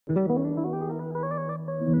Welcome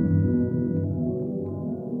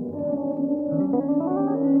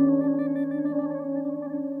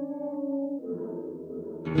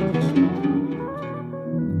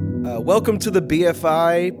to the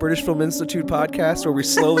BFI, British Film Institute podcast, where we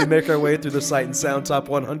slowly make our way through the Sight and Sound Top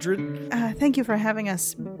 100. Thank you for having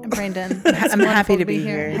us, Brandon. I'm happy to be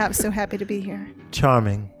here. So happy to be here.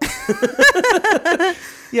 Charming.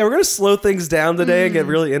 Yeah, we're going to slow things down today and get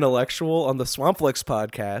really intellectual on the Swampflix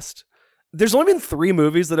podcast. There's only been 3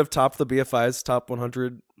 movies that have topped the BFI's top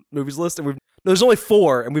 100 movies list, and there's only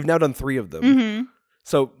 4, and we've now done 3 of them. Mm-hmm.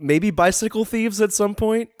 So maybe Bicycle Thieves at some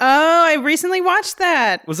point? Oh, I recently watched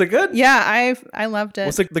that. Was it good? Yeah, I loved it.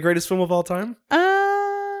 What's the greatest film of all time?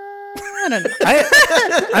 I don't know.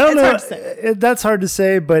 I don't know. That's hard to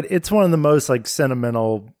say, but it's one of the most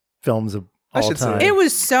sentimental films of all time. It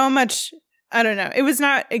was so much. I don't know. It was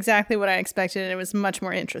not exactly what I expected, and it was much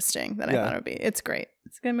more interesting than I thought it would be. It's great.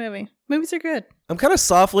 It's a good movie. Movies are good. I'm kind of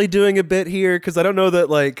softly doing a bit here because I don't know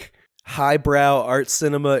that highbrow art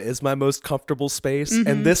cinema is my most comfortable space,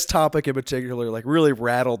 and this topic in particular really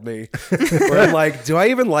rattled me. Where I'm like, do I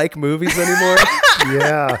even like movies anymore?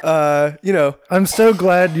 Yeah. I'm so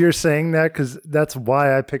glad you're saying that because that's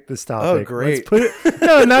why I picked this topic. Oh, great.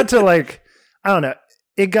 No, not to I don't know.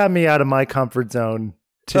 It got me out of my comfort zone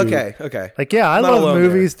too. Okay. I love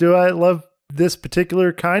movies. Do I love this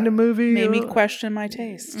particular kind of movie? Made me question my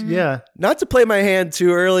taste. Mm-hmm. Yeah. Not to play my hand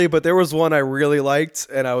too early, but there was one I really liked,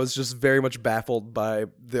 and I was just very much baffled by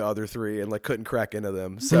the other 3 and couldn't crack into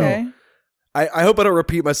them. So okay. I hope I don't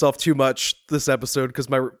repeat myself too much this episode because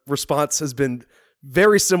my response has been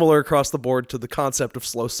very similar across the board to the concept of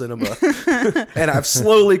slow cinema. And I've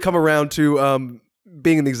slowly come around to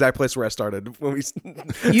being in the exact place where I started. When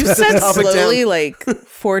you said slowly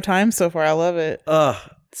 4 times so far. I love it.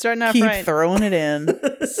 Starting off Keep right. throwing it in.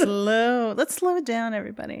 Slow. Let's slow it down,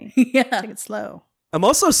 everybody. Yeah. Take it slow. I'm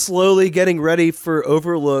also slowly getting ready for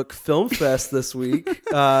Overlook Film Fest this week.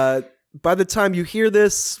 By the time you hear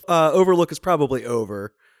this, Overlook is probably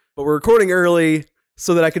over. But we're recording early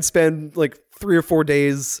so that I can spend 3 or 4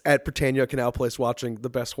 days at Britannia Canal Place watching the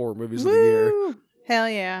best horror movies of the year. Hell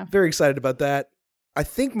yeah. Very excited about that. I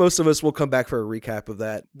think most of us will come back for a recap of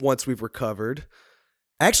that once we've recovered.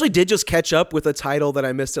 I actually did just catch up with a title that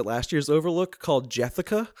I missed at last year's Overlook called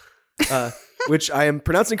Jethica, which I am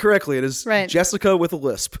pronouncing correctly. It is right. Jessica with a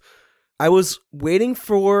lisp. I was waiting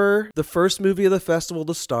for the first movie of the festival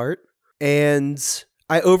to start, and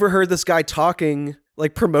I overheard this guy talking,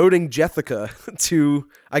 promoting Jethica to,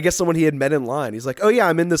 I guess, someone he had met in line. He's like, oh yeah,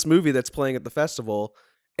 I'm in this movie that's playing at the festival.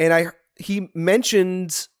 And he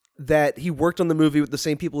mentioned that he worked on the movie with the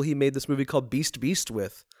same people he made this movie called Beast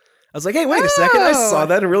with. I was like, hey, wait a second. I saw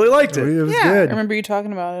that and really liked it. It was good. I remember you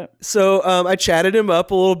talking about it. So I chatted him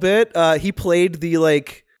up a little bit. He played the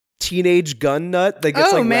teenage gun nut that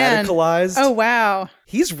gets radicalized. Oh, wow.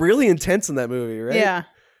 He's really intense in that movie, right? Yeah.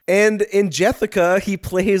 And in Jethica, he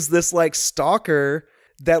plays this stalker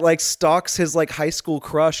that stalks his high school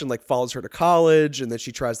crush and follows her to college, and then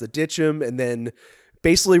she tries to ditch him and then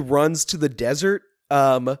basically runs to the desert.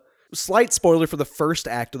 Slight spoiler for the first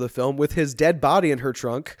act of the film with his dead body in her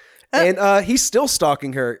trunk. And he's still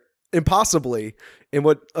stalking her impossibly in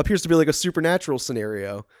what appears to be a supernatural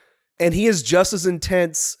scenario. And he is just as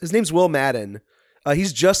intense. His name's Will Madden.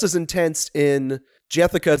 He's just as intense in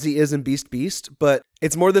Jethica as he is in Beast, but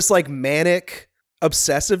it's more this manic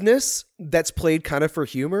obsessiveness that's played kind of for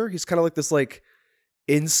humor. He's kind of this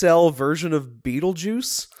incel version of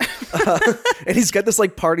Beetlejuice. And he's got this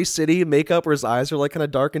Party City makeup where his eyes are kind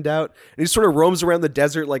of darkened out. And he sort of roams around the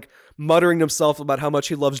desert muttering to himself about how much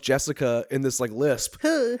he loves Jessica in this lisp.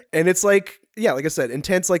 And it's yeah, like I said,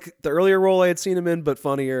 intense the earlier role I had seen him in, but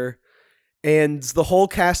funnier. And the whole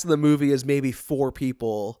cast of the movie is maybe 4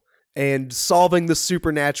 people. And solving the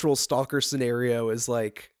supernatural stalker scenario is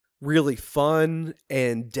really fun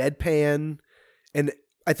and deadpan. And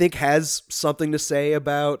I think has something to say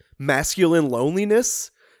about masculine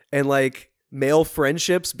loneliness and male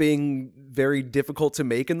friendships being very difficult to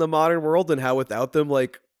make in the modern world, and how without them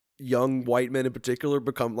young white men in particular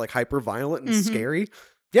become hyper violent and scary.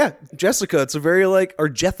 Yeah, Jessica, it's a very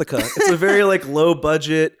Jethica. It's a very low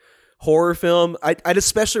budget horror film. I'd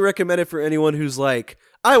especially recommend it for anyone who's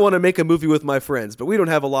I want to make a movie with my friends, but we don't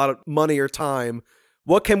have a lot of money or time.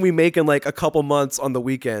 What can we make in a couple months on the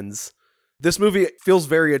weekends? This movie feels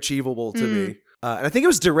very achievable to me. And I think it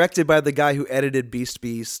was directed by the guy who edited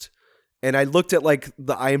Beast. And I looked at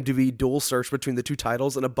the IMDb dual search between the 2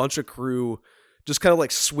 titles, and a bunch of crew just kind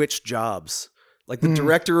of switched jobs. The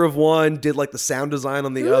director of one did the sound design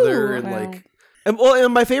on the other. And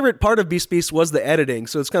And my favorite part of Beast Beast was the editing.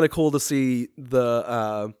 So it's kind of cool to see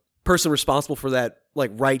the person responsible for that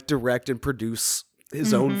like write, direct, and produce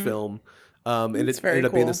his own film. And it ended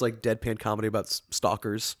up being this like deadpan comedy about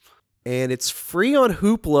stalkers. And it's free on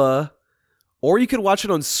Hoopla, or you can watch it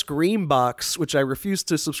on Screambox, which I refuse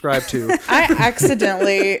to subscribe to. I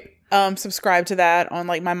accidentally subscribed to that on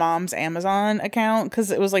like my mom's Amazon account because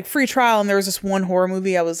it was like free trial, and there was this one horror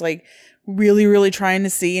movie I was like really, really trying to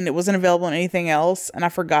see, and it wasn't available on anything else, and I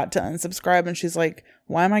forgot to unsubscribe, and she's like,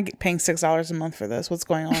 why am I paying $6 a month for this? What's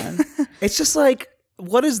going on? It's just like,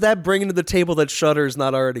 what is that bringing to the table that Shudder's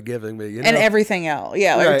not already giving me? You know? And everything else.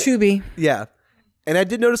 Yeah, like right. Tubi. Yeah. And I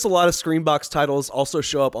did notice a lot of Screambox titles also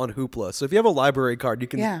show up on Hoopla. So if you have a library card, you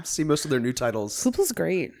can see most of their new titles. Hoopla's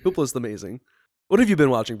great. Hoopla's amazing. What have you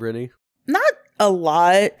been watching, Britnee? Not a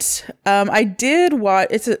lot. I did watch,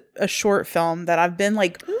 it's a short film that I've been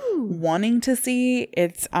like wanting to see.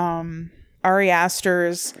 It's Ari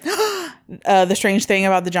Aster's The Strange Thing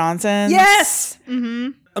About the Johnsons. Yes! Mm-hmm.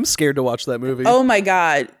 I'm scared to watch that movie. Oh my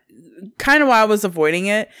God. Kind of why I was avoiding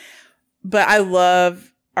it. But I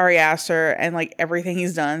love Ari Aster and like everything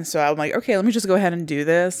he's done. So I'm like, okay, let me just go ahead and do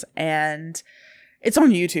this. And it's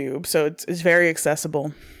on YouTube. So it's very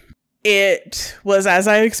accessible. It was as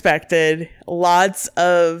I expected. Lots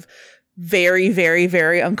of very, very,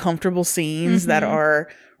 very uncomfortable scenes that are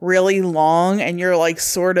really long, and you're like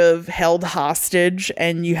sort of held hostage,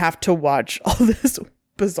 and you have to watch all this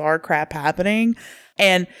bizarre crap happening.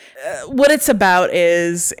 And what it's about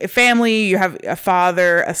is a family. You have a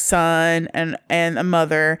father, a son, and a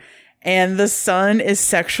mother, and the son is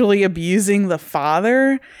sexually abusing the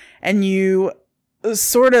father. And you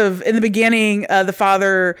sort of, in the beginning, the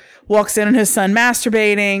father walks in on his son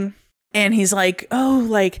masturbating, and he's like, oh,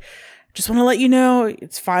 like, just want to let you know,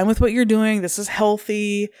 it's fine with what you're doing. This is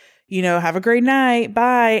healthy. You know, have a great night.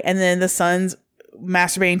 Bye. And then the son's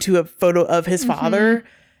masturbating to a photo of his father.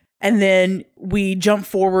 And then we jump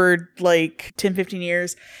forward like 10, 15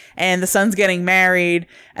 years, and the son's getting married,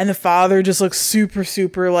 and the father just looks super,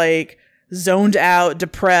 super like zoned out,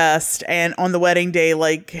 depressed. And on the wedding day,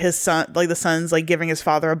 like his son, like the son's like giving his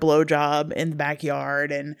father a blowjob in the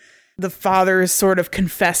backyard, and the father is sort of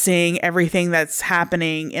confessing everything that's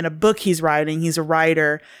happening in a book he's writing. He's a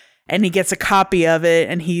writer, and he gets a copy of it,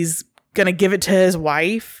 and he's going to give it to his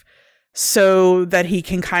wife so that he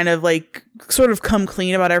can kind of like sort of come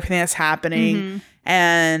clean about everything that's happening.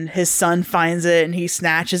 And his son finds it, and he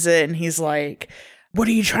snatches it, and he's like, what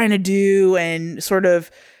are you trying to do? And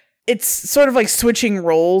it's sort of like switching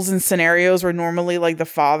roles and scenarios where normally like the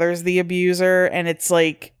father's the abuser, and it's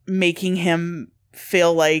like making him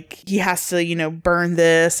feel like he has to, you know, burn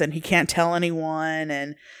this, and he can't tell anyone.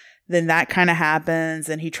 And then that kind of happens,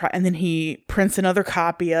 and then he prints another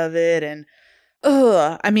copy of it. And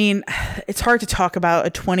I mean, it's hard to talk about a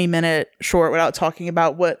 20-minute short without talking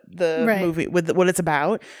about what the movie, what it's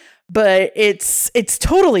about. But it's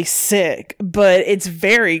totally sick, but it's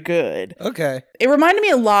very good. Okay. It reminded me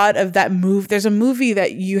a lot of that movie. There's a movie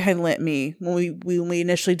that you had lent me when we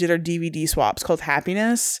initially did our DVD swaps called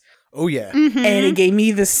Happiness. Oh, yeah. And it gave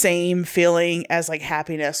me the same feeling as like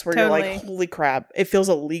Happiness, where you're like, holy crap, it feels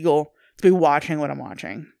illegal to be watching what I'm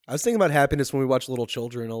watching. I was thinking about Happiness when we watch Little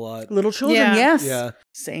Children a lot. Little Children, yes. Yeah.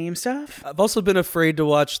 Same stuff. I've also been afraid to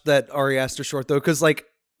watch that Ari Aster short, though, because like,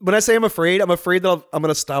 when I say I'm afraid that I'm going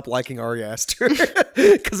to stop liking Ari Aster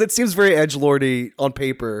because it seems very edgelordy on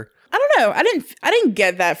paper. I don't know. I didn't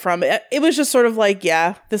get that from it. It was just sort of like,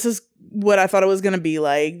 yeah, this is what I thought it was going to be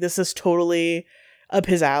like. This is totally up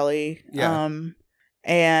his alley. Yeah.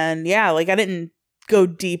 And yeah, like I didn't go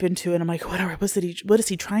deep into it. I'm like, what is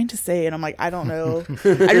he trying to say? And I'm like, I don't know.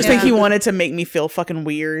 I just think he wanted to make me feel fucking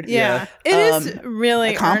weird. Yeah. It is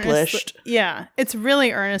really accomplished. It's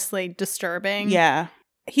really earnestly disturbing. Yeah.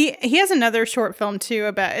 He has another short film too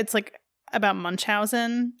about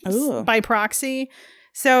Munchausen by proxy.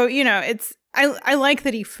 So, you know, I like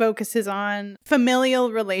that he focuses on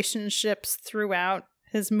familial relationships throughout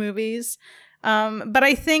his movies. But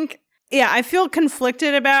I think, I feel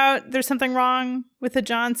conflicted about there's something wrong with the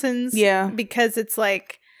Johnsons. Yeah. Because it's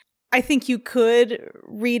like, I think you could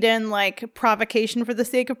read in like provocation for the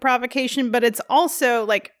sake of provocation, but it's also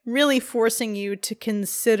like really forcing you to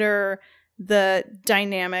consider the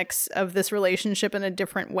dynamics of this relationship in a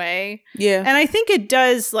different way. Yeah. And I think it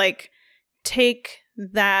does like take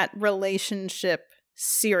that relationship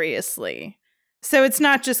seriously. So it's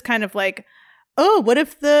not just kind of like, oh, what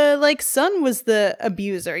if the like son was the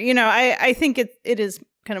abuser? You know, I think it is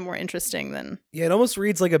kind of more interesting than. Yeah, it almost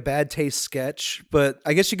reads like a bad taste sketch, but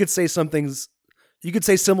I guess you could say something's You could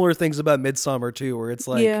say similar things about Midsommar too, where it's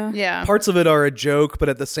like Yeah. parts of it are a joke, but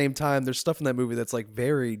at the same time, there's stuff in that movie that's like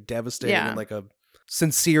very devastating Yeah. on like a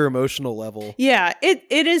sincere emotional level. Yeah, it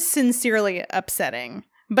is sincerely upsetting.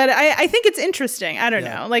 But I think it's interesting. I don't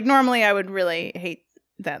know. Like normally I would really hate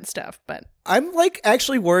that stuff, but I'm like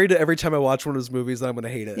actually worried every time I watch one of his movies that I'm going to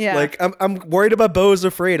hate it. Yeah. Like I'm worried about Beau is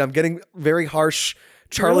Afraid. I'm getting very harsh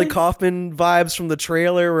Charlie Kaufman vibes from the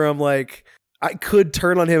trailer where I'm like, I could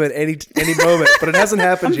turn on him at any moment, but it hasn't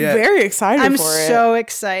happened yet. Very excited I'm for it. so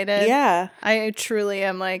excited. Yeah. I truly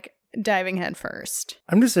am like diving head first.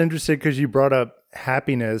 I'm just interested because you brought up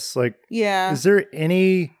happiness. Like, Yeah. is there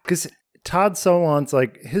any, because Todd Solondz,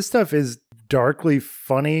 like his stuff is darkly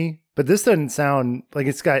funny, but this doesn't sound like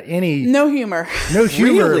it's got any No humor. no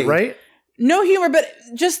humor, Really? right? No humor, but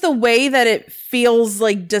just the way that it feels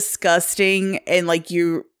like disgusting and like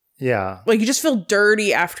you just feel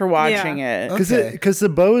dirty after watching it. Because the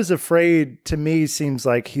Beau is Afraid to me seems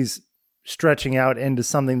like he's stretching out into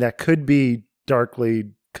something that could be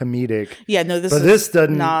darkly comedic. Yeah, no, this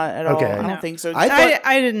doesn't not at all. okay. I No. don't think so.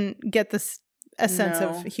 I didn't get a sense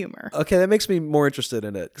of humor. Okay, that makes me more interested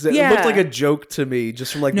in it because it Yeah. looked like a joke to me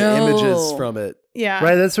just from like the images from it. Yeah.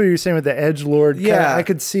 Right, that's what you were saying with the edgelord. Yeah. I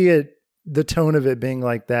could see it, the tone of it being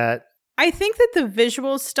like that. I think that the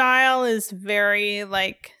visual style is very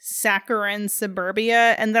like saccharine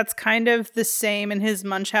suburbia, and that's kind of the same in his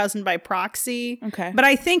Munchausen by proxy. Okay. But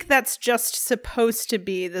I think that's just supposed to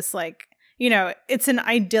be this like, you know, it's an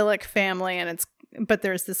idyllic family but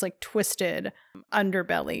there's this like twisted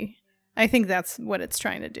underbelly. I think that's what it's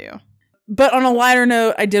trying to do. But on a lighter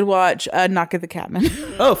note, I did watch Knock at the Cabin.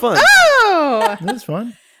 Oh, fun. Oh, That was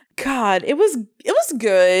fun. God, it was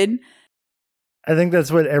good. I think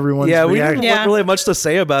that's what everyone's We reaction. didn't really have much to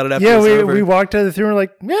say about it after Yeah, it's over. we walked out of the theater and we're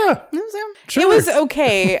like, yeah, sure. It was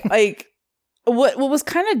okay. Like what was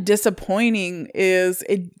kind of disappointing is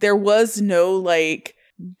there was no like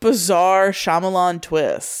bizarre Shyamalan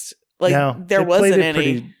twist. Like No, there they played wasn't it any.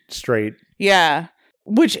 pretty straight. Yeah.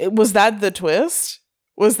 Which was that the twist?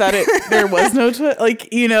 Was that it? There was no twist.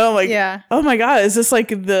 Like, you know, like, yeah. oh my God, is this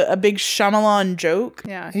like a big Shyamalan joke?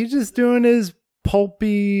 Yeah. He's just doing his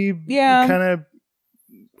pulpy, kind of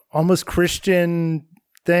almost Christian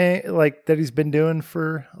thing, like that he's been doing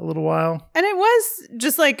for a little while. And it was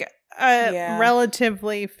just like a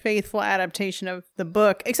relatively faithful adaptation of the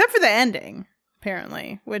book, except for the ending,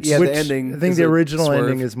 apparently. Which the ending. I think the original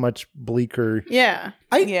ending is much bleaker. Yeah.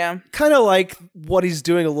 I kind of like what he's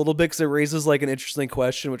doing a little bit because it raises like an interesting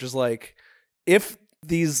question, which is like, if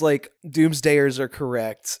these like doomsdayers are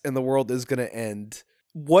correct and the world is going to end,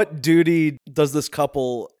 what duty does this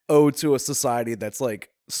couple owe to a society that's like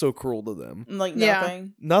so cruel to them? Like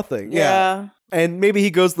nothing. Nothing. Yeah. And maybe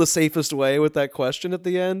he goes the safest way with that question at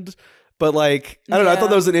the end. But like, I don't know. I thought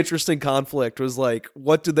that was an interesting conflict, was like,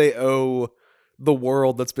 what do they owe the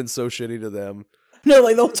world that's been so shitty to them? No,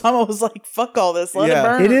 like the whole time I was like, fuck all this. Let it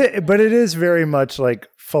burn. It is, but it is very much like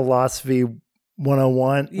philosophy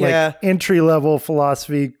 101. Yeah. Like entry level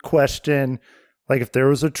philosophy question. Like if there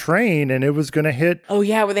was a train and it was going to hit. Oh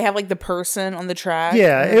yeah, where they have like the person on the track.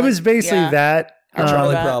 Yeah, it was basically that.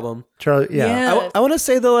 Charlie problem. Charlie, yeah. I want to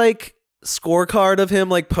say the like scorecard of him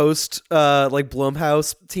like post like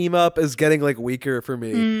Blumhouse team up is getting like weaker for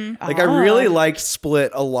me. Like I really liked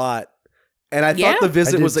Split a lot, and I thought The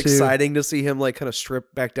Visit was exciting to see him like kind of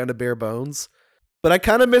strip back down to bare bones. But I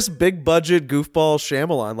kind of miss big budget goofball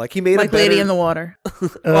Shyamalan. Like he made like a better... Lady in the Water. I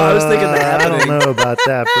was thinking The Happening. I don't know about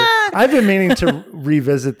that, but I've been meaning to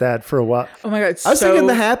revisit that for a while. Oh my God, I was thinking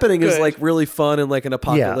The Happening is good. like really fun and like an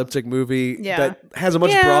apocalyptic movie Yeah. that has a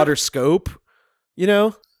much broader scope, you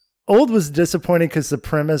know? Old was disappointing because the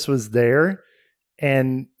premise was there,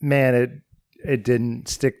 and man, it didn't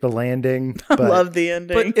stick the landing. I But love the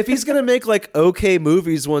ending. But if he's gonna make like okay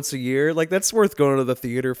movies once a year, like that's worth going to the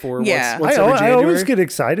theater for. Once every I January. always get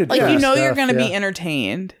excited. like for you know stuff, you're gonna be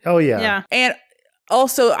entertained. Oh yeah. Yeah. And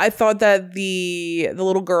also I thought that the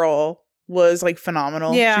little girl was like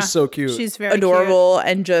phenomenal. Yeah. She's so cute. She's very adorable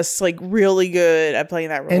and just like really good at playing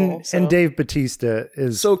that role. And Dave Bautista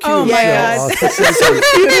is so cute. Oh my God. so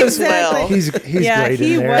cute as well. He's great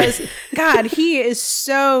he in there. God, he is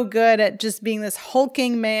so good at just being this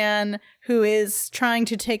hulking man who is trying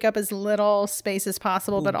to take up as little space as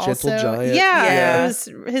possible, but Gentle also giant. Yeah.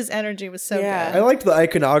 His energy was so I good. liked the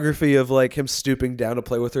iconography of like him stooping down to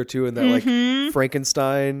play with her too, and that like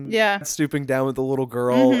Frankenstein stooping down with the little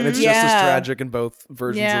girl, and it's just as tragic in both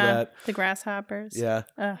versions of that. The grasshoppers. Yeah.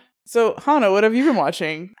 So Hanna, what have you been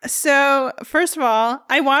watching? So first of all,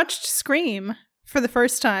 I watched Scream for the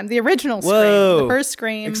first time, the original Scream, Whoa. the first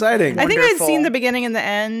Scream. Exciting. I think I'd Wonderful. seen the beginning and the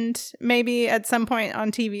end maybe at some point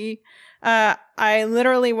on TV. I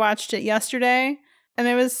literally watched it yesterday, and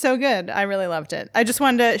it was so good. I really loved it. I just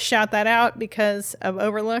wanted to shout that out because of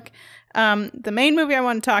Overlook. The main movie I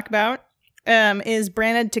want to talk about is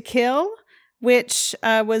Branded to Kill, which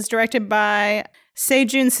was directed by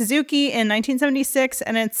Seijun Suzuki in 1976,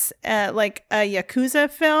 and it's like a Yakuza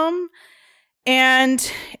film.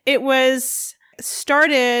 And it was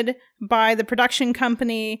started by the production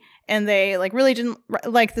company, and they like really didn't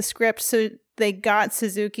like the script, so they got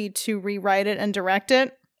Suzuki to rewrite it and direct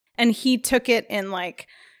it. And he took it in like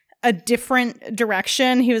a different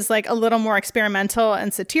direction. He was like a little more experimental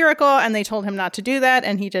and satirical, and they told him not to do that,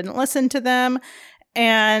 and he didn't listen to them.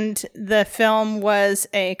 And the film was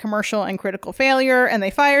a commercial and critical failure, and they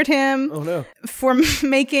fired him for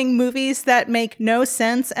making movies that make no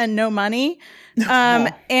sense and no money.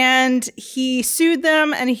 And he sued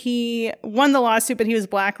them, and he won the lawsuit, but he was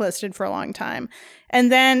blacklisted for a long time. And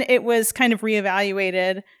then it was kind of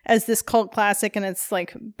reevaluated as this cult classic, and it's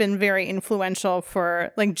like been very influential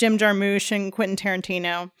for like Jim Jarmusch and Quentin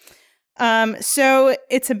Tarantino. So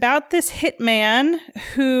it's about this hitman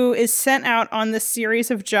who is sent out on this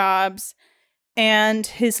series of jobs, and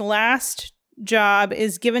his last job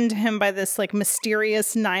is given to him by this like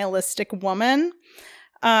mysterious nihilistic woman.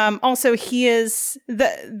 Also, he is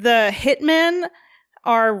the hitmen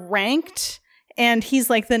are ranked, and he's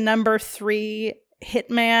like the number 3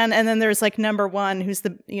 hitman, and then there's like number 1 who's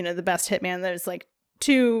the the best hitman. There's like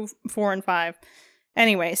 2, 4, and 5.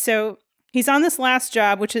 Anyway, so he's on this last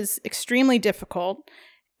job, which is extremely difficult,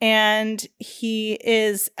 and he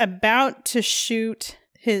is about to shoot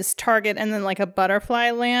his target, and then like a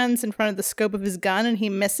butterfly lands in front of the scope of his gun, and he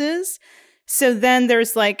misses. So then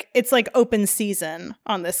there's like, it's like open season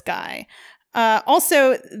on this guy.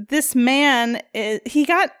 Also, this man, he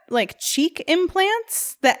got like cheek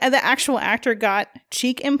implants. The actual actor got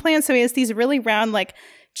cheek implants. So he has these really round, like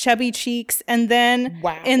chubby cheeks. And then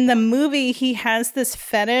in the movie, he has this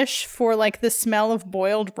fetish for like the smell of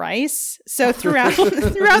boiled rice. So throughout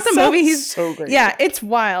the movie, he's so great. Yeah, it's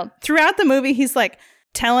wild. Throughout the movie, he's like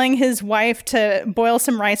telling his wife to boil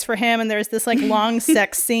some rice for him, and there's this like long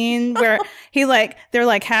sex scene where they're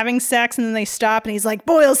like having sex, and then they stop, and he's like,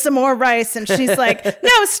 boil some more rice, and she's like,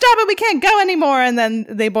 no, stop it, we can't go anymore. And then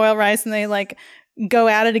they boil rice, and they like go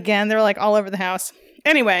at it again. They're like all over the house.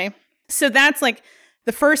 Anyway, so that's like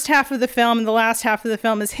the first half of the film, and the last half of the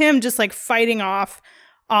film is him just like fighting off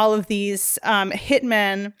all of these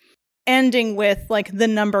hitmen, ending with like the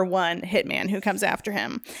number 1 hitman who comes after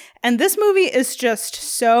him. And this movie is just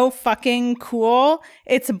so fucking cool.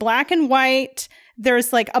 It's black and white.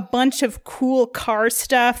 There's like a bunch of cool car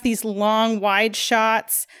stuff, these long wide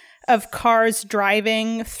shots of cars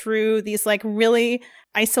driving through these like really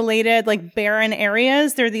isolated, like barren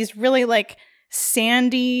areas. There are these really like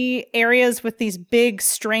sandy areas with these big,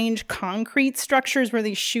 strange concrete structures where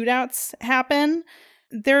these shootouts happen.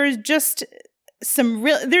 There's just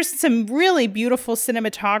there's some really beautiful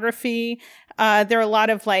cinematography. There are a lot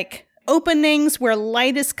of like openings where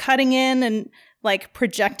light is cutting in and like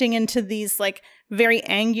projecting into these like very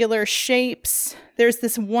angular shapes. There's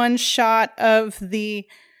this one shot of the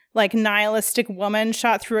like nihilistic woman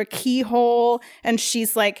shot through a keyhole, and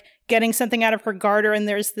she's like getting something out of her garter, and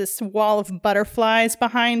there's this wall of butterflies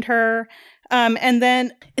behind her. And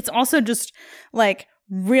then it's also just like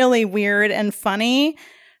really weird and funny.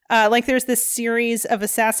 Like there's this series of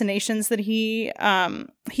assassinations that he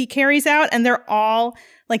carries out, and they're all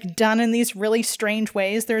like done in these really strange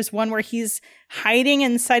ways. There's one where he's hiding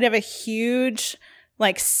inside of a huge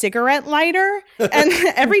like cigarette lighter, and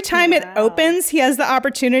every time it opens, he has the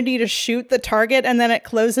opportunity to shoot the target, and then it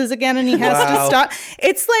closes again, and he has to stop.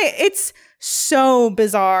 It's like, it's so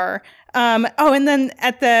bizarre. And then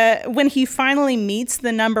when he finally meets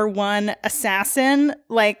the number 1 assassin,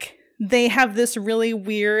 like they have this really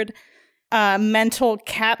weird mental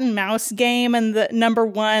cat and mouse game, and the number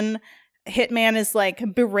 1 hitman is like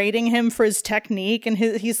berating him for his technique, and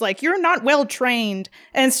he's like, you're not well trained.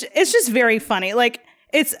 And it's just very funny. Like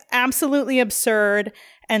it's absolutely absurd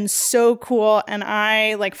and so cool, and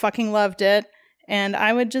I like fucking loved it, and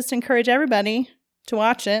I would just encourage everybody to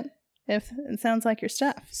watch it if it sounds like your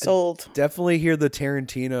stuff. Sold. Definitely hear the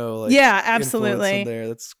Tarantino like absolutely influence in there.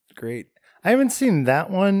 That's great. I haven't seen that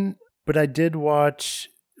one, but I did watch,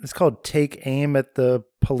 it's called Take Aim at the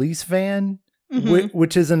Police Van,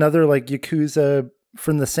 which is another like Yakuza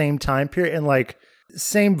from the same time period, and like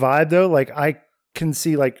same vibe though. Like I can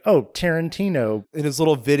see like, oh, Tarantino in his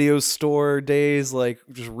little video store days, like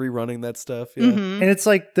just rerunning that stuff. Yeah. And it's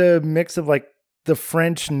like the mix of like the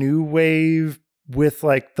French New Wave with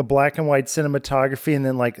like the black and white cinematography, and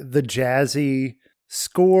then like the jazzy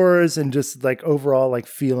scores and just like overall like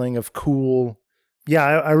feeling of cool. Yeah,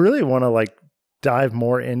 I really want to like dive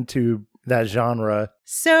more into that genre.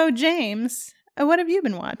 So, James, what have you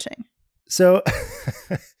been watching? So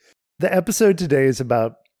the episode today is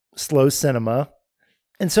about slow cinema.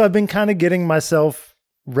 And so I've been kind of getting myself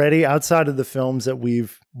ready outside of the films that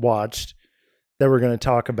we've watched that we're going to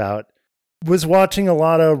talk about. Was watching a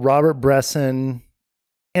lot of Robert Bresson.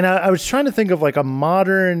 And I was trying to think of like a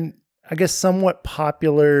modern, I guess, somewhat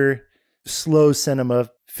popular slow cinema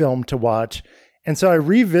film to watch. And so I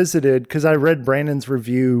revisited, because I read Brandon's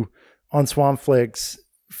review on Swampflix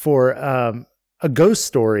for A Ghost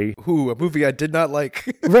Story. Ooh, a movie I did not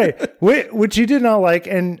like. Right. Which you did not like.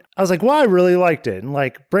 And I was like, well, I really liked it. And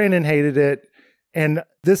like Brandon hated it. And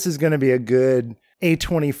this is going to be a good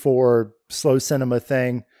A24 slow cinema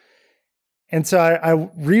thing. And so I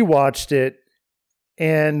rewatched it,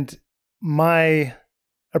 and my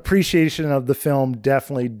appreciation of the film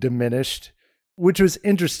definitely diminished, which was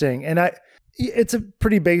interesting. And it's a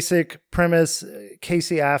pretty basic premise.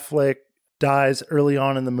 Casey Affleck dies early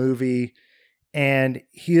on in the movie, and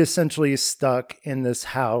he essentially is stuck in this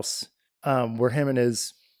house where him and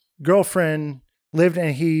his girlfriend lived.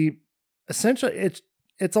 And he essentially,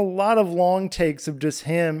 it's a lot of long takes of just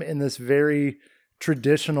him in this very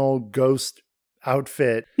traditional ghost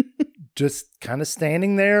outfit, just kind of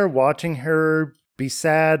standing there, watching her be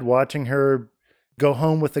sad, watching her go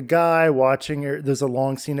home with a guy, watching her. There's a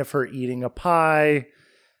long scene of her eating a pie.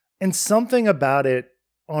 And something about it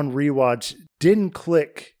on rewatch didn't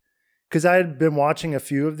click, because I had been watching a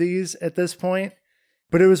few of these at this point,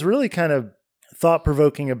 but it was really kind of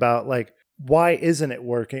thought-provoking about like, why isn't it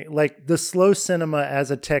working? Like the slow cinema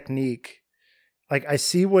as a technique, like I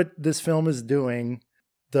see what this film is doing,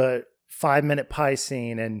 the 5-minute pie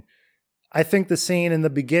scene. And I think the scene in the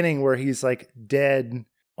beginning where he's like dead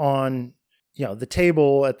on, the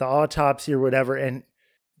table at the autopsy or whatever. And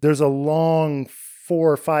there's a long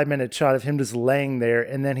 4 or 5 minute shot of him just laying there.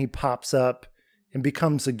 And then he pops up and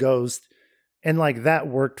becomes a ghost. And like that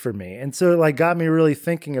worked for me. And so it like got me really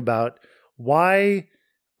thinking about, why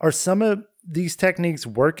are some of these techniques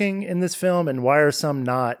working in this film and why are some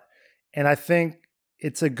not? And I think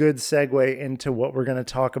it's a good segue into what we're going to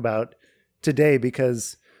talk about today,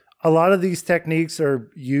 because a lot of these techniques are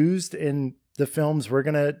used in the films we're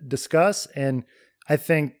going to discuss. And I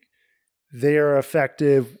think they are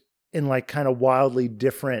effective in like kind of wildly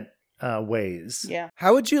different ways. Yeah.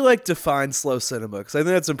 How would you like define slow cinema? Because I think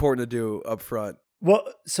that's important to do up front. Well,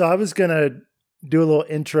 so I was going to do a little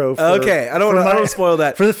intro. Okay. I don't want to spoil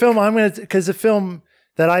that. For the film, because the film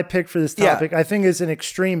that I picked for this topic, I think is an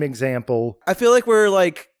extreme example. I feel like we're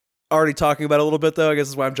like already talking about it a little bit, though. I guess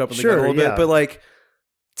that's why I'm jumping the gun a little bit. But like,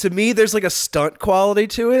 to me, there's like a stunt quality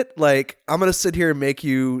to it. Like, I'm going to sit here and make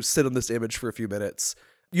you sit on this image for a few minutes.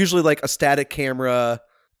 Usually like a static camera,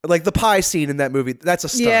 like the pie scene in that movie. That's a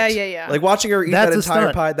stunt. Yeah. Like watching her eat that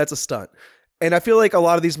entire pie, that's a stunt. And I feel like a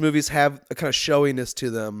lot of these movies have a kind of showiness to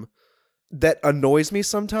them that annoys me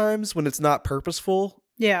sometimes when it's not purposeful.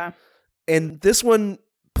 Yeah. And this one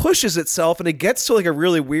pushes itself and it gets to like a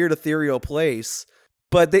really weird ethereal place.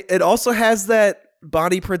 But it also has that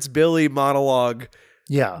Bonnie Prince Billy monologue.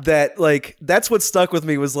 Yeah. That like, that's what stuck with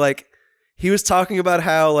me, was like, he was talking about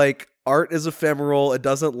how like art is ephemeral. It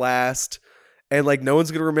doesn't last. And like, no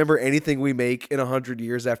one's going to remember anything we make in 100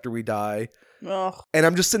 years after we die. Ugh. And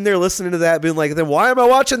I'm just sitting there listening to that being like, then why am I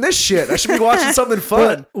watching this shit? I should be watching something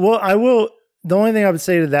fun. The only thing I would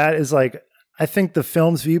say to that is like, I think the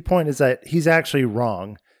film's viewpoint is that he's actually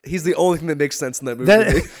wrong. He's the only thing that makes sense in that movie.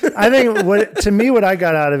 I think what I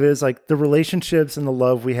got out of it is like the relationships and the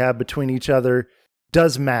love we have between each other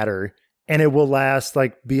does matter, and it will last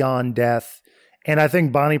like beyond death. And I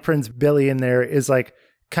think Bonnie Prince Billy in there is like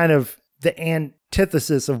kind of the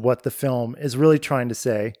antithesis of what the film is really trying to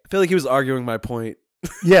say. I feel like he was arguing my point.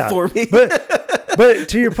 Yeah. For me. But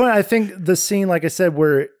to your point, I think the scene, like I said,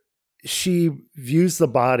 where she views the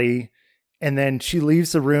body and then she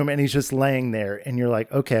leaves the room and he's just laying there and you're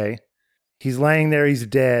like, okay, he's laying there, he's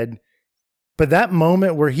dead. But that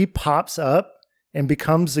moment where he pops up and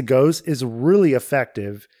becomes the ghost is really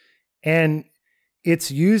effective. And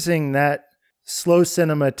it's using that slow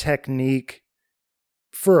cinema technique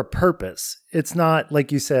for a purpose. It's not,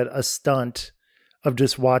 like you said, a stunt of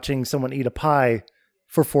just watching someone eat a pie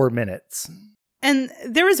for 4 minutes. And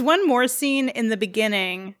there was one more scene in the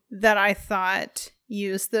beginning that I thought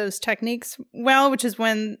used those techniques well, which is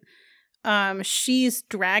when she's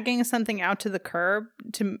dragging something out to the curb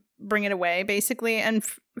to bring it away, basically. And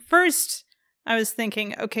first I was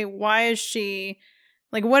thinking, okay, why is she,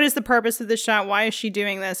 like, what is the purpose of this shot? Why is she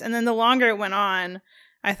doing this? And then the longer it went on,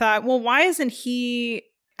 I thought, well, why isn't he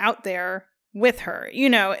out there with her?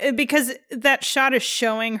 Because that shot is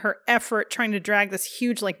showing her effort trying to drag this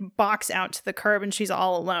huge like box out to the curb and she's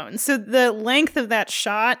all alone. So the length of that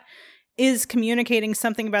shot is communicating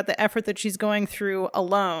something about the effort that she's going through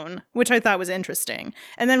alone, which I thought was interesting.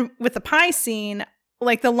 And then with the pie scene,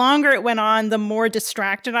 like the longer it went on, the more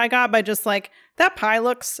distracted I got by just like, that pie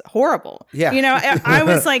looks horrible. Yeah. I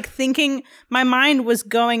was like thinking, my mind was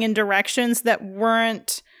going in directions that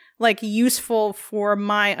weren't like useful for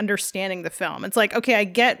my understanding the film. It's like, okay, I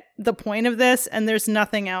get the point of this and there's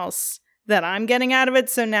nothing else that I'm getting out of it.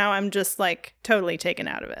 So now I'm just like totally taken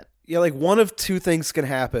out of it. Yeah, like one of two things can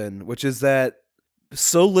happen, which is that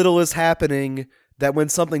so little is happening that when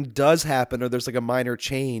something does happen or there's like a minor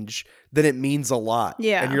change, then it means a lot.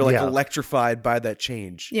 Yeah. And you're like electrified by that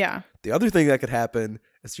change. Yeah. The other thing that could happen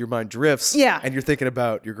is your mind drifts. Yeah. And you're thinking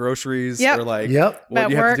about your groceries or like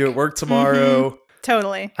what you have to do at work tomorrow. Mm-hmm.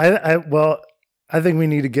 Totally. I think we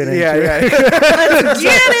need to get into it. Let's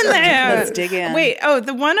get in there. Let's dig in. Wait,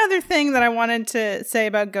 the one other thing that I wanted to say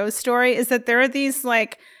about Ghost Story is that there are these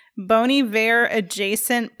like Bon Iver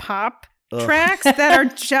adjacent pop tracks that are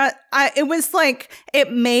just, it was like,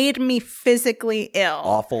 it made me physically ill.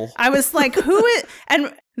 Awful. I was like,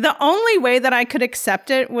 and the only way that I could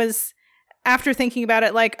accept it was after thinking about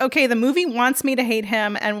it, like, okay, the movie wants me to hate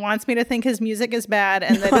him and wants me to think his music is bad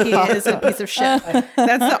and that he is a piece of shit. That's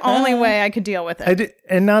the only way I could deal with it.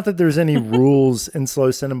 And not that there's any rules in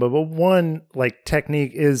slow cinema, but one like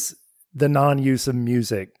technique is the non-use of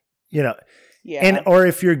music, Yeah. Or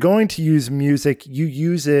if you're going to use music, you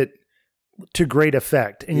use it to great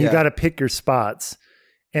effect and you got to pick your spots.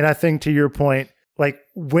 And I think to your point, like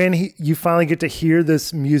when you finally get to hear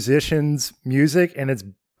this musician's music and it's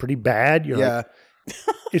pretty bad. You're like,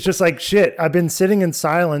 it's just like, shit, I've been sitting in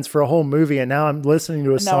silence for a whole movie and now I'm listening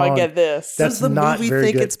to a song. Now I get this. Does the movie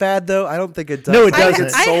think it's bad though? I don't think it does. No, it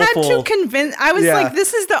doesn't. I had to convince, I was like,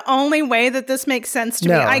 this is the only way that this makes sense to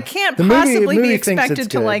me. I can't possibly be expected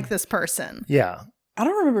to like this person. Yeah. I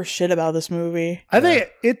don't remember shit about this movie. I think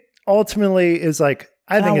it ultimately is like,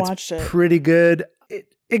 I think it's pretty good.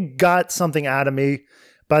 It got something out of me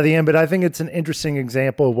by the end, but I think it's an interesting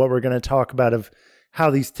example of what we're going to talk about of how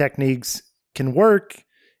these techniques can work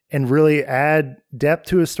and really add depth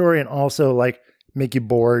to a story and also like make you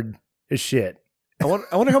bored as shit. I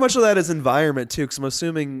wonder how much of that is environment too, because I'm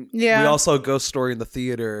assuming we all saw Ghost Story in the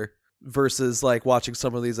theater versus like watching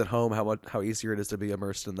some of these at home, how easier it is to be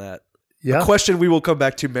immersed in that. Yeah. A question we will come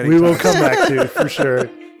back to many times. We will come back to for sure.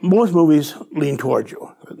 Most movies lean towards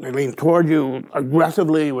you. They lean toward you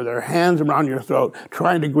aggressively with their hands around your throat,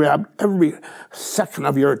 trying to grab every section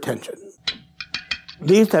of your attention.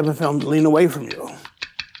 These type of films lean away from you,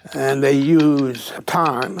 and they use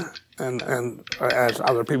time and as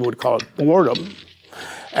other people would call it, boredom,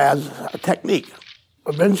 as a technique.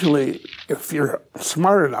 Eventually, if you're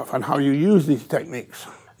smart enough on how you use these techniques,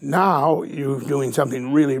 now you're doing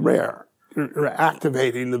something really rare. You're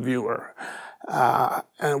activating the viewer.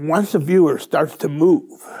 And once the viewer starts to move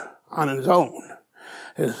on his own,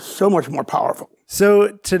 it's so much more powerful.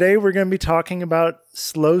 So today we're going to be talking about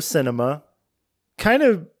slow cinema. Kind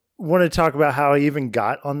of want to talk about how I even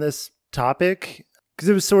got on this topic, because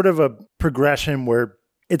it was sort of a progression where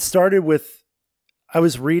it started with, I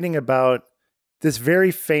was reading about this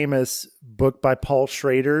very famous book by Paul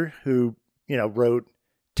Schrader, who, wrote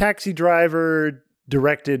Taxi Driver,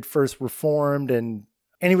 directed First Reformed, and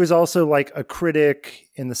he was also like a critic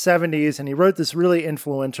in the 70s. And he wrote this really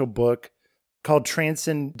influential book called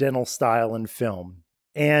Transcendental Style in Film.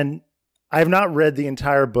 And I have not read the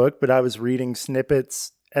entire book, but I was reading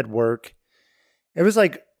snippets at work. It was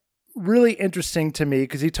like really interesting to me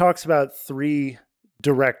because he talks about three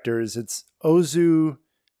directors. It's Ozu,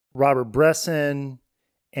 Robert Bresson,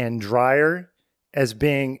 and Dreyer as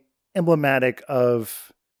being emblematic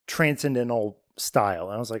of transcendental style.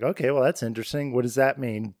 And I was like, okay, well, that's interesting. What does that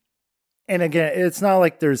mean? And again, it's not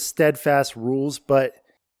like there's steadfast rules, but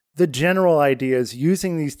the general idea is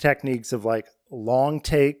using these techniques of like long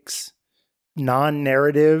takes,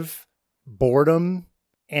 non-narrative, boredom,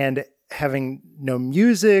 and having no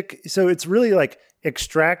music. So it's really like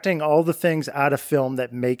extracting all the things out of film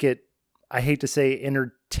that make it, I hate to say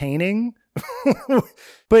entertaining,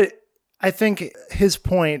 but I think his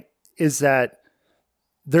point is that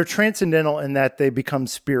they're transcendental in that they become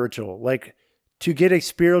spiritual. Like to get a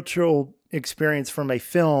spiritual experience from a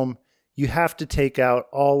film, you have to take out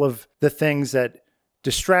all of the things that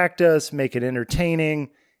distract us, make it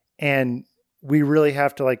entertaining, and we really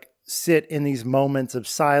have to like sit in these moments of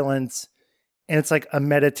silence, and it's like a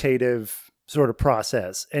meditative sort of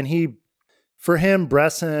process. And for him,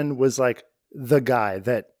 Bresson was like the guy,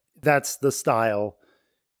 that's the style,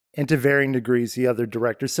 and to varying degrees, the other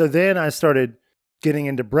directors. So then I started getting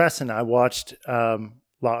into Bresson. I watched La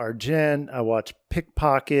Argent, I watched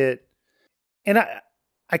Pickpocket, and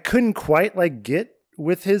I couldn't quite like get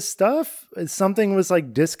with his stuff. Something was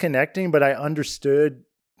like disconnecting, but I understood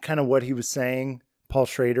kind of what he was saying, Paul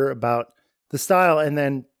Schrader, about the style, and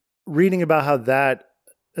then reading about how that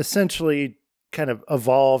essentially kind of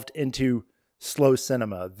evolved into slow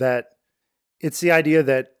cinema, that it's the idea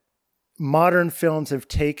that modern films have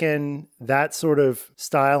taken that sort of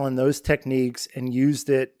style and those techniques and used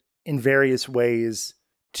it in various ways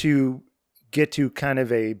to get to kind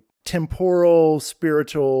of a temporal,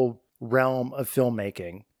 spiritual realm of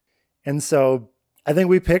filmmaking. And so I think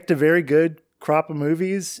we picked a very good crop of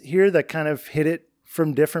movies here that kind of hit it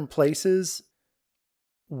from different places.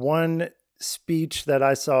 One speech that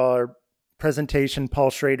I saw, or presentation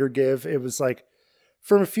Paul Schrader give, it was like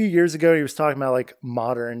from a few years ago, he was talking about like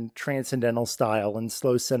modern transcendental style and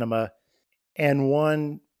slow cinema. And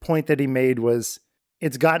one point that he made was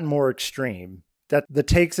it's gotten more extreme, that the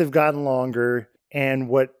takes have gotten longer. And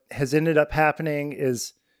what has ended up happening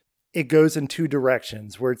is it goes in two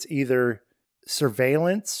directions, where it's either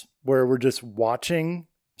surveillance, where we're just watching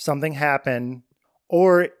something happen,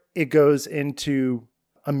 or it goes into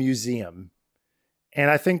a museum. And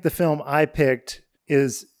I think the film I picked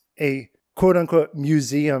is a quote unquote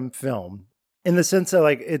museum film, in the sense that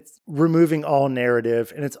like it's removing all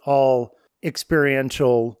narrative and it's all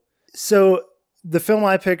experiential. So the film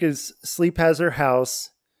I pick is Sleep Has Her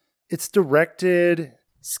House. It's directed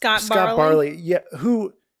Scott Barley. Yeah,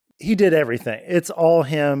 he did everything. It's all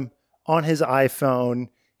him on his iPhone.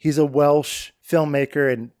 He's a Welsh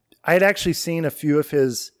filmmaker, and I had actually seen a few of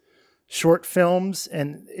his short films,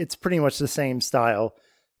 and it's pretty much the same style.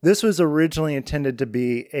 This was originally intended to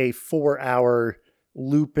be a 4-hour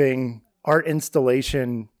looping art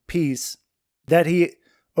installation piece that he,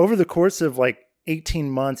 over the course of like 18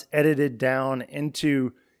 months, edited down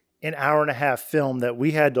into an 1.5-hour film that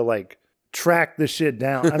we had to like track the shit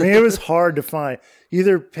down. I mean, it was hard to find.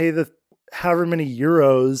 Either pay the however many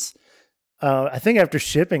euros. I think after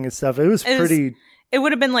shipping and stuff, it was pretty... It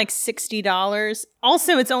would have been like $60.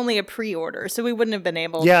 Also, it's only a pre-order, so we wouldn't have been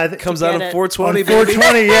able. Yeah, it comes out on 420. On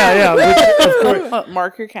 420, yeah. Which, of course,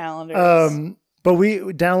 mark your calendars. But we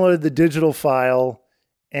downloaded the digital file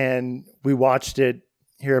and we watched it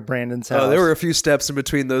here at Brandon's house. Oh, there were a few steps in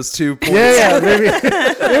between those 2 points. Yeah, maybe.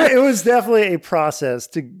 It was definitely a process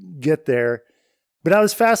to get there. But I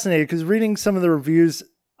was fascinated because reading some of the reviews,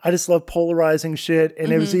 I just love polarizing shit,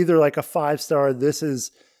 and it was either like a 5-star, this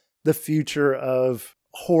is the future of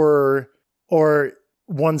horror, or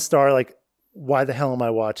 1-star, like, why the hell am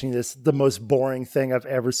I watching this? The most boring thing I've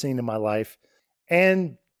ever seen in my life.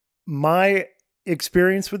 And my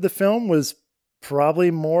experience with the film was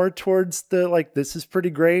probably more towards the, like, this is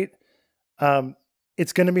pretty great.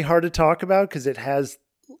 It's going to be hard to talk about because it has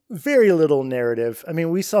very little narrative. I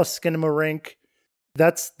mean, we saw Skinamarink.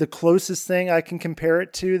 That's the closest thing I can compare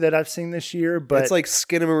it to that I've seen this year. But it's like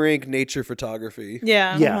Skinamarink nature photography.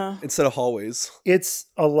 Yeah. Yeah. Instead of hallways. It's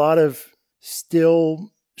a lot of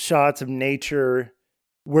still shots of nature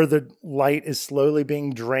where the light is slowly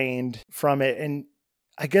being drained from it. And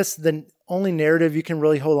I guess the only narrative you can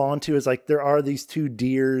really hold on to is like there are these 2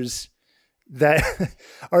 deers that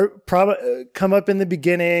are probably come up in the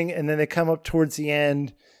beginning and then they come up towards the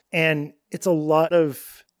end. And it's a lot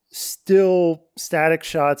of still static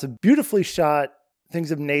shots of beautifully shot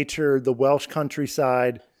things of nature, the Welsh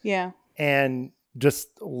countryside. Yeah. And just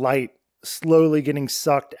light slowly getting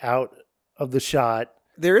sucked out of the shot.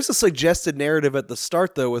 There is a suggested narrative at the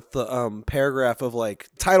start, though, with the paragraph of like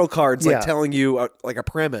title cards, like telling you like a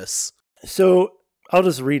premise. So I'll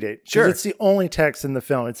just read it. Sure. It's the only text in the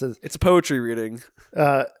film. It says, it's a poetry reading.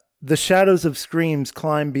 The shadows of screams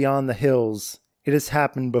climb beyond the hills. It has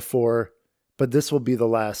happened before, but this will be the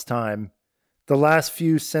last time. The last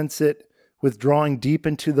few sense it withdrawing deep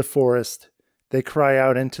into the forest. They cry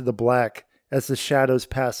out into the black as the shadows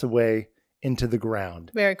pass away into the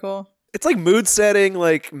ground. Very cool. It's like mood setting,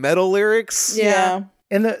 like metal lyrics. Yeah.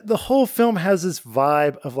 And the whole film has this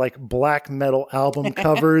vibe of like black metal album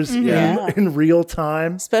covers in real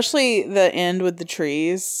time. Especially the end with the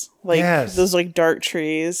trees. Like those like dark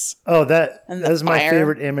trees. Oh, that and is my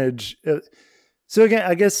favorite image. So again,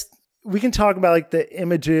 I guess we can talk about like the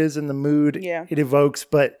images and the mood it evokes,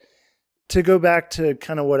 but to go back to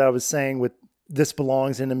kind of what I was saying with this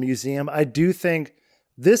belongs in a museum, I do think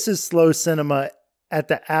this is slow cinema at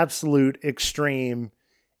the absolute extreme.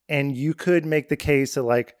 And you could make the case that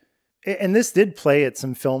like, and this did play at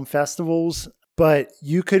some film festivals. But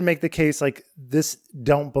you could make the case like this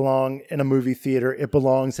don't belong in a movie theater. It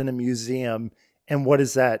belongs in a museum. And what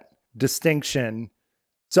is that distinction?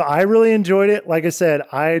 So I really enjoyed it. Like I said,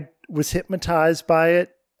 I was hypnotized by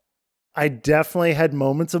it. I definitely had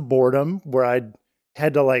moments of boredom where I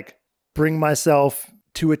had to like bring myself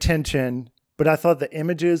to attention. But I thought the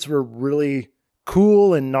images were really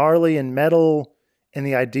cool and gnarly and metal. And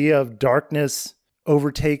the idea of darkness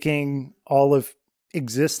overtaking all of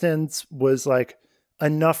existence was like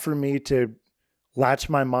enough for me to latch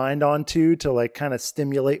my mind onto, to like kind of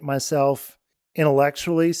stimulate myself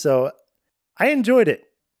intellectually. So I enjoyed it.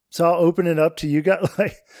 So I'll open it up to you guys.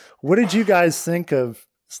 Like, what did you guys think of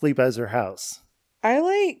Sleep as Her House?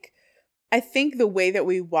 I think the way that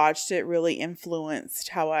we watched it really influenced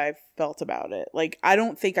how I felt about it. Like, I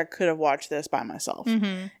don't think I could have watched this by myself.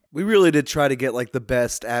 Mm-hmm. We really did try to get like the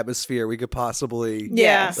best atmosphere we could possibly.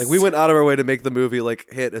 Yes. Like we went out of our way to make the movie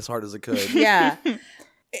like hit as hard as it could. Yeah.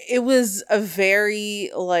 It was a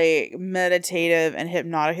very like meditative and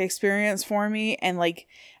hypnotic experience for me. And like,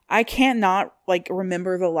 I can't not like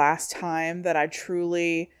remember the last time that I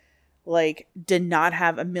truly like did not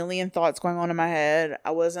have a million thoughts going on in my head.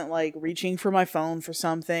 I wasn't like reaching for my phone for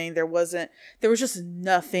something. There was just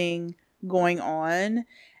nothing going on.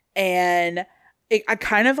 And I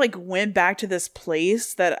kind of like went back to this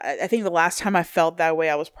place that I think the last time I felt that way,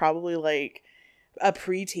 I was probably like a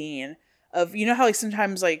preteen of, you know how like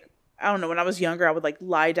sometimes like, I don't know, when I was younger, I would like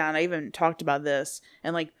lie down. I even talked about this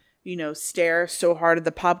and like, you know, stare so hard at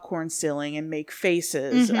the popcorn ceiling and make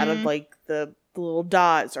faces out of like the little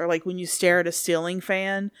dots, or like when you stare at a ceiling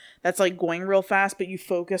fan that's like going real fast, but you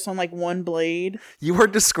focus on like one blade. You were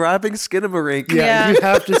describing Skinamarink. Yeah, you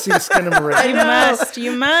have to see Skinamarink.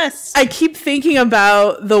 You must. I keep thinking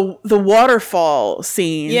about the waterfall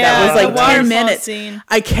scene. That was like 10 minutes. Scene.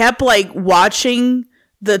 I kept like watching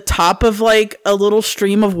the top of like a little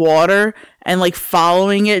stream of water and like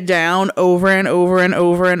following it down over and over and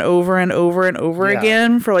over and over and over and over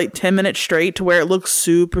again for like 10 minutes straight to where it looks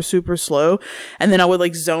super, super slow. And then I would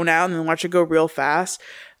like zone out and then watch it go real fast.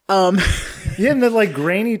 Yeah, and the like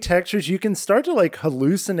grainy textures, you can start to like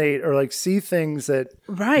hallucinate or like see things that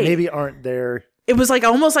maybe aren't there. It was like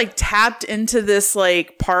almost like tapped into this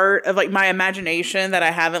like part of like my imagination that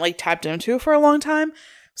I haven't like tapped into for a long time.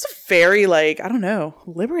 It's a very like, I don't know,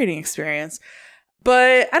 liberating experience.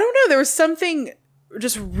 But I don't know, there was something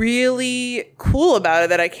just really cool about it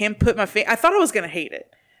that I can't put my face. I thought I was going to hate it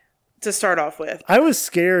to start off with. I was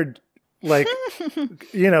scared, like,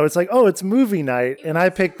 you know, it's like, oh, it's movie night. And I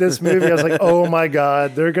picked this movie. I was like, oh my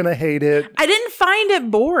God, they're going to hate it. I didn't find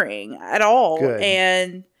it boring at all. Good.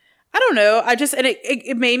 And I don't know.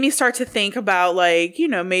 It made me start to think about like, you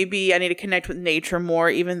know, maybe I need to connect with nature more,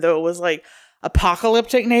 even though it was like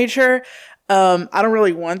apocalyptic nature. I don't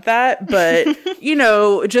really want that, but you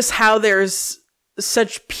know, just how there's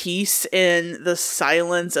such peace in the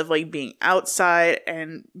silence of like being outside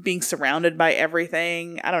and being surrounded by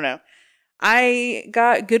everything. I don't know. I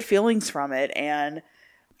got good feelings from it. And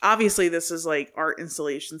obviously this is like art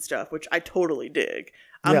installation stuff, which I totally dig.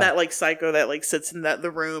 I'm that like psycho that like sits in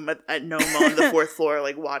the room at Noma on the 4th floor,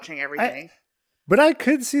 like watching everything. But I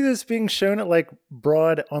could see this being shown at like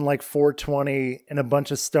Broad on like 420 and a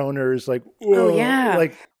bunch of stoners like, whoa, oh yeah,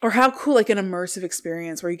 like, or how cool like an immersive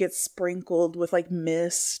experience where you get sprinkled with like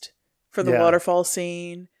mist for the waterfall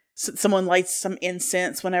scene. Someone lights some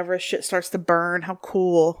incense whenever shit starts to burn. How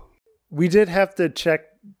cool! We did have to check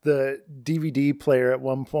the DVD player at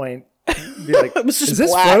one point. Be like, it was just is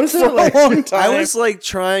this black frozen? for a long time. I was like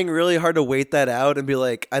trying really hard to wait that out and be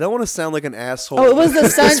like, I don't want to sound like an asshole. Oh, it was the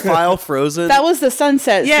sun. Is this file frozen? That was the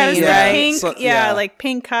sunset scene, it was right? the pink, like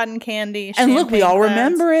pink cotton candy. And look, we all clouds.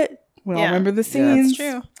 remember it. We all remember the scenes.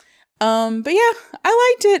 Yeah, that's true. But yeah,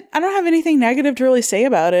 I liked it. I don't have anything negative to really say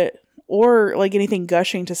about it, or like anything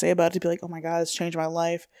gushing to say about it to be like, oh my God, it's changed my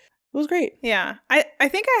life. It was great. Yeah. I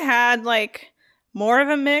think I had like more of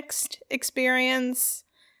a mixed experience.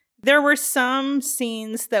 There were some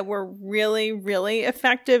scenes that were really, really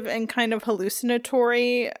effective and kind of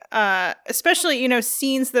hallucinatory, especially, you know,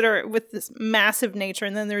 scenes that are with this massive nature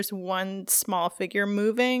and then there's one small figure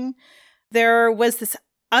moving. There was this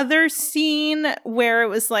other scene where it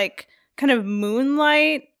was like kind of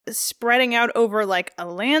moonlight spreading out over like a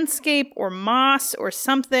landscape or moss or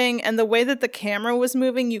something. And the way that the camera was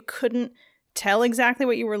moving, you couldn't tell exactly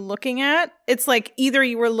what you were looking at. It's like either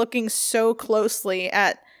you were looking so closely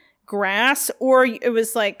at grass or it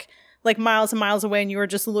was like miles and miles away and you were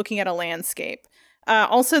just looking at a landscape.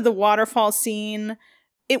 Also the waterfall scene,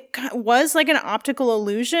 it was like an optical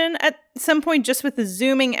illusion at some point just with the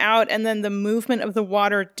zooming out and then the movement of the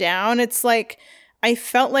water down. It's like I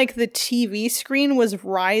felt like the TV screen was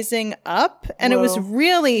rising up, and it was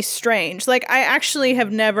really strange. Like, I actually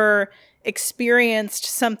have never experienced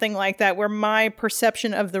something like that where my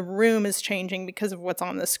perception of the room is changing because of what's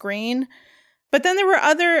on the screen. But then there were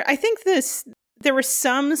there were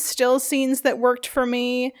some still scenes that worked for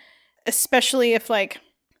me, especially if like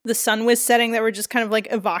the sun was setting, that were just kind of like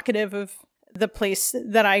evocative of the place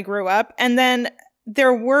that I grew up. And then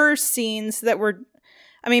there were scenes that were,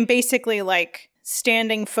 I mean, basically like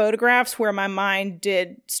standing photographs where my mind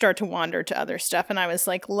did start to wander to other stuff, and I was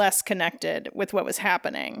like less connected with what was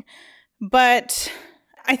happening. But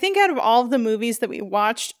I think out of all of the movies that we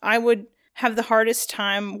watched, I would have the hardest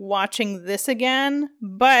time watching this again.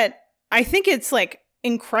 But I think it's like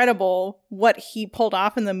incredible what he pulled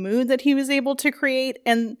off in the mood that he was able to create,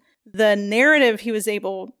 and the narrative he was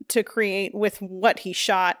able to create with what he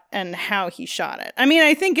shot and how he shot it. I mean,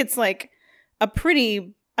 I think it's like a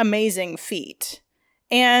pretty amazing feat.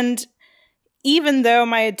 And even though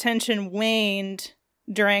my attention waned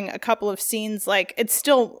during a couple of scenes, like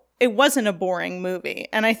it wasn't a boring movie.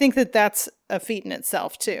 And I think that that's a feat in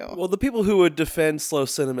itself too. Well, the people who would defend slow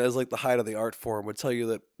cinema as like the height of the art form would tell you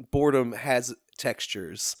that boredom has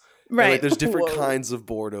textures. Right. And, like, there's different kinds of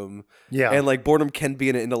boredom. Yeah. And like boredom can be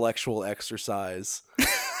an intellectual exercise.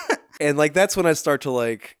 And like that's when I start to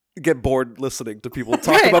like get bored listening to people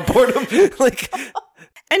talk about boredom. Like,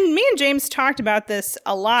 and me and James talked about this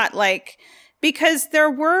a lot, like, because there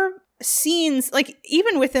were scenes, like,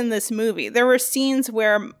 even within this movie, there were scenes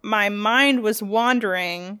where my mind was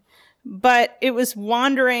wandering, but it was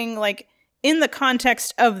wandering, like, in the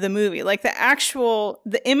context of the movie. Like,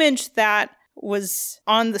 the image that was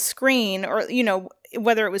on the screen, or, you know,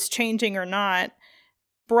 whether it was changing or not,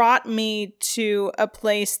 brought me to a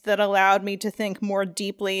place that allowed me to think more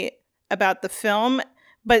deeply about the film.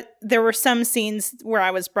 But there were some scenes where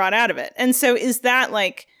I was brought out of it. And so is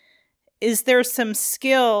there some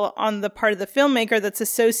skill on the part of the filmmaker that's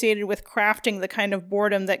associated with crafting the kind of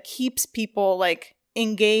boredom that keeps people like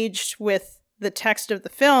engaged with the text of the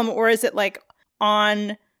film? Or is it like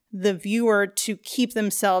on the viewer to keep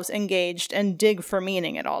themselves engaged and dig for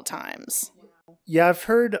meaning at all times? Yeah, I've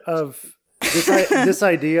heard of this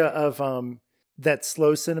idea of that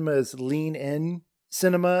slow cinema is lean in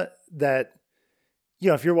cinema, that, you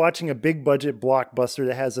know, if you're watching a big budget blockbuster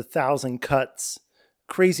that has 1,000 cuts,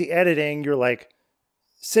 crazy editing, you're like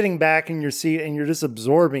sitting back in your seat and you're just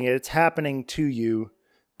absorbing it. It's happening to you.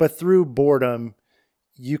 But through boredom,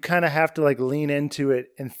 you kind of have to like lean into it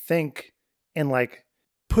and think and like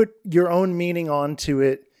put your own meaning onto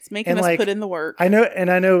it. It's making us put in the work. I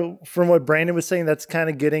know from what Brandon was saying, that's kind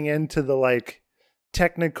of getting into the like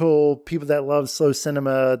technical people that love slow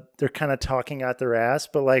cinema. They're kind of talking out their ass,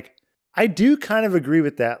 but like, I do kind of agree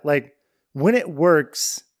with that. Like when it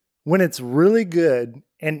works, when it's really good,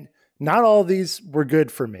 and not all these were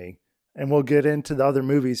good for me, and we'll get into the other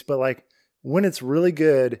movies, but like when it's really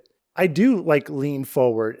good, I do like lean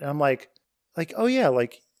forward. And I'm like, oh yeah,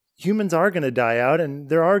 like humans are going to die out and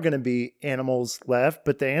there are going to be animals left,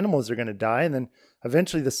 but the animals are going to die. And then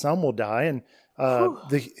eventually the sun will die and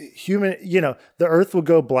the human, you know, the earth will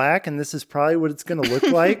go black, and this is probably what it's going to look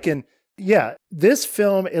like. And yeah, this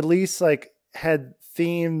film at least like had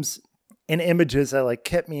themes and images that like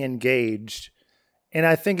kept me engaged. And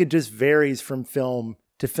I think it just varies from film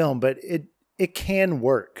to film, but it can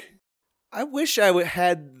work. I wish I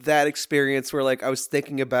had that experience where like I was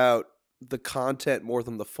thinking about the content more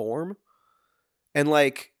than the form. And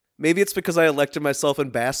like maybe it's because I elected myself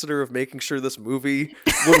ambassador of making sure this movie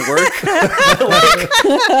would work.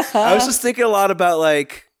 I was just thinking a lot about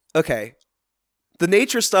like, okay, the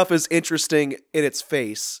nature stuff is interesting in its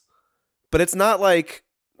face, but it's not like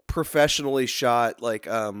professionally shot like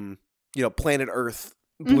Planet Earth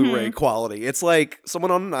Blu-ray quality. It's like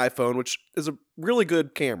someone on an iPhone, which is a really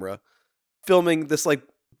good camera, filming this like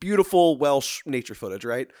beautiful Welsh nature footage,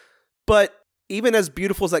 right? But even as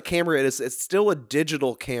beautiful as that camera is, it's still a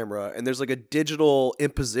digital camera, and there's like a digital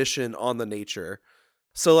imposition on the nature.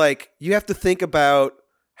 So like you have to think about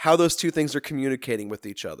how those two things are communicating with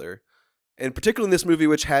each other. And particularly in this movie,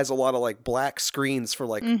 which has a lot of like black screens for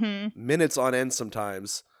like minutes on end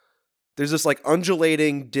sometimes, there's this like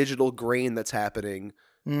undulating digital grain that's happening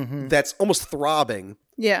that's almost throbbing.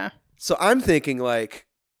 Yeah. So I'm thinking like,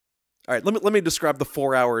 all right, let me describe the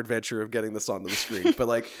 4-hour adventure of getting this onto the screen. But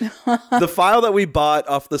like the file that we bought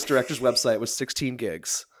off this director's website was 16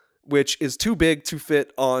 gigs, which is too big to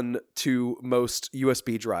fit on to most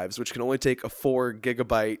USB drives, which can only take a 4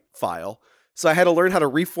 gigabyte file. So I had to learn how to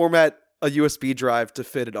reformat a USB drive to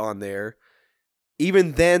fit it on there.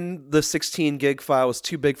 even then, the 16 gig file was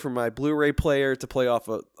too big for my Blu-ray player to play off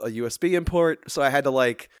a USB import. So I had to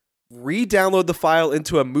like re-download the file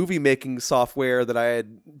into a movie making software that I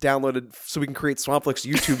had downloaded so we can create Swampflix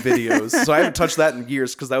YouTube videos. So I haven't touched that in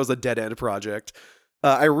years because that was a dead end project.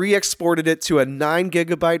 I re-exported it to a 9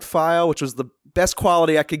 gigabyte file, which was the best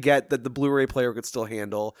quality I could get that the Blu-ray player could still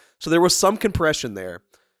handle. So there was some compression there.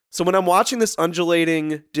 So when I'm watching this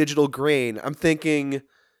undulating digital grain, I'm thinking,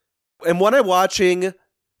 am what I'm watching,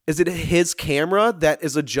 is it his camera that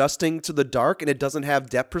is adjusting to the dark and it doesn't have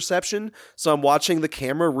depth perception? So I'm watching the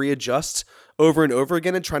camera readjust over and over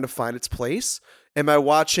again and trying to find its place? Am I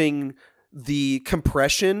watching the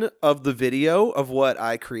compression of the video of what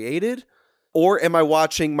I created? Or am I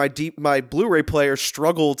watching my Blu-ray player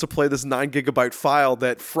struggle to play this 9 gigabyte file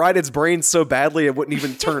that fried its brain so badly it wouldn't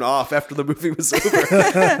even turn off after the movie was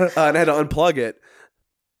over and I had to unplug it?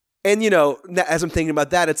 And, you know, as I'm thinking about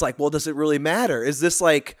that, it's like, well, does it really matter? Is this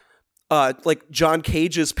like John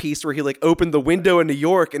Cage's piece where he like opened the window in New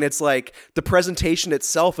York and it's like the presentation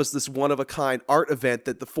itself is this one of a kind art event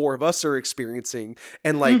that the four of us are experiencing.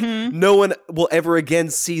 And like no one will ever again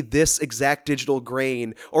see this exact digital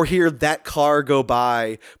grain or hear that car go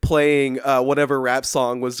by playing whatever rap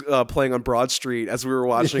song was playing on Broad Street as we were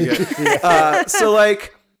watching it. So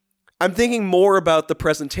like, I'm thinking more about the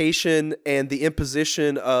presentation and the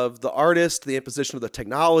imposition of the artist, the imposition of the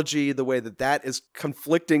technology, the way that that is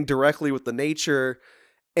conflicting directly with the nature.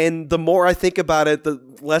 And the more I think about it, the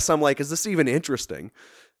less I'm like, is this even interesting?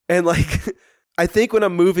 And like, I think when a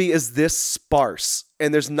movie is this sparse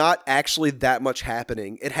and there's not actually that much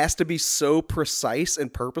happening, it has to be so precise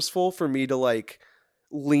and purposeful for me to like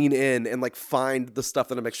lean in and like find the stuff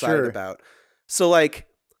that I'm excited about. So like,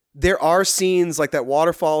 there are scenes like that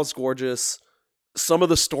waterfall is gorgeous. Some of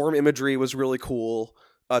the storm imagery was really cool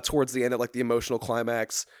towards the end of like the emotional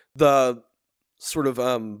climax. The sort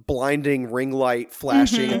of blinding ring light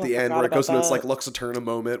flashing at the end where it goes into its like Lux Eterna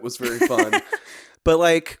moment was very fun. But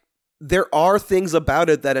like there are things about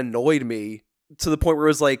it that annoyed me to the point where it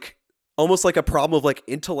was like almost like a problem of like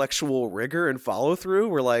intellectual rigor and follow through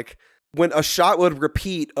where like when a shot would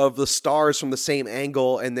repeat of the stars from the same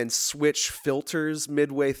angle and then switch filters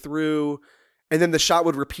midway through, and then the shot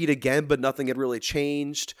would repeat again, but nothing had really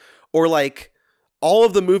changed. Or like all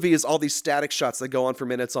of the movie is all these static shots that go on for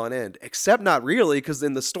minutes on end, except not really, because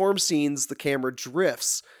in the storm scenes, the camera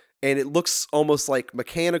drifts and it looks almost like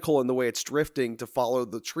mechanical in the way it's drifting to follow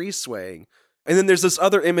the tree swaying. And then there's this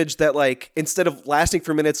other image that like, instead of lasting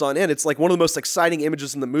for minutes on end, it's like one of the most exciting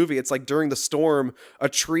images in the movie. It's like during the storm, a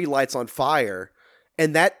tree lights on fire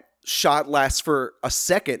and that shot lasts for a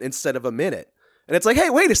second instead of a minute. And it's like,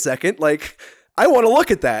 hey, wait a second. Like, I want to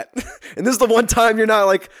look at that. And this is the one time you're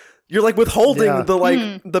like withholding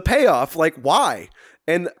the payoff. Like, why?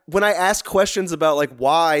 And when I ask questions about like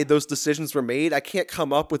why those decisions were made, I can't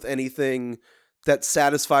come up with anything that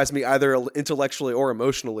satisfies me either intellectually or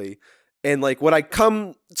emotionally. And like what I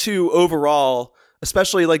come to overall,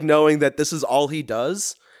 especially like knowing that this is all he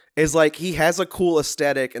does, is like he has a cool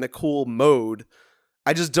aesthetic and a cool mode.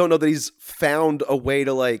 I just don't know that he's found a way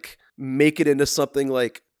to like make it into something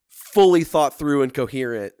like fully thought through and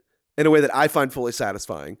coherent in a way that I find fully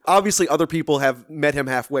satisfying. Obviously, other people have met him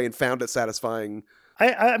halfway and found it satisfying.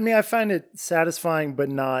 I mean, I find it satisfying, but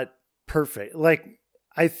not perfect. Like,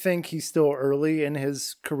 I think he's still early in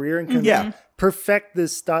his career and can perfect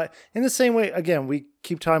this style. In the same way, again, we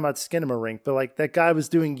keep talking about Skinamarink, but like that guy was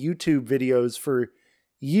doing YouTube videos for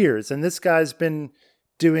years, and this guy's been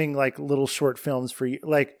doing like little short films for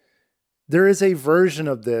like. There is a version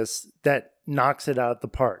of this that knocks it out of the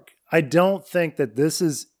park. I don't think that this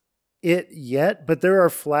is it yet, but there are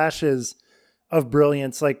flashes of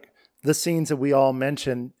brilliance, like the scenes that we all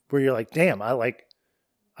mentioned, where you're like, "Damn,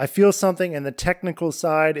 I feel something," and the technical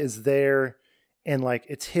side is there, and like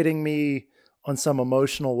it's hitting me on some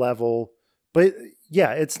emotional level. But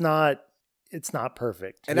yeah, it's not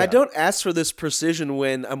perfect. And I don't ask for this precision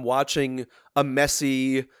when I'm watching a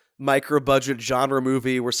messy micro-budget genre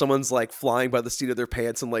movie where someone's like flying by the seat of their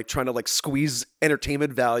pants and like trying to like squeeze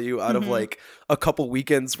entertainment value out of like a couple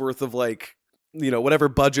weekends worth of like, you know, whatever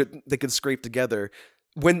budget they can scrape together.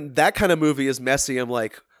 When that kind of movie is messy, I'm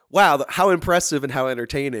like, wow, how impressive and how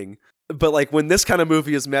entertaining. But like when this kind of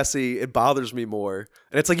movie is messy, it bothers me more.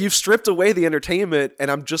 And it's like you've stripped away the entertainment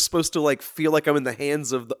and I'm just supposed to like feel like I'm in the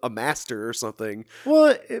hands of a master or something.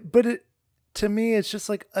 Well, to me, it's just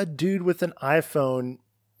like a dude with an iPhone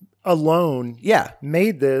alone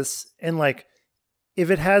made this. And like,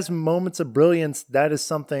 if it has moments of brilliance, that is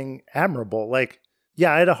something admirable. Like,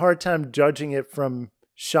 yeah, I had a hard time judging it from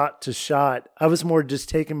shot to shot. I was more just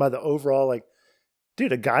taken by the overall, like,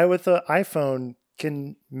 dude, a guy with an iPhone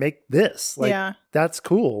can make this. Like, Yeah. that's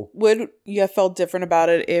cool. Would you have felt different about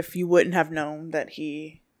it if you wouldn't have known that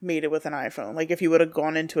he made it with an iPhone? Like, if you would have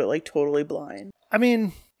gone into it, like, totally blind? I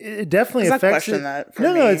mean, it definitely 'Cause I affects question it. that for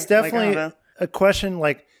No, me. it's definitely Like, I don't know. a question.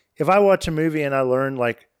 Like, if I watch a movie and I learn,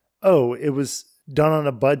 like, oh, it was done on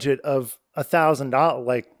a budget of $1,000,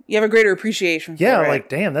 like, You have a greater appreciation for it. yeah, like,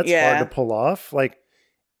 damn, that's Yeah. hard to pull off. Like,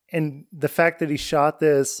 and the fact that he shot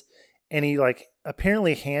this and he, like,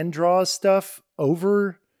 apparently hand draws stuff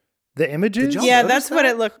over the images. y'all Yeah, notice that's what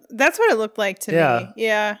that? it looked. That's what it looked like to Yeah. me.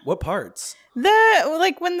 Yeah. What parts?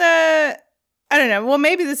 I don't know. Well,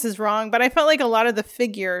 maybe this is wrong, but I felt like a lot of the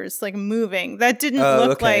figures like moving that didn't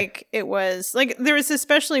look okay. like it was like there was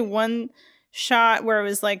especially one shot where it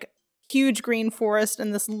was like huge green forest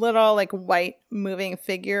and this little like white moving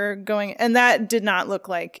figure going, and that did not look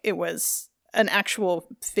like it was an actual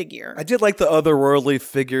figure. I did like the otherworldly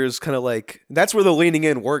figures, kind of like that's where the leaning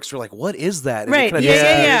in works. You're like, what is that? And it Right. kinda Yeah,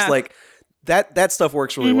 disappears. yeah. Like that stuff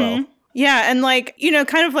works really well. Yeah, and like, you know,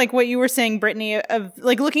 kind of like what you were saying, Britney, of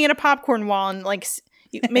like looking at a popcorn wall and like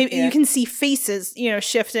maybe Yeah. you can see faces, you know,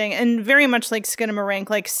 shifting, and very much like Skinamarink,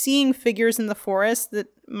 like seeing figures in the forest that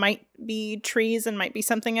might be trees and might be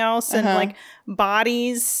something else, and like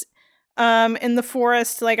bodies in the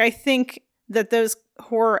forest. Like, I think that those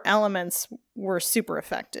horror elements were super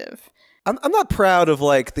effective. I'm not proud of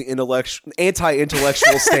like the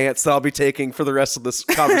anti-intellectual stance that I'll be taking for the rest of this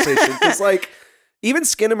conversation, because like even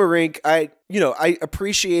Skinamarink, I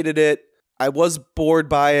appreciated it. I was bored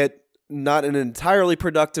by it, not in an entirely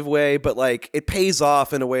productive way, but like it pays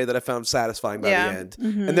off in a way that I found satisfying by the end.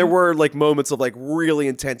 And there were like moments of like really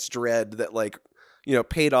intense dread that like, you know,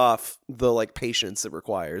 paid off the like patience it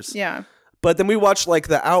requires. Yeah. But then we watched like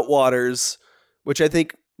The Outwaters, which I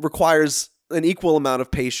think requires an equal amount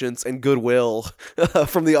of patience and goodwill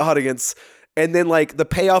from the audience. And then like the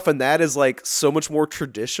payoff in that is like so much more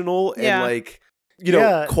traditional and like, you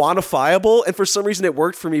know, quantifiable. And for some reason it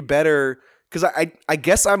worked for me better because I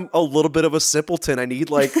guess I'm a little bit of a simpleton. I need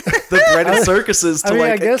like the bread and circuses to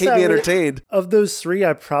keep me entertained. Of those three,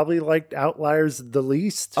 I probably liked Outliers the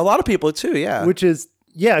least. A lot of people too, yeah. Which is,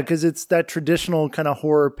 because it's that traditional kind of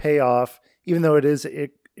horror payoff, even though it is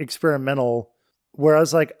experimental. Where I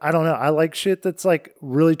was like, I don't know, I like shit that's like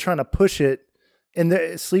really trying to push it. And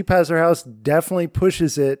the Sleep Has Her House definitely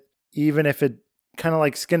pushes it, even if it kind of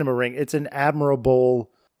like Skinamarink. It's an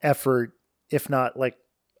admirable effort, if not like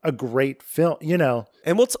a great film, you know.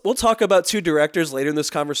 And we'll talk about two directors later in this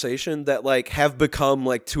conversation that like have become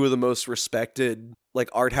like two of the most respected like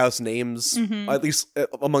art house names, at least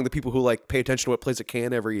among the people who like pay attention to what plays at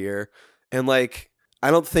Cannes every year. And like, I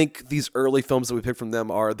don't think these early films that we picked from them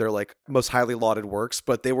are their like most highly lauded works,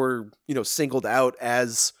 but they were, you know, singled out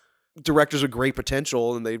as directors with great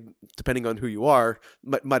potential, and they, depending on who you are,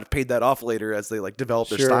 might have paid that off later as they like develop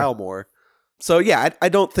their style more. So yeah, I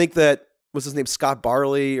don't think that, was his name Scott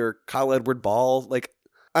Barley or Kyle Edward Ball? Like,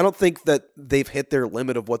 I don't think that they've hit their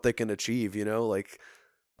limit of what they can achieve, you know? Like,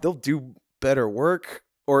 they'll do better work,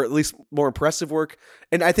 or at least more impressive work.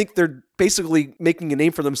 And I think they're basically making a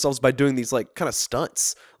name for themselves by doing these like kind of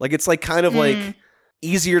stunts. Like, it's like kind of like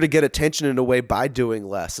easier to get attention in a way by doing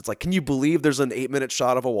less. It's like, can you believe there's an 8-minute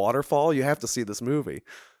shot of a waterfall? You have to see this movie.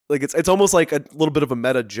 Like, it's almost like a little bit of a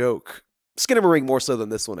meta joke. Skinamarink more so than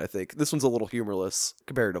this one, I think. This one's a little humorless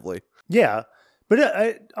comparatively. Yeah, but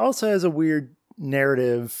it also has a weird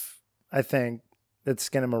narrative, I think, that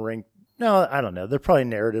Skinamarink. No, I don't know. They're probably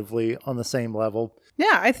narratively on the same level.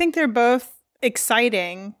 Yeah, I think they're both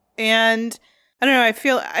exciting. And I don't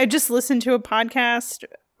know, I just listened to a podcast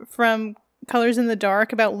from Colors in the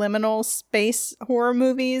Dark about liminal space horror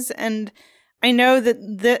movies. And I know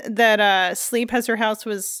that Sleep Has Her House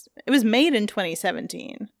was made in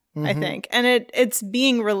 2017. I think. And it's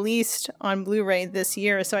being released on Blu-ray this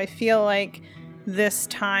year. So I feel like this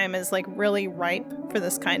time is like really ripe for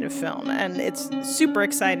this kind of film. And it's super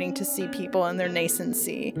exciting to see people in their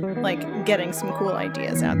nascency like getting some cool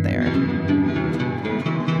ideas out there.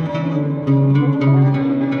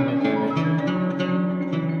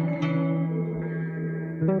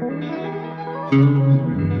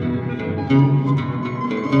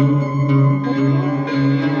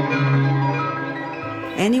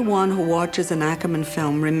 Anyone who watches an Akerman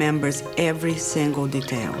film remembers every single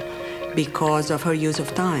detail because of her use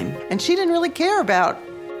of time. And she didn't really care about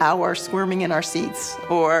our squirming in our seats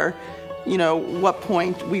or, you know, what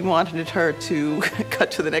point we wanted her to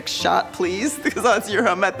cut to the next shot, please, because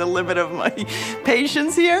I'm at the limit of my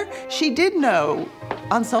patience here. She did know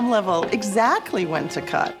on some level exactly when to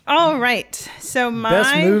cut. All right. So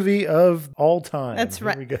best movie of all time. That's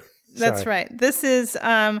right. Here we go. That's right. This is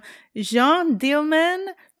Jeanne Dielman,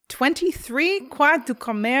 23 Quai du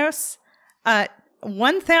Commerce,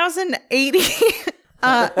 1080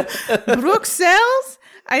 Bruxelles.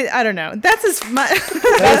 I don't know. That's as much.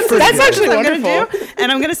 That's actually what I'm going to do.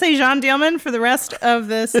 And I'm going to say Jeanne Dielman for the rest of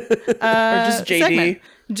this. Or just JD.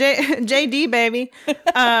 JD, baby.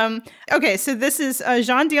 Okay, so this is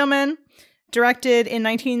Jeanne Dielman, directed in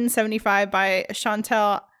 1975 by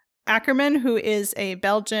Chantal Akerman, who is a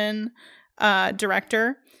Belgian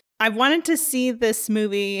director. I've wanted to see this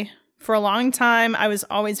movie for a long time. I was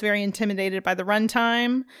always very intimidated by the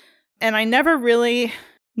runtime, and I never really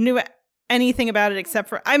knew anything about it except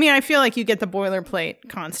for, I mean, I feel like you get the boilerplate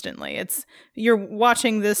constantly. You're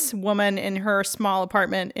watching this woman in her small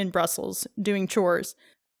apartment in Brussels doing chores,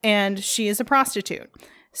 and she is a prostitute.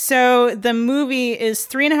 So the movie is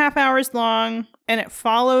 3.5 hours long, and it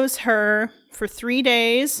follows her for 3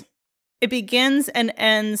 days. It begins and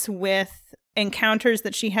ends with encounters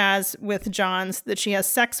that she has with Johns that she has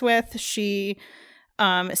sex with. She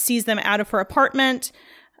sees them out of her apartment.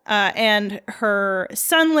 And her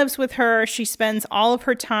son lives with her. She spends all of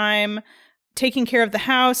her time taking care of the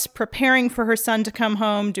house, preparing for her son to come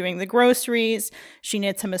home, doing the groceries. She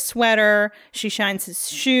knits him a sweater. She shines his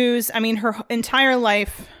shoes. I mean, her entire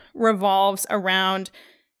life revolves around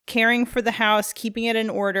caring for the house, keeping it in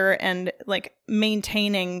order, and like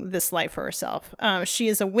maintaining this life for herself. She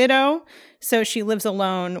is a widow, so she lives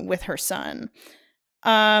alone with her son.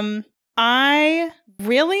 I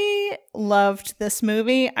really loved this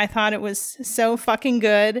movie. I thought it was so fucking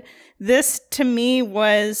good. This, to me,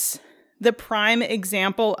 was the prime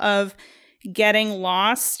example of getting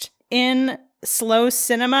lost in slow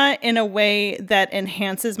cinema in a way that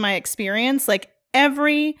enhances my experience. Like,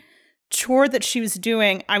 every chore that she was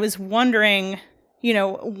doing, I was wondering,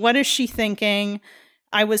 what is she thinking?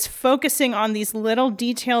 I was focusing on these little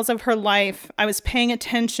details of her life. I was paying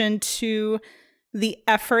attention to the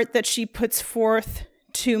effort that she puts forth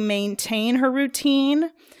to maintain her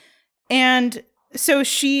routine. And so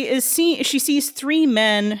she sees 3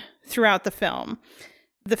 men throughout the film.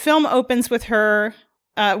 The film opens with her,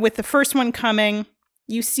 with the first one coming.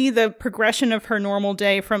 You see the progression of her normal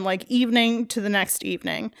day from like evening to the next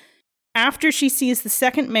evening. After she sees the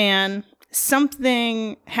second man,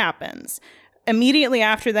 something happens. Immediately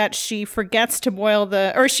after that, she forgets to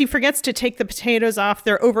take the potatoes off.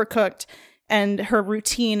 They're overcooked. And her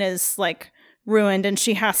routine is like ruined, and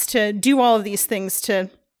she has to do all of these things to,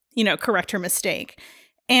 correct her mistake.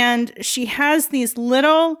 And she has these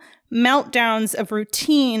little meltdowns of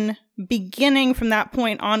routine beginning from that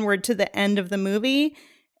point onward to the end of the movie.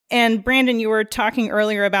 And Brandon, you were talking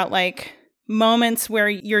earlier about like moments where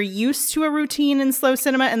you're used to a routine in slow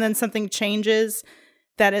cinema and then something changes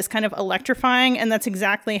that is kind of electrifying. And that's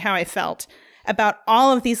exactly how I felt about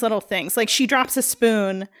all of these little things. Like, she drops a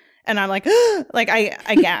spoon, and I'm like,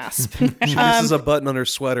 I gasp. She misses a button on her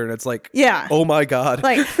sweater, and it's like, yeah, oh my God.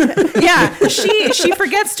 Like, yeah, she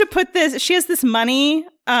forgets to put this. She has this money.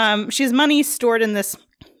 She has money stored in this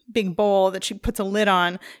big bowl that she puts a lid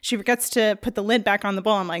on. She forgets to put the lid back on the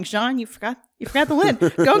bowl. I'm like, Jeanne, you forgot the lid.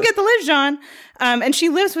 Go get the lid, Jeanne. And she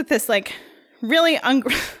lives with this like really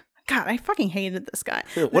God, I fucking hated this guy.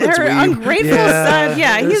 What her ungrateful son.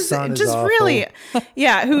 Yeah, he's son just really,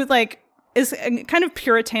 who like is kind of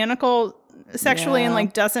puritanical sexually and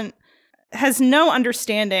like has no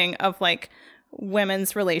understanding of like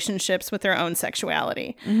women's relationships with their own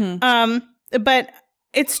sexuality. But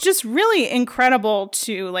it's just really incredible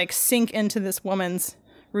to like sink into this woman's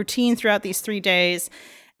routine throughout these 3 days.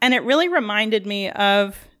 And it really reminded me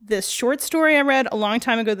of this short story I read a long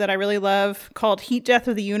time ago that I really love called Heat Death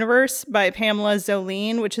of the Universe by Pamela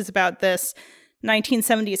Zoline, which is about this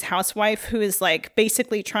 1970s housewife who is like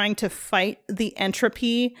basically trying to fight the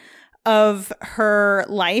entropy of her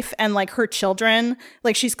life and like her children.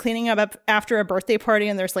 Like, she's cleaning up after a birthday party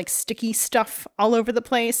and there's like sticky stuff all over the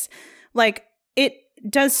place. Like, it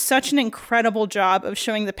does such an incredible job of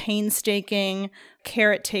showing the painstaking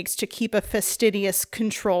care it takes to keep a fastidious,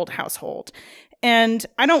 controlled household. And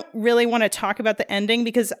I don't really want to talk about the ending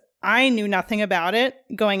because I knew nothing about it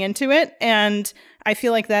going into it. And I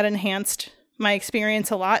feel like that enhanced my experience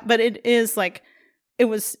a lot. But it is like, it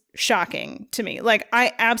was shocking to me. Like,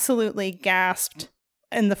 I absolutely gasped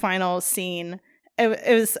in the final scene.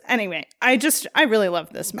 It was, anyway, I really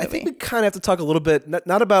love this movie. I think we kind of have to talk a little bit,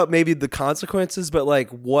 not about maybe the consequences, but like,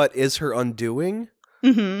 what is her undoing?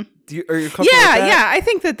 Mm-hmm. Are you comfortable with that? Yeah. I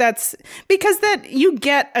think that's because that you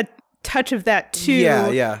get a touch of that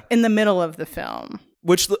too in the middle of the film.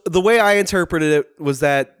 Which the way I interpreted it was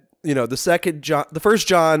that, the first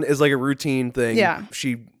John is like a routine thing. Yeah.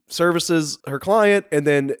 She services her client and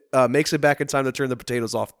then makes it back in time to turn the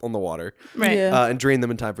potatoes off on the water. Right. And drain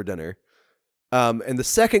them in time for dinner. And the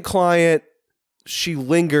second client, she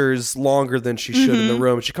lingers longer than she should in the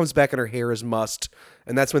room. She comes back and her hair is mussed.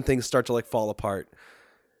 And that's when things start to like fall apart.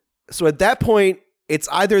 So at that point, it's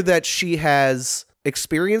either that she has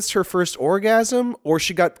experienced her first orgasm or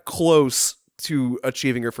she got close to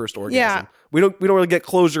achieving her first orgasm. Yeah. We don't really get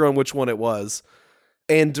closure on which one it was.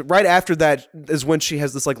 And right after that is when she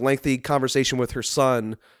has this like lengthy conversation with her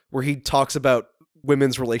son where he talks about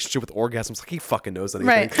women's relationship with orgasms. Like he fucking knows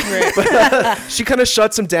anything. Right. But she kind of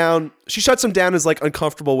shuts him down. She shuts him down as like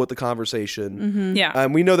uncomfortable with the conversation. Yeah.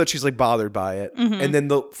 We know that she's like bothered by it. And then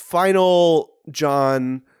the final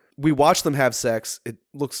John, we watch them have sex. It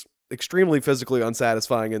looks extremely physically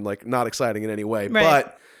unsatisfying and like not exciting in any way. Right.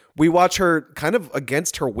 But we watch her kind of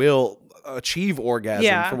against her will achieve orgasm.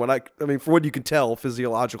 Yeah. From what from what you can tell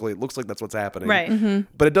physiologically, it looks like that's what's happening. Right.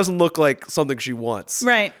 But it doesn't look like something she wants.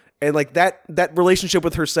 Right. And like that relationship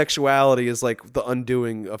with her sexuality is like the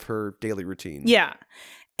undoing of her daily routine. Yeah.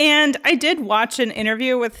 And I did watch an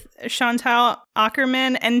interview with Chantal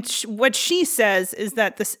Akerman, and what she says is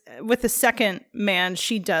that with the second man,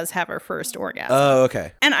 she does have her first orgasm. Oh,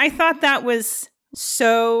 okay. And I thought that was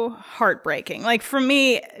so heartbreaking. Like for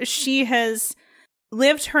me, she has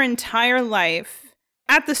lived her entire life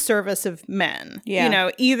at the service of men. Yeah. You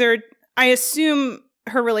know, either I assume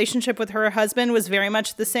her relationship with her husband was very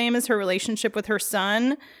much the same as her relationship with her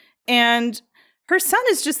son. And her son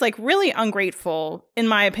is just like really ungrateful, in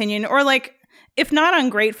my opinion, or like, if not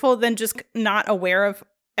ungrateful, then just not aware of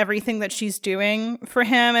everything that she's doing for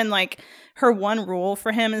him. And like her one rule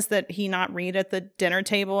for him is that he not read at the dinner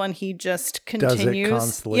table, and he just continues. Does it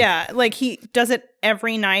constantly. Yeah. Like he does it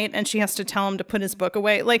every night, and she has to tell him to put his book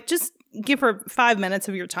away. Like just give her 5 minutes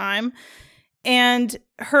of your time. And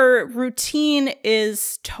her routine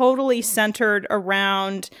is totally centered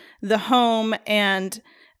around the home and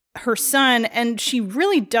her son. And she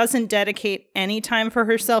really doesn't dedicate any time for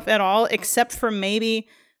herself at all, except for maybe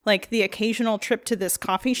like the occasional trip to this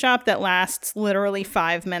coffee shop that lasts literally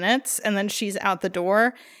 5 minutes. And then she's out the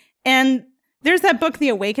door. And there's that book, The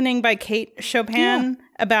Awakening by Kate Chopin,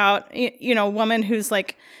 about, you know, a woman who's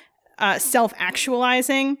like,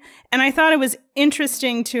 self-actualizing. And I thought it was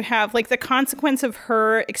interesting to have like the consequence of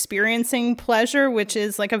her experiencing pleasure, which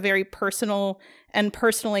is like a very personal and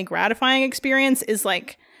personally gratifying experience, is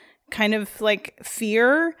like kind of like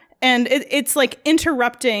fear. And it's like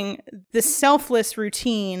interrupting the selfless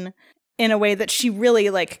routine in a way that she really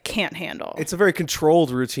like can't handle. It's a very controlled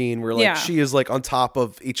routine where like she is like on top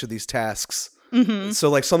of each of these tasks. So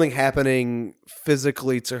like something happening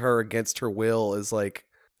physically to her against her will is like,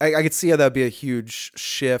 I could see how that'd be a huge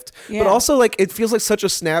shift, but also like it feels like such a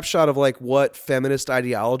snapshot of like what feminist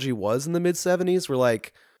ideology was in the mid 70s, where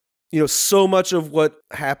like, you know, so much of what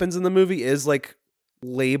happens in the movie is like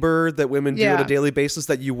labor that women do on a daily basis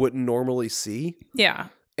that you wouldn't normally see. Yeah.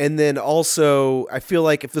 And then also I feel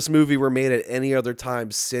like if this movie were made at any other time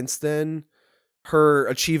since then, her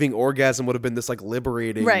achieving orgasm would have been this like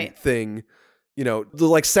liberating thing. You know, the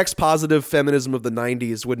like sex positive feminism of the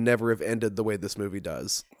 90s would never have ended the way this movie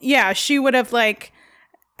does. Yeah, she would have like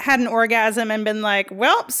had an orgasm and been like,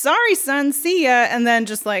 well, sorry, son, see ya. And then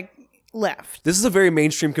just like left. This is a very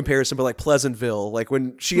mainstream comparison, but like Pleasantville, like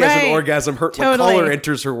when she has an orgasm, her like, color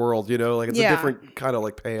enters her world, you know, like it's a different kind of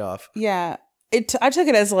like payoff. Yeah. I took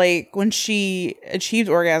it as like when she achieved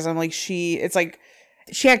orgasm, like it's like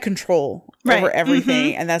she had control over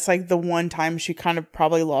everything. And that's like the one time she kind of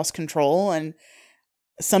probably lost control. And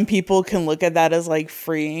some people can look at that as like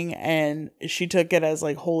freeing. And she took it as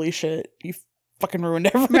like, holy shit, you fucking ruined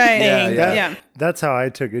everything. Right. That's how I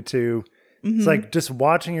took it too. It's like just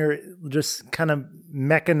watching her just kind of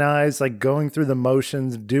mechanize, like going through the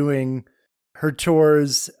motions, doing her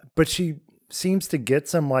chores. But she seems to get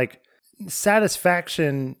some like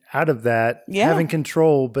satisfaction out of that, having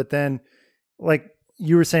control. But then like,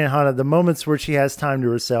 you were saying, Hanna, the moments where she has time to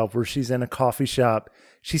herself, where she's in a coffee shop,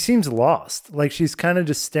 she seems lost. Like she's kind of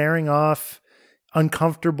just staring off,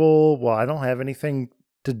 uncomfortable. Well, I don't have anything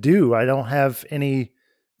to do. I don't have any,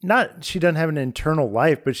 she doesn't have an internal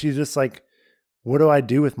life, but she's just like, what do I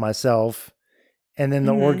do with myself? And then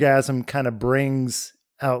the orgasm kind of brings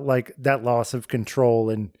out like that loss of control,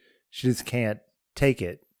 and she just can't take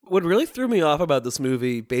it. What really threw me off about this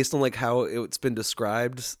movie, based on like how it's been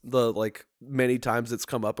described, the like many times it's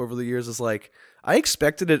come up over the years, is like I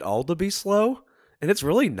expected it all to be slow, and it's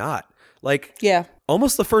really not. Like,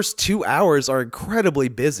 almost the first 2 hours are incredibly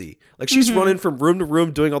busy. Like she's running from room to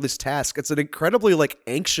room doing all these tasks. It's an incredibly like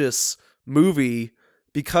anxious movie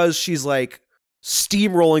because she's like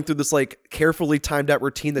steamrolling through this like carefully timed out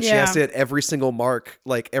routine that she has to hit every single mark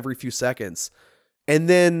like every few seconds. And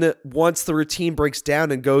then once the routine breaks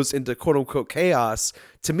down and goes into quote unquote chaos,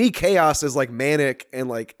 to me, chaos is like manic and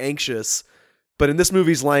like anxious. But in this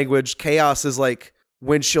movie's language, chaos is like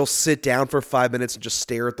when she'll sit down for 5 minutes and just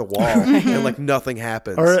stare at the wall and like nothing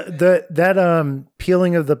happens. Or that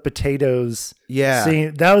peeling of the potatoes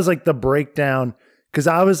scene, that was like the breakdown, because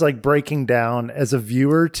I was like breaking down as a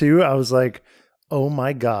viewer too. I was like, oh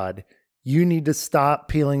my God, you need to stop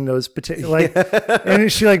peeling those potatoes. Like,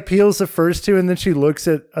 and she like peels the first two and then she looks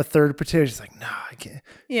at a third potato. She's like, no, I can't.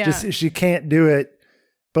 Yeah. She can't do it.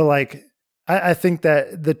 But like, I think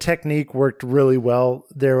that the technique worked really well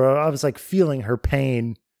there. I was like feeling her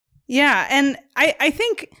pain. Yeah. And I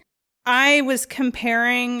think I was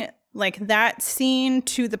comparing like that scene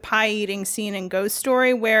to the pie eating scene in Ghost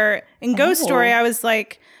Story, where in Ghost Story, I was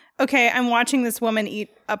like, okay, I'm watching this woman eat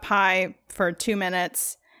a pie for 2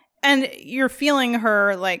 minutes and you're feeling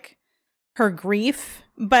her, like her grief,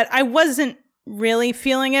 but I wasn't really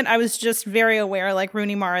feeling it. I was just very aware, like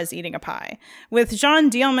Rooney Mara is eating a pie. With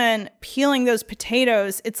Jeanne Dielman peeling those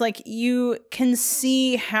potatoes, it's like you can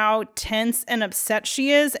see how tense and upset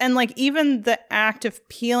she is. And like even the act of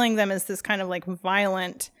peeling them is this kind of like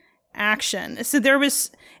violent action. So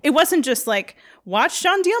it wasn't just like, watch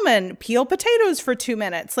Jeanne Dielman peel potatoes for 2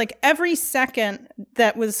 minutes. Like every second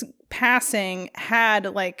that was passing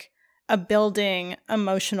had like a building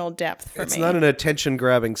emotional depth for me. It's not an attention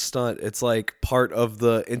grabbing stunt. It's like part of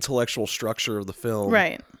the intellectual structure of the film.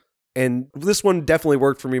 Right. And this one definitely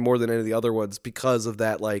worked for me more than any of the other ones because of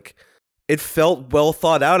that. Like, it felt well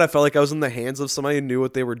thought out. I felt like I was in the hands of somebody who knew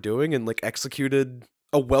what they were doing and like executed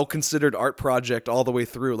a well-considered art project all the way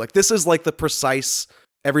through. Like, this is like the precise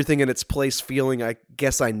everything in its place feeling I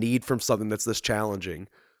guess I need from something that's this challenging.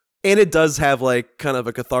 And it does have like kind of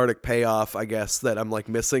a cathartic payoff, I guess, that I'm like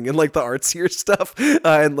missing in like the artsier stuff.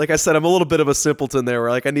 And like I said, I'm a little bit of a simpleton there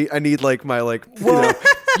where like I need like my like, gold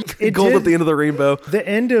at the end of the rainbow. The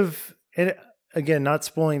end of it, again, not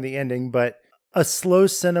spoiling the ending, but a slow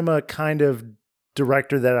cinema kind of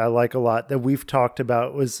director that I like a lot that we've talked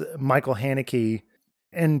about was Michael Haneke.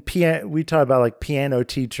 And we talked about like Piano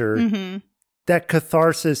Teacher. Mm-hmm. That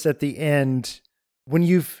catharsis at the end, when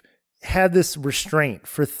you've had this restraint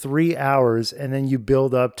for 3 hours and then you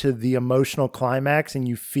build up to the emotional climax and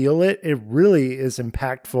you feel it, it really is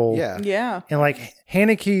impactful. Yeah. And like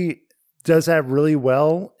Haneke does that really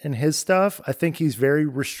well in his stuff. I think he's very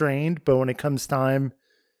restrained, but when it comes time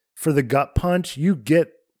for the gut punch, you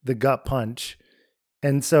get the gut punch.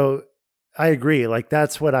 And so I agree. Like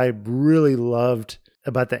that's what I really loved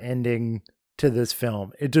about the ending to this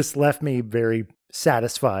film. It just left me very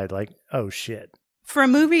satisfied. Like, oh shit. For a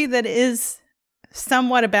movie that is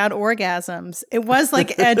somewhat about orgasms, it was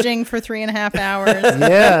like edging for 3.5 hours.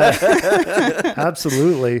 Yeah,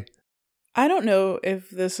 absolutely. I don't know if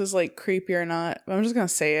this is like creepy or not, but I'm just going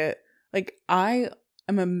to say it. Like, I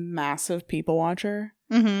am a massive people watcher.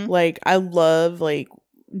 Mm-hmm. Like, I love like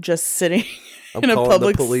just sitting I'm in a calling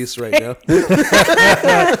public the police right now.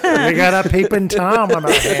 We got a peeping Tom on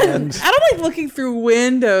our hands. I don't like looking through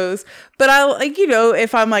windows, but I like, you know,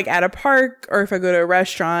 if I'm like at a park or if I go to a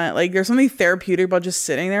restaurant, like there's something therapeutic about just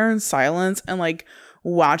sitting there in silence and like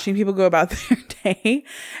watching people go about their day.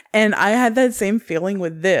 And I had that same feeling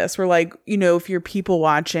with this, where like, you know, if you're people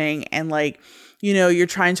watching and like, you know, you're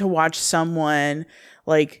trying to watch someone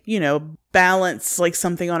like, you know, balance like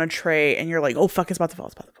something on a tray and you're like, oh fuck, it's about to fall,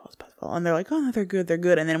 it's about to fall, it's about to fall. And they're like, oh, they're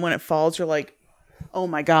good. And then when it falls, you're like, oh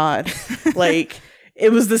my God. Like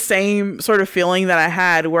it was the same sort of feeling that I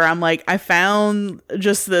had where I'm like, I found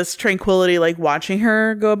just this tranquility, like watching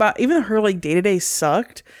her go about, even though her like day-to-day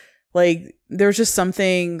sucked. Like there's just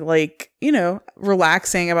something like, you know,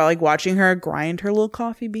 relaxing about like watching her grind her little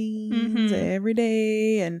coffee beans every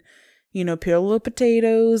day and, you know, peel little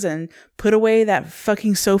potatoes and put away that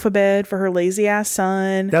fucking sofa bed for her lazy ass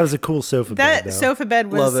son. That was a cool sofa bed. That sofa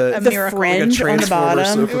bed was a the miracle. fringe like on the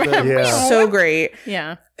bottom. Yeah. So great.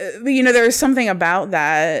 Yeah. But, you know, there was something about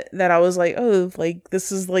that I was like, oh, like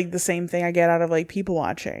this is like the same thing I get out of like people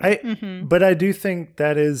watching. But I do think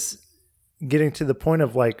that is getting to the point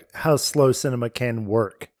of like how slow cinema can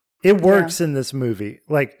work. It works in this movie.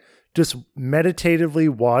 Like just meditatively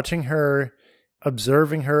watching her,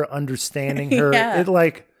 observing her, understanding her.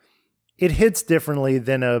 It hits differently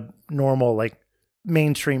than a normal like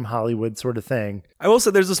mainstream Hollywood sort of thing. I will say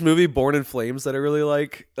there's this movie Born in Flames that I really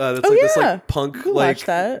like. That's this like punk, like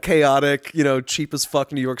chaotic, you know, cheap as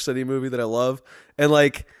fuck New York City movie that I love. And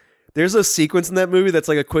like there's a sequence in that movie that's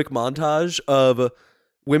like a quick montage of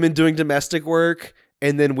women doing domestic work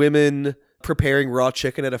and then women preparing raw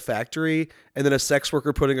chicken at a factory and then a sex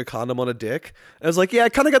worker putting a condom on a dick. And I was like, yeah, I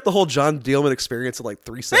kind of got the whole Jeanne Dielman experience in like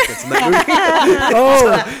 3 seconds in that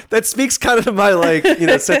movie. So that speaks kind of to my like,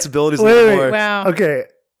 sensibilities a little more. Wow. Okay.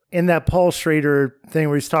 In that Paul Schrader thing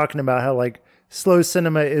where he's talking about how like slow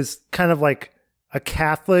cinema is kind of like a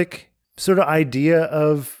Catholic sort of idea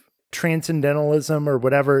of transcendentalism or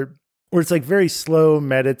whatever, where it's like very slow,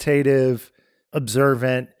 meditative,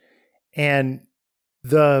 observant. And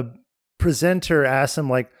the presenter asked him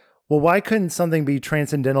like, well, why couldn't something be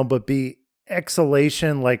transcendental but be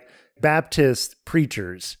exhalation like Baptist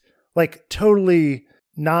preachers? Like totally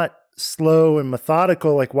not slow and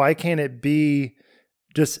methodical. Like why can't it be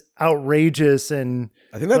just outrageous? And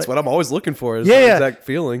I think that's what I'm always looking for is that exact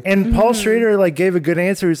feeling. And Paul Schrader like gave a good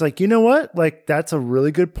answer. He's like, you know what? Like that's a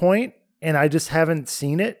really good point, and I just haven't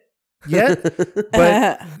seen it yet.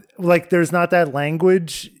 But like there's not that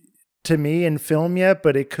language to me in film yet,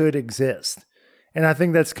 but it could exist. And I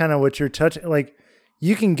think that's kind of what you're touching. Like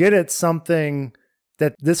you can get at something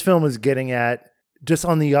that this film is getting at just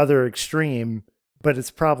on the other extreme, but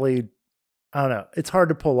it's probably, I don't know, it's hard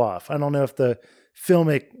to pull off. I don't know if the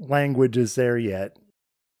filmic language is there yet.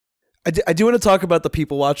 I do want to talk about the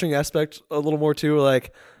people watching aspect a little more too.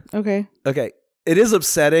 Like, okay. It is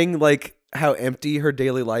upsetting, like how empty her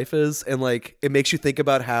daily life is. And like, it makes you think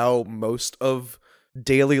about how most of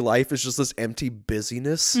daily life is just this empty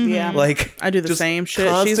busyness. Yeah. Like I do the same shit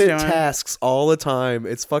she's constant doing. tasks all the time.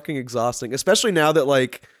 It's fucking exhausting, especially now that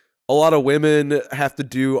like a lot of women have to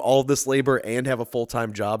do all this labor and have a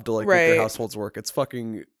full-time job to like make their households work. It's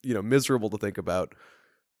fucking, miserable to think about.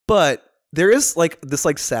 But there is like this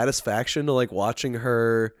like satisfaction to like watching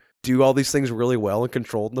her do all these things really well and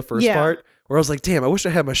controlled in the first part. Where I was like, damn, I wish I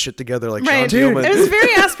had my shit together like Jeanne Dielman. It was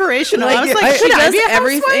very aspirational. I was like, she does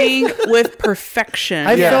everything with perfection.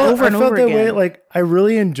 I felt that way. Like I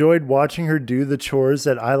really enjoyed watching her do the chores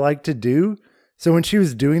that I like to do. So when she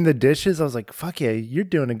was doing the dishes, I was like, fuck yeah, you're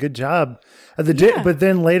doing a good job at the But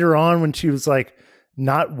then later on when she was like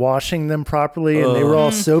not washing them properly and they were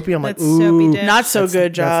all soapy, I'm like, ooh, not so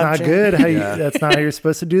good job. That's not good. That's not how you're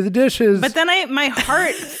supposed to do the dishes. But then my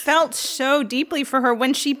heart felt so deeply for her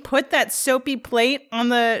when she put that soapy plate on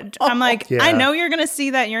the, I'm like, I know you're going to see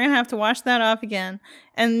that. You're going to have to wash that off again.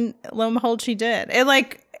 And lo and behold, she did.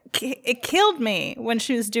 It killed me when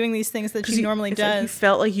she was doing these things that she normally does. Like you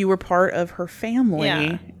felt like you were part of her family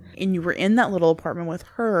and you were in that little apartment with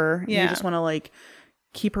her. Yeah. You just want to like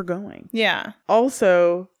keep her going. Yeah.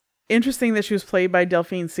 Also, interesting that she was played by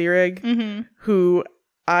Delphine Seyrig, who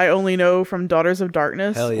I only know from Daughters of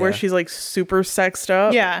Darkness, where she's like super sexed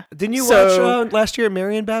up. Yeah. Didn't you watch last year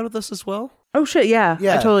Marion Bad with us as well? Oh shit, yeah.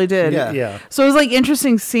 I totally did. Yeah. So it was like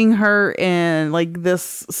interesting seeing her in like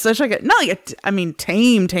this such like a, not like a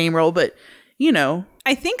tame role, but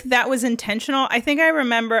I think that was intentional. I think I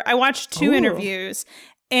remember I watched 2 interviews,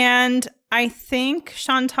 and I think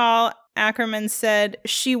Chantal Akerman said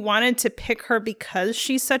she wanted to pick her because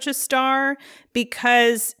she's such a star,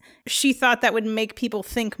 because she thought that would make people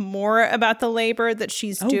think more about the labor that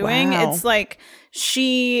she's doing. Wow. It's like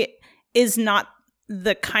she is not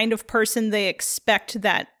the kind of person they expect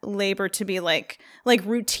that labor to be like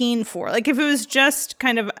routine for. Like if it was just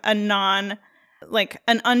kind of an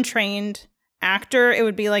untrained actor, it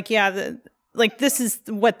would be like, this is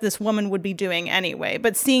what this woman would be doing anyway.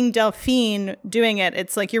 But seeing Delphine doing it,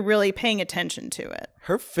 it's like you're really paying attention to it.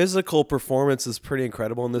 Her physical performance is pretty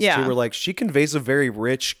incredible in this too, where like she conveys a very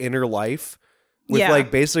rich inner life with like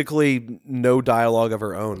basically no dialogue of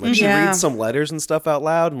her own. Like she reads some letters and stuff out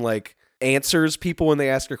loud and like answers people when they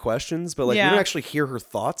ask her questions, but like we don't actually hear her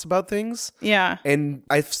thoughts about things. Yeah. And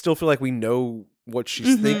I still feel like we know what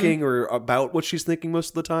she's thinking or about what she's thinking most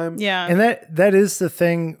of the time. Yeah. And that is the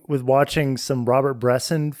thing with watching some Robert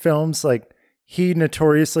Bresson films. Like he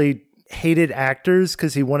notoriously hated actors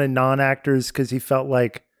because he wanted non-actors because he felt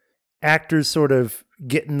like actors sort of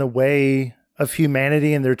get in the way of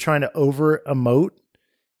humanity and they're trying to over emote.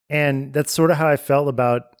 And that's sort of how I felt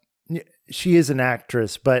about, she is an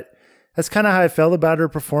actress, but that's kind of how I felt about her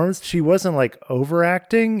performance. She wasn't like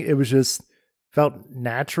overacting. It was just felt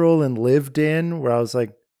natural and lived in, where I was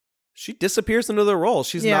like, she disappears into the role.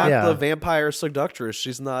 She's not the vampire seductress.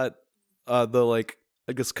 She's not the like,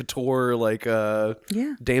 I guess, couture, like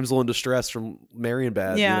damsel in distress from Marion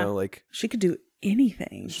Bad. Yeah. Like she could do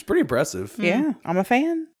anything. She's pretty impressive. Yeah, I'm a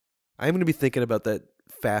fan. I'm going to be thinking about that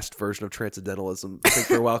fast version of transcendentalism I think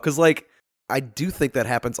for a while, because like I do think that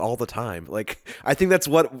happens all the time. Like, I think that's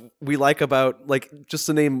what we like about, like, just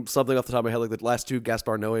to name something off the top of my head, like the last two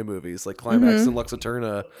Gaspar Noé movies, like Climax and Lux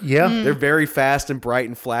Eterna. Yeah. They're very fast and bright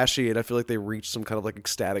and flashy, and I feel like they reach some kind of like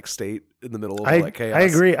ecstatic state in the middle of all that chaos. I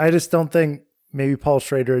agree. I just don't think maybe Paul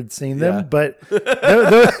Schrader had seen them, but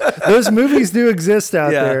those movies do exist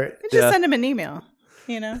out there. Just send him an email.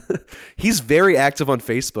 You know, he's very active on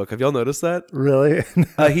Facebook. Have y'all noticed that? Really?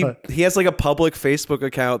 He has like a public Facebook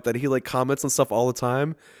account that he like comments on stuff all the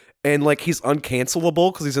time, and like he's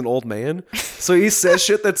uncancelable because he's an old man. So he says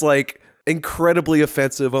shit that's like incredibly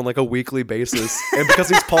offensive on like a weekly basis, and because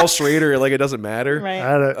he's Paul Schrader, like it doesn't matter. Right?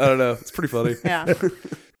 I don't know. It's pretty funny. Yeah. Okay,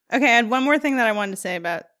 I had one more thing that I wanted to say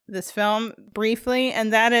about this film briefly,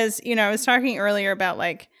 and that is, you know, I was talking earlier about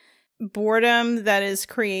like boredom that is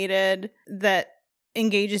created that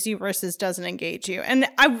engages you versus doesn't engage you. And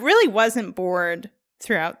I really wasn't bored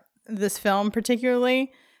throughout this film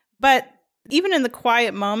particularly, but even in the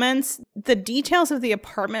quiet moments, the details of the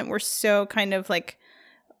apartment were so kind of like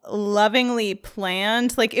lovingly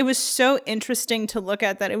planned. Like it was so interesting to look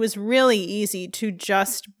at that it was really easy to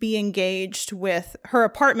just be engaged with her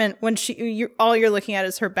apartment when all you're looking at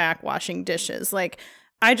is her back washing dishes. Like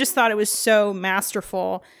I just thought it was so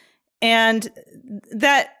masterful. And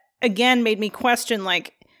that again made me question,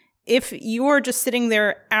 like, if you're just sitting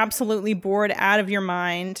there absolutely bored out of your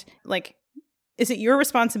mind, like, is it your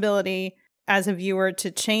responsibility as a viewer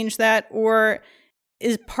to change that? Or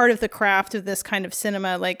is part of the craft of this kind of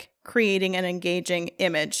cinema, like, creating an engaging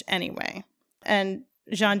image anyway? And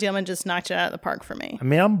Jeanne Dielman just knocked it out of the park for me. I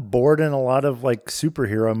mean, I'm bored in a lot of like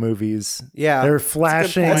superhero movies. Yeah. They're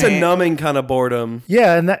flashing. That's a numbing kind of boredom.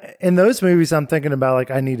 Yeah. And in those movies, I'm thinking about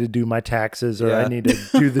like, I need to do my taxes or I need to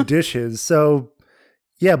do the dishes. So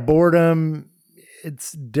yeah, boredom,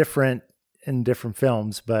 it's different in different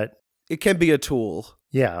films, but it can be a tool.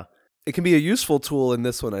 Yeah. It can be a useful tool in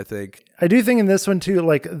this one, I think. I do think in this one too,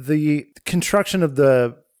 like the construction of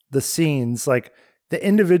the scenes, like the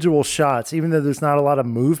individual shots, even though there's not a lot of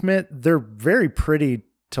movement, they're very pretty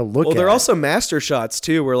to look at. Well, they're also master shots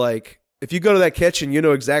too, where like, if you go to that kitchen, you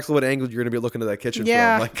know exactly what angle you're going to be looking at that kitchen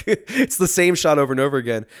from. Like, it's the same shot over and over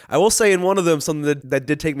again. I will say in one of them, something that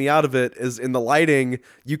did take me out of it is in the lighting,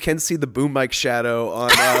 you can see the boom mic shadow on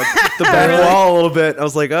the back wall a little bit. I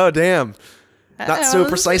was like, oh, damn. Not so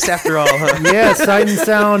precise after all, huh? Yeah, sight and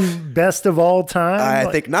sound, best of all time.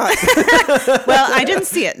 I think not. Well, I didn't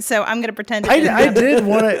see it, so I'm going to pretend it I did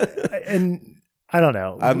want to, and I don't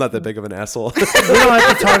know. I'm not that big of an asshole. We don't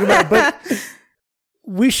have to talk about it, but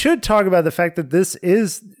we should talk about the fact that this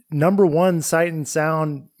is #1 sight and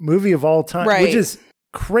sound movie of all time, which is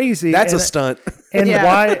crazy. That's a stunt.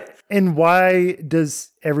 And why does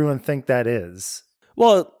everyone think that is?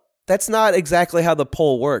 Well, that's not exactly how the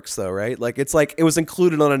poll works, though, right? Like, it's like it was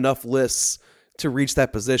included on enough lists to reach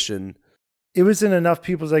that position. It was in enough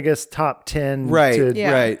people's, I guess, top 10. Right,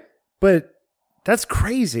 right. But that's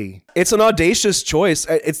crazy. It's an audacious choice.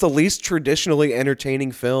 It's the least traditionally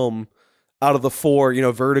entertaining film out of the four, you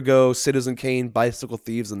know, Vertigo, Citizen Kane, Bicycle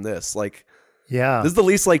Thieves, and this. Like, yeah, this is the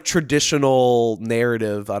least like traditional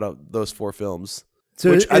narrative out of those four films.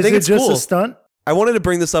 So which I think it's just cool. A stunt? I wanted to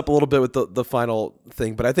bring this up a little bit with the final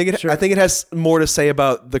thing, but I think it has more to say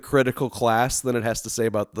about the critical class than it has to say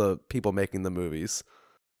about the people making the movies.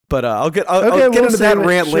 But I'll get into that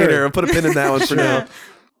rant later. I'll put a pin in that one for now.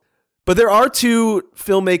 But there are two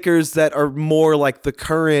filmmakers that are more like the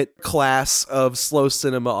current class of slow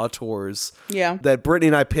cinema auteurs. Yeah. That Britnee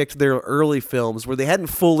and I picked their early films where they hadn't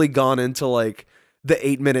fully gone into like the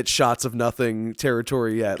 8-minute shots of nothing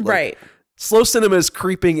territory yet. Like, right. Slow cinema is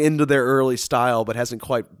creeping into their early style, but hasn't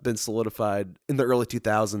quite been solidified in the early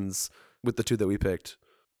 2000s with the two that we picked.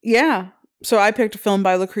 Yeah. So I picked a film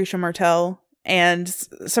by Lucretia Martel, and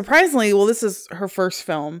surprisingly, well, this is her first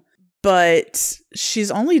film, but she's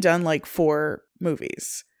only done like 4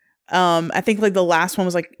 movies. I think like the last one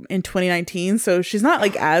was like in 2019, so she's not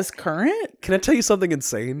like as current. Can I tell you something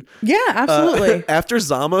insane? Yeah, absolutely. After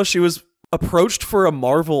Zama, she was approached for a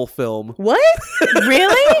Marvel film. What?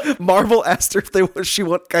 Really? Marvel asked her if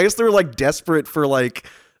I guess they were like desperate for like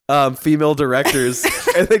female directors,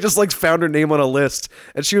 and they just like found her name on a list,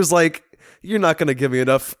 and she was like, you're not going to give me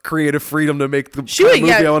enough creative freedom to make the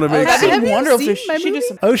movie I want to make. Have you seen my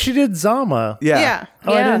movie? She did Zama. Yeah.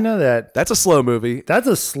 Oh, I didn't know that. That's a slow movie. That's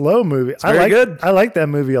a slow movie. It's very good. I like that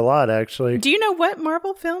movie a lot, actually. Do you know what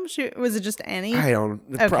Marvel film? Was it just any? I don't.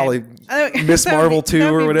 Probably Miss Marvel 2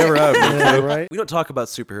 or whatever. Right? We don't talk about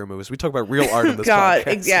superhero movies. We talk about real art in this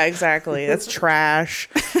podcast. Yeah, exactly. That's trash.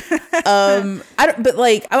 But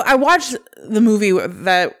like, I watched the movie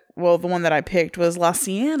that the one that I picked was La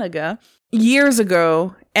Ciénaga years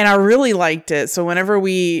ago, and I really liked it. So whenever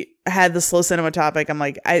we had the slow cinema topic, I'm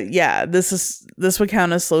like, this would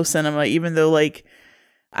count as slow cinema, even though, like,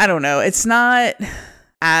 I don't know, it's not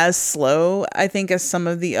as slow, I think, as some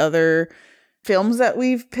of the other films that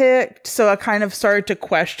we've picked. So I kind of started to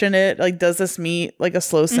question it. Like, does this meet like a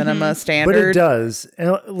slow cinema standard? But it does.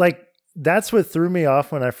 And like, that's what threw me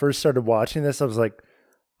off when I first started watching this. I was like,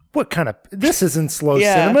 what kind of, this isn't slow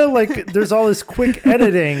cinema. Like, there's all this quick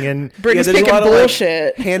editing and Britney's picking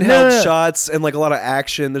bullshit. Like, handheld shots and like a lot of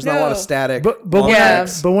action. There's not a lot of static. But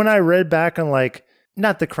when I read back on like,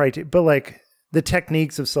 not the criteria, but like the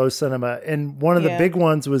techniques of slow cinema, and one of the big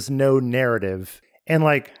ones was no narrative. And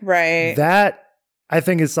like, that I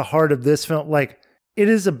think is the heart of this film. Like, it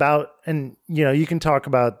is about, and you know, you can talk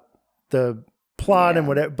about the plot and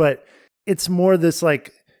whatever, but it's more this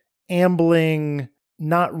like ambling,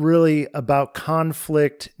 not really about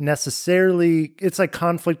conflict necessarily. It's like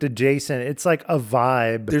conflict adjacent. It's like a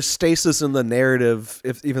vibe. There's stasis in the narrative,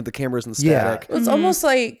 if even the camera's in static. It's almost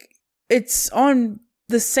like it's on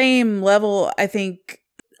the same level, I think,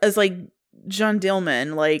 as like Jeanne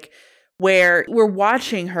Dielman, like, where we're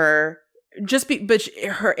watching her but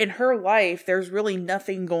in her life, there's really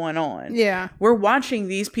nothing going on. Yeah. We're watching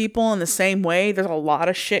these people in the same way. There's a lot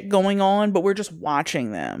of shit going on, but we're just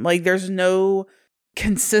watching them. Like, there's no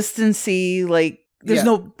consistency. Like, there's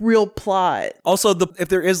no real plot. Also, if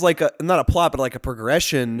there is like not a plot, but like a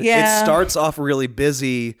progression, it starts off really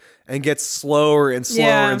busy and gets slower and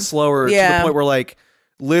slower and slower to the point where, like,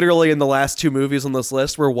 literally in the last 2 movies on this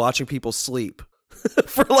list, we're watching people sleep.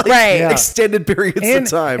 For like extended periods of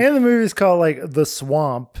time. And the movie's called like The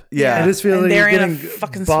Swamp. Yeah. I just feel like you're getting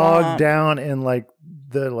bogged swamp down in like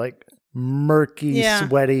the like murky,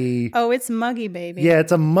 sweaty. Oh, it's muggy, baby. Yeah,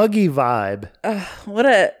 it's a muggy vibe. What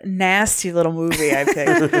a nasty little movie I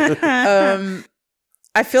picked.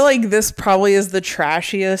 I feel like this probably is the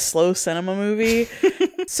trashiest slow cinema movie.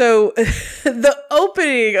 So the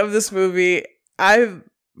opening of this movie, I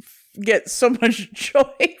get so much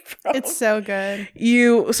joy from. It's so good.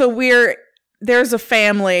 There's a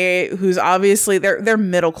family who's obviously they're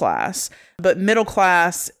middle class, but middle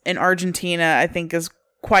class in Argentina, I think, is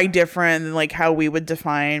quite different than like how we would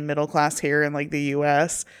define middle class here in like the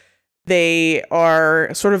US. They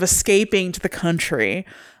are sort of escaping to the country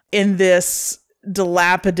in this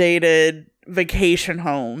dilapidated vacation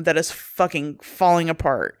home that is fucking falling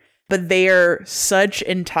apart. But they are such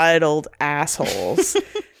entitled assholes.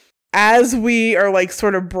 As we are like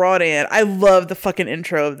sort of brought in, I love the fucking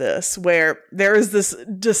intro of this, where there is this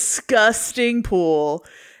disgusting pool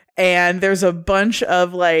and there's a bunch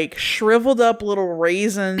of like shriveled up little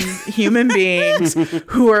raisin human beings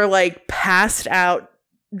who are like passed out,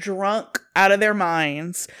 drunk out of their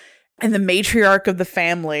minds. And the matriarch of the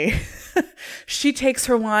family, she takes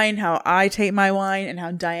her wine how I take my wine and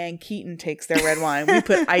how Diane Keaton takes their red wine. We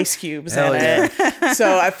put ice cubes in it.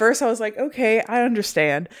 So at first I was like, okay, I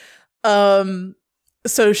understand.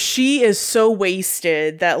 So she is so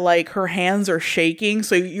wasted that like her hands are shaking.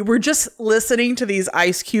 So you were just listening to these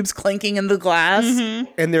ice cubes clinking in the glass.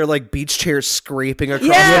 Mm-hmm. And they're like beach chairs scraping across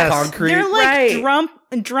the concrete. They're like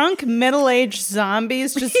drunk middle-aged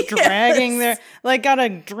zombies just dragging their, like, got a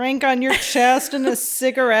drink on your chest and a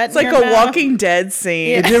cigarette. It's like a mouth. Walking Dead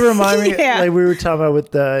scene. It did remind me, like we were talking about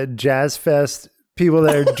with the Jazz Fest, people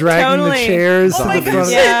that are dragging the chairs. Oh my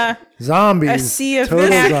God. Zombies. A sea of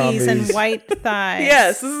khakis and white thighs.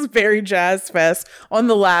 Yes, this is very Jazz Fest on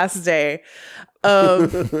the last day.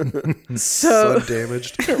 Sun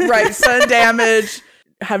damaged. Right, sun damaged.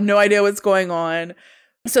 Have no idea what's going on.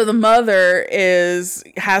 So the mother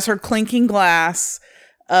has her clinking glass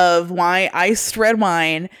of wine, iced red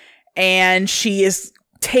wine, and she is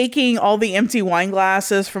taking all the empty wine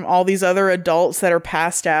glasses from all these other adults that are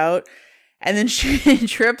passed out, and then she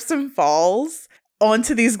trips and falls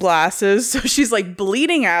onto these glasses. So she's like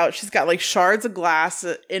bleeding out. She's got like shards of glass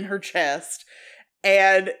in her chest,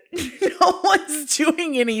 and no one's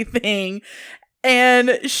doing anything.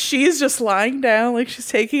 And she's just lying down like she's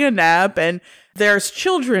taking a nap, and there's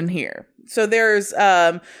children here. So there's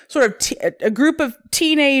sort of a group of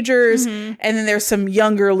teenagers, and then there's some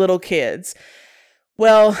younger little kids.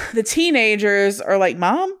 Well, the teenagers are like,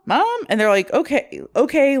 Mom? And they're like,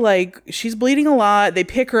 okay, like, she's bleeding a lot. They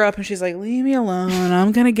pick her up, and she's like, leave me alone.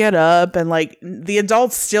 I'm going to get up. And, like, the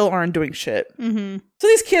adults still aren't doing shit. Mm-hmm. So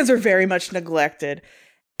these kids are very much neglected.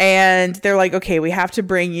 And they're like, okay, we have to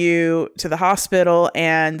bring you to the hospital.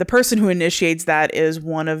 And the person who initiates that is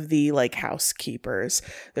one of the, like, housekeepers.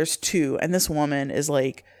 There's 2. And this woman is,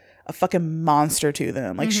 like, a fucking monster to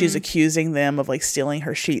them. Like, she's accusing them of, like, stealing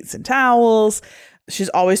her sheets and towels. She's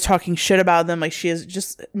always talking shit about them. Like, she has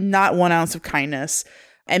just not 1 ounce of kindness.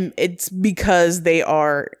 And it's because they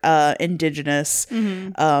are indigenous.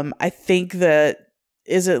 I think that,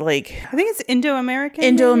 is it like... I think it's Indo-American.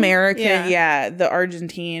 Indo-American, yeah. The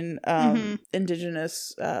Argentine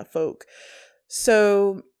indigenous folk.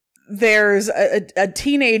 So there's a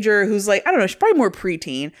teenager who's like, I don't know, she's probably more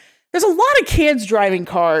preteen. There's a lot of kids driving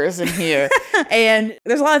cars in here. And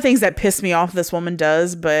there's a lot of things that piss me off this woman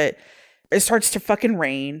does, but it starts to fucking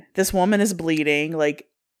rain. This woman is bleeding. Like,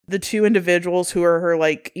 the two individuals who are her,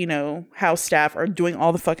 like, you know, house staff are doing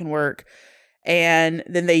all the fucking work. And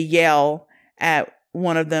then they yell at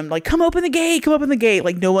one of them, like, come open the gate, come open the gate.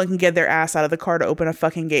 Like, no one can get their ass out of the car to open a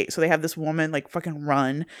fucking gate. So they have this woman, like, fucking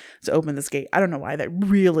run to open this gate. I don't know why. That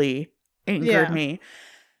really angered me.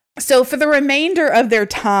 So for the remainder of their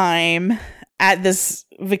time at this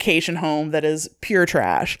vacation home that is pure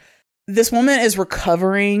trash, this woman is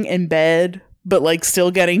recovering in bed, but like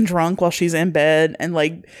still getting drunk while she's in bed, and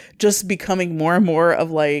like just becoming more and more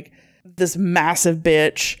of like this massive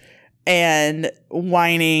bitch and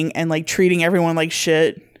whining and like treating everyone like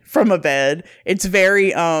shit from a bed. It's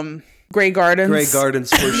very Grey Gardens. Grey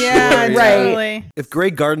Gardens for sure. Yeah, totally. If Grey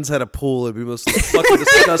Gardens had a pool, it'd be the most fucking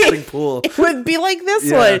disgusting pool. It would be like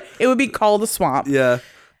this one. It would be called a swamp. Yeah.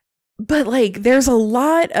 But like, there's a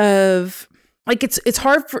lot of like, it's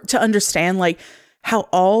hard to understand like how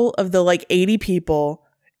all of the like 80 people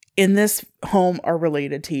in this home are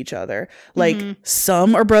related to each other. Like,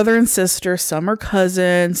 some are brother and sister, some are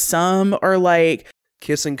cousins, some are like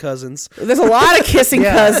kissing cousins. There's a lot of kissing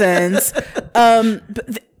cousins.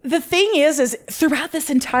 But the thing is throughout this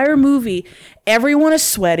entire movie, everyone is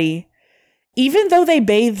sweaty. Even though they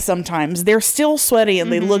bathe sometimes, they're still sweaty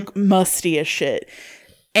and they look musty as shit.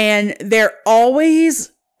 And they're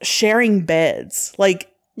always sharing beds. Like,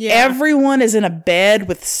 everyone is in a bed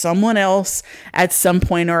with someone else at some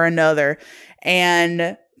point or another.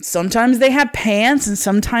 And sometimes they have pants and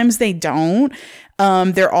sometimes they don't.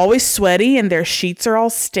 They're always sweaty and their sheets are all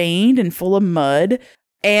stained and full of mud.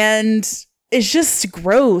 And it's just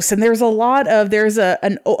gross. And there's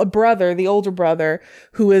a brother, the older brother,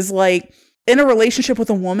 who is like in a relationship with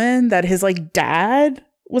a woman that his like dad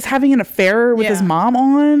was having an affair with his mom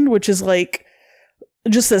on, which is like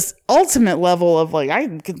just this ultimate level of like, I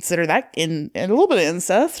consider that in a little bit of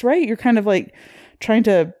incest, right? You're kind of like trying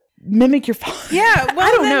to mimic your father. Yeah, well,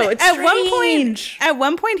 I don't know. It's strange. At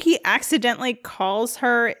one point, he accidentally calls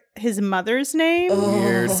her his mother's name.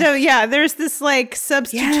 Weird. So yeah, there's this like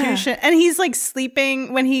substitution, and he's like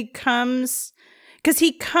sleeping when he comes. Because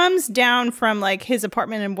he comes down from like his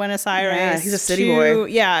apartment in Buenos Aires. Yeah, he's a city boy.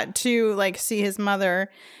 Yeah, to like see his mother.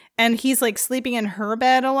 And he's like sleeping in her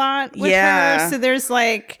bed a lot with her. So there's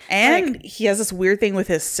like... And he has this weird thing with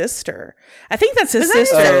his sister. I think that's his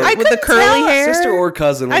sister with the curly hair. Sister or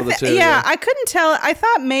cousin, one of the two. Yeah, I couldn't tell. I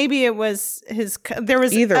thought maybe it was his... There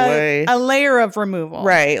was either way a layer of removal.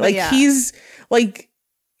 Right. Like he's like...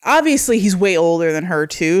 Obviously, he's way older than her,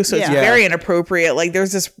 too. So it's very inappropriate. Like,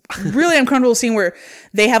 there's this really uncomfortable scene where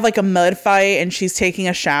they have, like, a mud fight and she's taking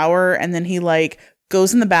a shower. And then he, like,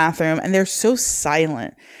 goes in the bathroom and they're so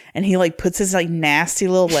silent. And he, like, puts his, like, nasty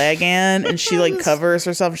little leg in and she, like, covers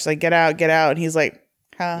herself. She's like, get out, get out. And he's like,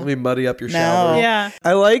 huh? Let me muddy up your shower. Yeah.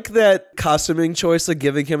 I like that costuming choice of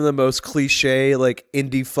giving him the most cliche, like,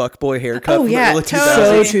 indie fuckboy haircut from the early 2000s.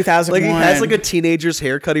 So 2001. Like, he has, like, a teenager's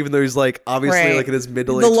haircut, even though he's, like, obviously, like, in his mid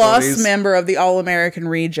to late 20s. The lost member of the All-American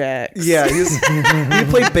Rejects. Yeah, he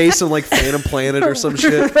played bass in, like, Phantom Planet or some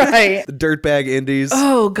shit. Right. The Dirtbag Indies.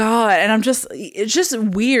 Oh, God. And it's just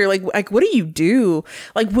weird. Like, what do you do?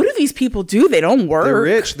 Like, what do these people do? They don't work. They're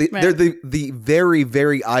rich. They're the very,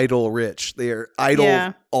 very idle rich. They are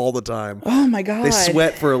idle all the time. Oh my God. They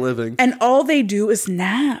sweat for a living. And all they do is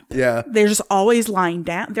nap. Yeah. They're just always lying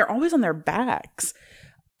down. They're always on their backs.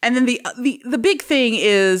 And then the big thing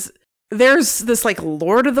is there's this like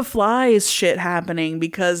Lord of the Flies shit happening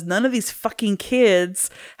because none of these fucking kids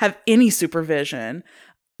have any supervision.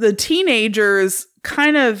 The teenagers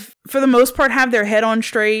kind of, for the most part, have their head on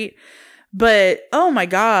straight. But, oh my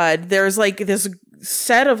God, there's like this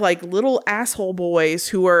set of like little asshole boys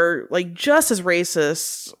who are like just as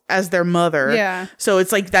racist as their mother. Yeah. So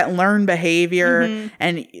it's like that learned behavior.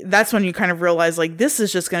 And that's when you kind of realize like this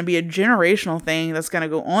is just going to be a generational thing that's going to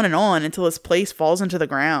go on and on until this place falls into the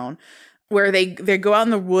ground. Where they go out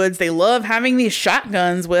in the woods. They love having these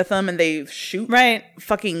shotguns with them and they shoot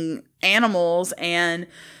fucking animals, and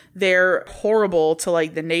they're horrible to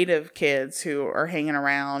like the native kids who are hanging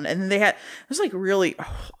around. And then there's like really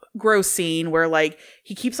gross scene where like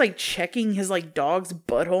he keeps like checking his like dog's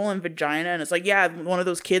butthole and vagina, and it's like, yeah, one of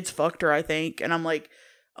those kids fucked her, I think. And I'm like,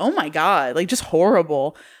 oh my God, like just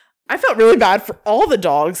horrible. I felt really bad for all the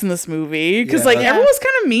dogs in this movie because like everyone's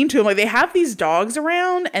kind of mean to them. Like they have these dogs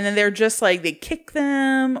around and then they're just like, they kick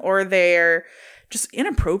them or they're just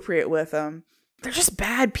inappropriate with them. They're just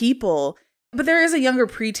bad people. But there is a younger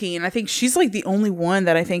preteen. I think she's like the only one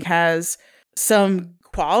that I think has some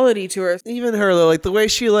quality to her. Even her, though, like the way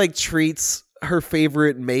she like treats her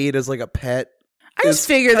favorite maid as like a pet. I just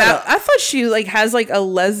figured that. I thought she like has like a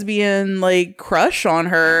lesbian like crush on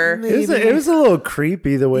her. It was a little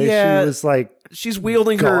creepy the way she was like she's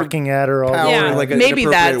wielding her gawking at her all in like an maybe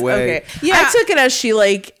that's way. Okay. Yeah, I took it as she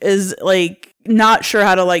like is like not sure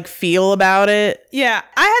how to like feel about it. Yeah,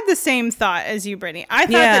 I had the same thought as you, Britnee. I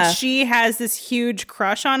thought that she has this huge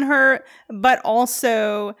crush on her, but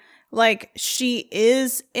also like she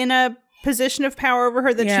is in a position of power over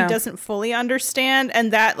her that she doesn't fully understand,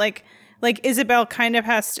 and that like Isabel kind of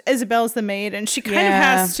has to, Isabel's the maid, and she kind of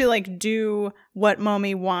has to like do what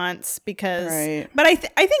Mommy wants because but I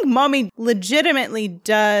think Mommy legitimately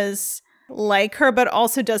does like her, but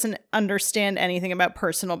also doesn't understand anything about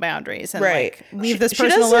personal boundaries and like leave this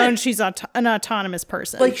person alone. She's an autonomous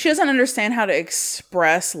person. Like she doesn't understand how to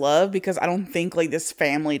express love because I don't think like this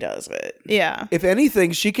family does it. Yeah. If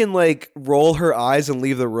anything, she can like roll her eyes and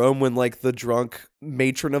leave the room when like the drunk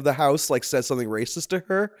matron of the house like says something racist to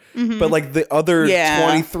her. Mm-hmm. But like the other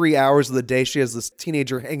 23 hours of the day, she has this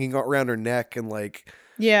teenager hanging around her neck and like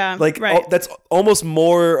that's almost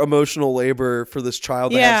more emotional labor for this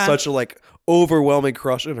child to have such a like overwhelming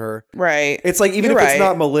crush on her. Right. It's like even if it's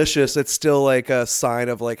not malicious, it's still like a sign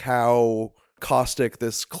of like how caustic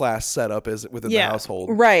this class setup is within the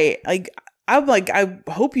household. Right. Like I'm like, I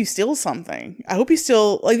hope you steal something. I hope you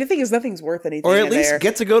steal. Like the thing is, nothing's worth anything. Or at least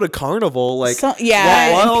get to go to carnival. Like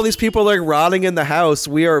while all these people are like rotting in the house,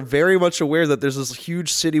 we are very much aware that there's this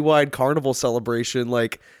huge citywide carnival celebration.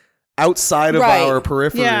 Like outside of our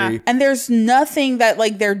periphery. Yeah. And there's nothing that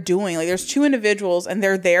like they're doing. Like there's two individuals and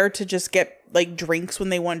they're there to just get like drinks when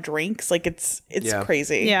they want drinks. Like it's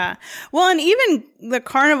crazy. Yeah. Well, and even the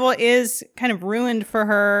carnival is kind of ruined for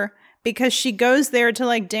her because she goes there to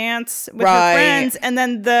like dance with her friends, and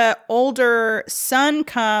then the older son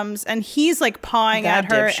comes and he's like pawing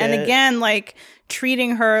at her and again like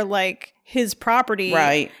treating her like his property,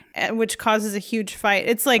 which causes a huge fight.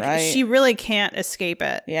 It's like she really can't escape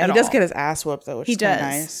it. Yeah, he does get his ass whooped though, which is kind of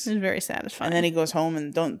nice. It's very satisfying. And then he goes home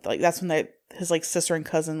and that's when his like sister and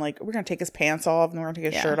cousin like, we're gonna take his pants off and we're gonna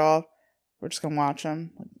take his shirt off. We're just gonna watch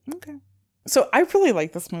him. Like, okay. So I really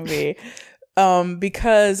like this movie.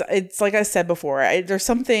 Because it's like I said before, there's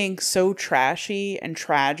something so trashy and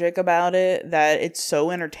tragic about it that it's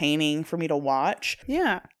so entertaining for me to watch.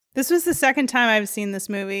 Yeah. This was the second time I've seen this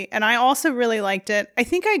movie, and I also really liked it. I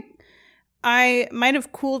think I might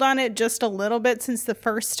have cooled on it just a little bit since the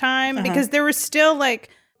first time because there was still like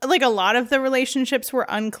a lot of the relationships were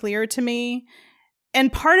unclear to me.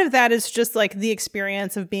 And part of that is just like the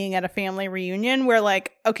experience of being at a family reunion where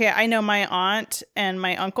like, okay, I know my aunt and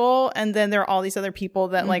my uncle, and then there are all these other people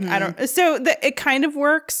that like, I don't, so it kind of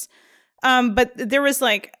works. But there was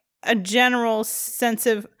like a general sense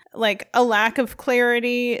of like a lack of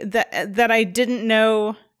clarity that I didn't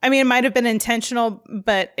know. I mean, it might have been intentional,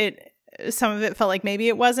 but some of it felt like maybe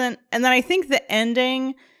it wasn't. And then I think the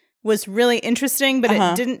ending was really interesting, but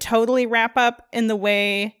it didn't totally wrap up in the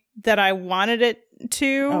way that I wanted it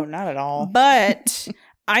to. Oh, not at all. But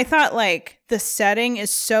I thought like the setting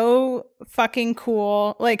is so fucking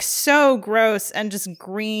cool, like so gross and just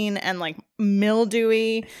green and like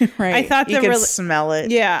mildewy. I thought you could smell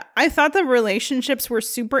it. Yeah, I thought the relationships were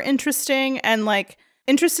super interesting and like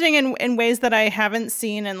interesting in ways that I haven't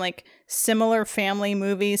seen in like similar family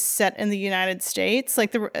movies set in the United States.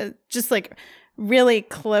 Like just like really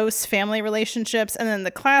close family relationships, and then the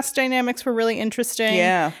class dynamics were really interesting.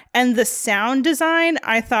 Yeah. And the sound design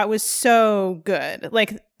I thought was so good.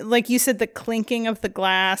 Like you said, the clinking of the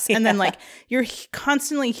glass, and then like you're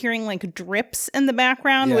constantly hearing like drips in the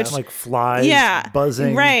background, which like flies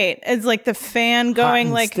buzzing. Right. It's like the fan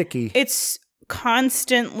going like sticky. It's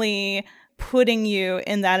constantly putting you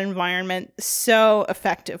in that environment so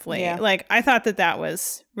effectively. Yeah. Like I thought that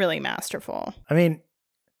was really masterful. I mean,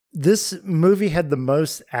 this movie had the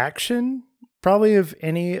most action probably of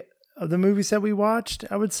any of the movies that we watched,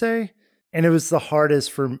 I would say. And it was the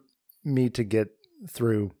hardest for me to get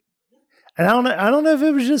through. And I don't know if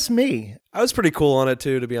it was just me. I was pretty cool on it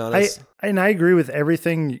too, to be honest. I agree with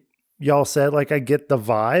everything y'all said. Like I get the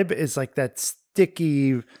vibe. It's like that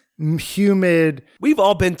sticky, humid. We've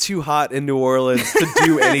all been too hot in New Orleans to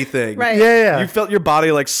do anything. Right. Yeah. You felt your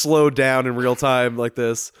body like slow down in real time like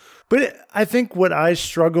this. But I think what I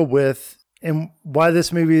struggle with and why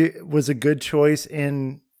this movie was a good choice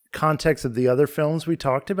in context of the other films we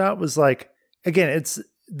talked about was like, again, it's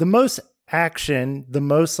the most action, the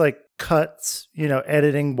most like cuts, you know,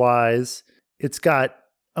 editing wise. It's got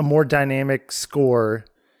a more dynamic score.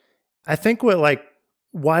 I think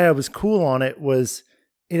why I was cool on it was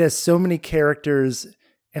it has so many characters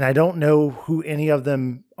and I don't know who any of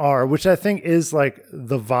them are, which I think is like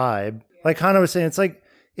the vibe. Like Hanna was saying, it's like,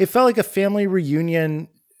 it felt like a family reunion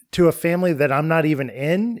to a family that I'm not even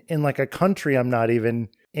in like a country I'm not even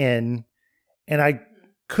in. And I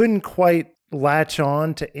couldn't quite latch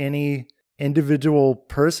on to any individual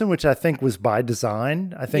person, which I think was by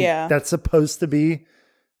design. I think that's supposed to be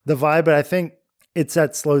the vibe, but I think it's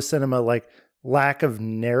that slow cinema, like lack of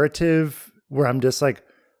narrative where I'm just like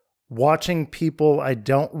watching people I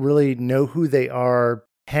don't really know who they are,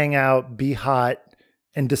 hang out, be hot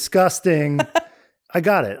and disgusting. I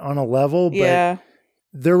got it on a level, but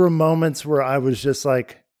there were moments where I was just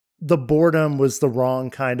like, the boredom was the wrong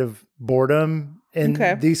kind of boredom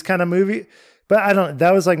in these kind of movies. But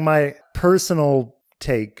that was like my personal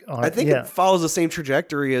take on it. I think it follows the same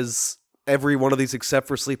trajectory as every one of these except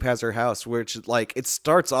for Sleep Has Her House, which like it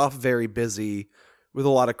starts off very busy with a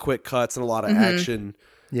lot of quick cuts and a lot of action.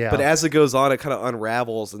 Yeah. But as it goes on, it kind of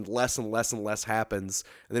unravels and less happens.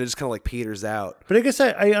 And then it just kind of like peters out. But I guess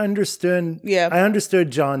I understood. Yeah. I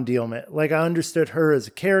understood Jeanne Dielman. Like I understood her as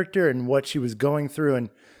a character and what she was going through. And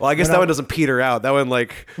well, I guess that one doesn't peter out. That one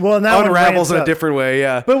like unravels in a different way.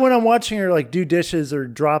 Yeah. But when I'm watching her like do dishes or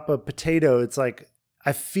drop a potato, it's like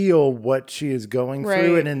I feel what she is going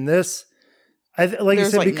through. And in this, like you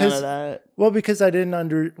said, because none of that. Well, because I didn't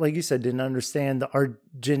understand the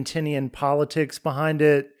Argentinian politics behind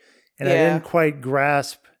it, and I didn't quite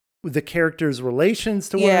grasp the characters' relations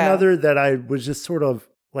to one another. That I was just sort of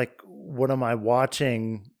like, what am I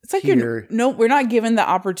watching? It's like here? We're not given the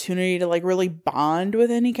opportunity to like really bond with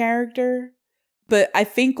any character. But I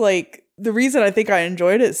think like the reason I think I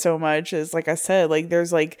enjoyed it so much is, like I said, like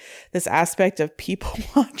there's like this aspect of people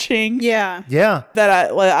watching. Yeah. That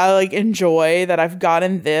I like enjoy, that I've got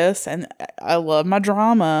in this, and I love my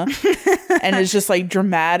drama. And it's just like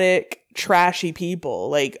dramatic, trashy people.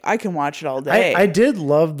 Like I can watch it all day. I did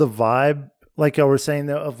love the vibe, like y'all were saying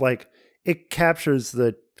though, of like it captures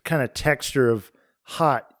the kind of texture of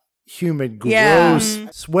hot, humid, gross,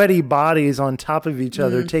 sweaty bodies on top of each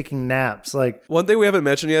other taking naps. Like one thing we haven't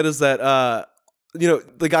mentioned yet is that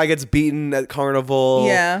the guy gets beaten at carnival.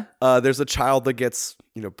 There's a child that gets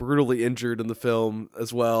brutally injured in the film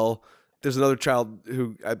as well. There's another child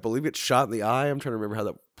who I believe gets shot in the eye. I'm trying to remember how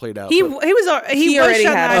that played out. He was already shot in the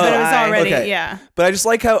eye, but it was already But I just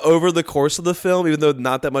like how over the course of the film, even though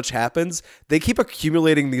not that much happens, they keep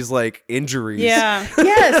accumulating these like injuries. Yeah.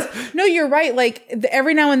 Yes. No, you're right. Like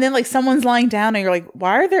every now and then, like someone's lying down, and you're like,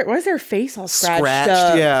 why is their face all scratched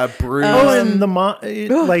up? Yeah, bruised. And the mom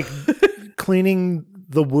like cleaning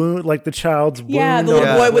the wound, like the child's wound. Yeah, the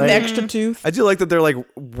little boy with the extra tooth. I do like that they're like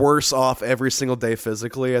worse off every single day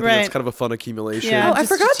physically. I think that's kind of a fun accumulation. Yeah, I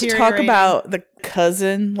forgot to talk about the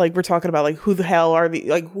cousin. Like we're talking about like who the hell are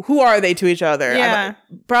the who are they to each other? Yeah,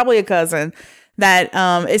 probably a cousin that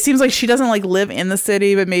it seems like she doesn't like live in the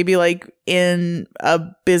city, but maybe like in a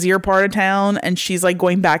busier part of town, and she's like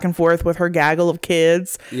going back and forth with her gaggle of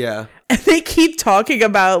kids. Yeah, and they keep talking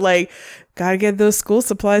about like, gotta get those school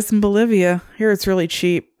supplies in Bolivia. Here it's really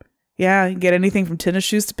cheap. Yeah, you can get anything from tennis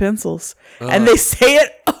shoes to pencils. And they say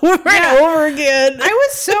it over and over again. I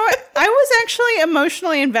was actually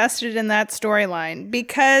emotionally invested in that storyline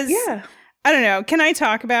because I don't know. Can I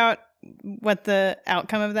talk about what the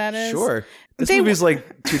outcome of that is? Sure. This movie's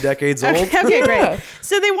like 2 decades old. Okay, great.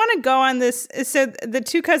 So they want to go on this. So the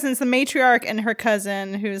two cousins, the matriarch and her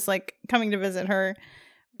cousin, who's like coming to visit her,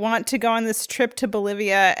 want to go on this trip to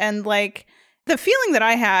Bolivia. And like the feeling that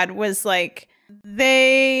I had was like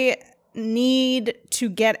they need to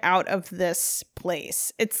get out of this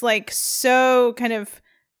place. It's like so kind of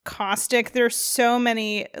caustic. There's so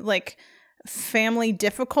many like family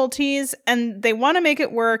difficulties and they want to make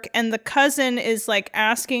it work. And the cousin is like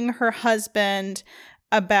asking her husband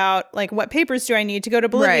about like, what papers do I need to go to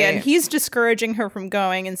Bolivia? Right. And he's discouraging her from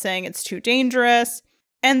going and saying it's too dangerous.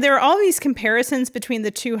 And there are all these comparisons between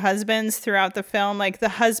the two husbands throughout the film. Like the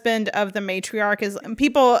husband of the matriarch is,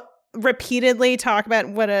 people repeatedly talk about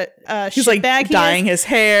what a he's like bag dyeing his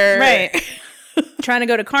hair. Right. Trying to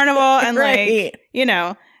go to carnival and like,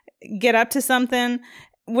 get up to something.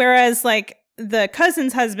 Whereas like the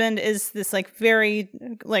cousin's husband is this like very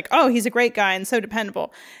like, oh, he's a great guy and so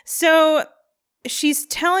dependable. So she's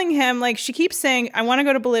telling him like, she keeps saying, I want to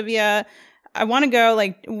go to Bolivia. I want to go.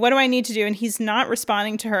 Like, what do I need to do? And he's not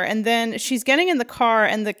responding to her. And then she's getting in the car,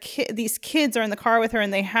 and these kids are in the car with her,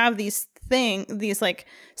 and they have these like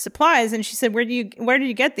supplies. And she said, where did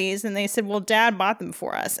you get these? And they said, well, Dad bought them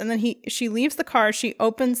for us. And then she leaves the car. She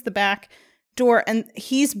opens the back door, and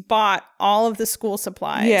he's bought all of the school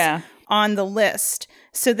supplies on the list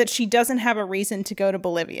so that she doesn't have a reason to go to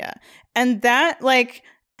Bolivia. And that, like,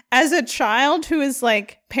 as a child who is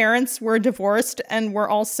like, parents were divorced and were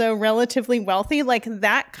also relatively wealthy, like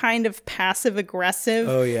that kind of passive aggressive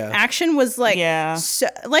action was like, so,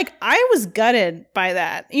 like, I was gutted by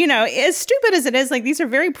that. You know, as stupid as it is, like, these are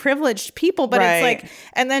very privileged people, but it's like,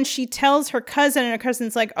 and then she tells her cousin, and her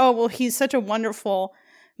cousin's like, oh, well, he's such a wonderful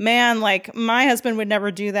man, like, my husband would never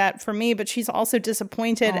do that for me, but she's also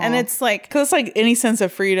disappointed. And it's like, because like any sense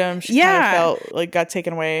of freedom she kind of felt like got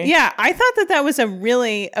taken away. I thought that was a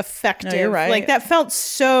really effective, you're right. Like, that felt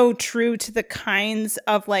so true to the kinds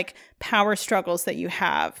of like power struggles that you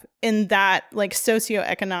have in that like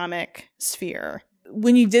socioeconomic sphere.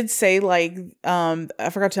 When you did say, like, I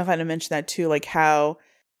forgot to mention that too, like how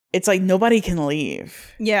it's like nobody can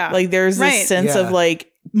leave. Like, there's this sense of like,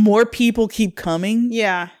 more people keep coming.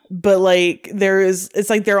 But like it's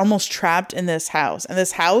like they're almost trapped in this house, and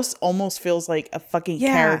this house almost feels like a fucking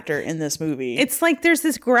character in this movie. It's like there's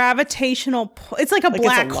this gravitational it's like a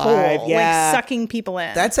black hole, like sucking people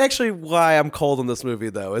in. That's actually why I'm cold on this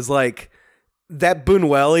movie, though, is like that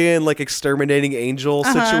Buñuelian like exterminating angel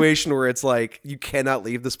situation where it's like you cannot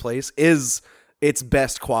leave this place is its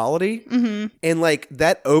best quality. And like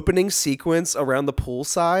that opening sequence around the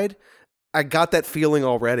poolside, I got that feeling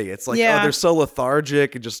already. It's like, oh, they're so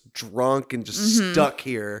lethargic and just drunk and just stuck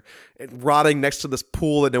here and rotting next to this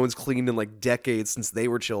pool that no one's cleaned in like decades since they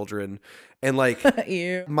were children. And like,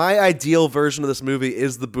 my ideal version of this movie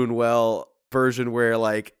is the Buñuel version where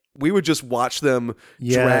like we would just watch them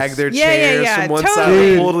drag their chairs from one side of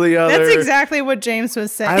the pool to the other. That's exactly what James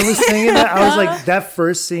was saying. I was thinking that. I was like, that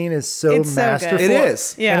first scene is so masterful. So it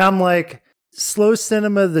is. And I'm like, slow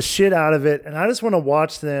cinema the shit out of it, and I just want to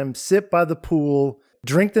watch them sit by the pool,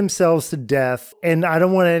 drink themselves to death, and I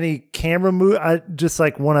don't want any camera move. I just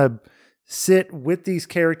like want to sit with these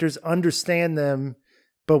characters, understand them,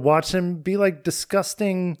 but watch them be like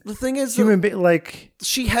disgusting. The thing is, like,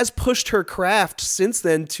 she has pushed her craft since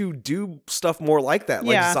then to do stuff more like that.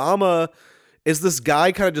 Like Zama is this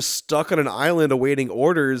guy kind of just stuck on an island awaiting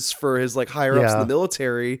orders for his like higher ups in the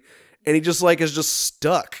military. And he just like is just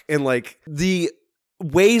stuck, and like the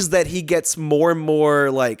ways that he gets more and more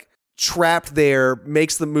like trapped there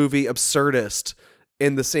makes the movie absurdist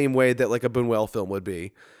in the same way that like a Buñuel film would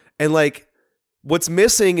be. And like what's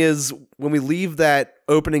missing is when we leave that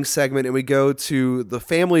opening segment and we go to the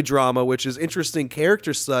family drama, which is interesting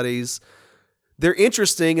character studies. They're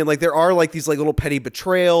interesting, and like there are like these like little petty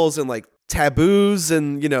betrayals and like taboos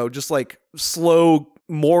and, you know, just like slow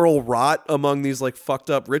moral rot among these like fucked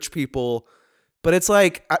up rich people. But it's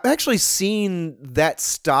like I've actually seen that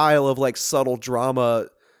style of like subtle drama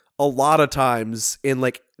a lot of times in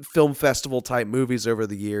like film festival type movies over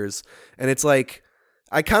the years, and it's like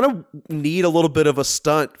I kind of need a little bit of a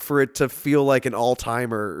stunt for it to feel like an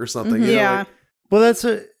all-timer or something. You know, like, well, that's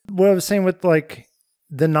what I was saying with like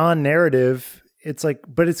the non-narrative. It's like,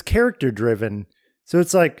 but it's character driven, so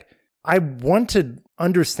it's like I want to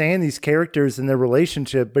understand these characters and their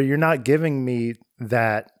relationship, but you're not giving me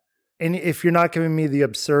that. And if you're not giving me the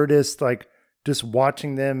absurdist, like just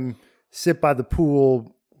watching them sit by the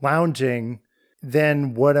pool lounging,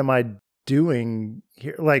 then what am I doing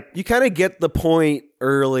here? Like, you kind of get the point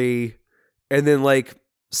early, and then like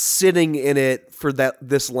sitting in it for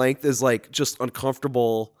this length is like just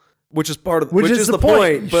uncomfortable, which is part of which is the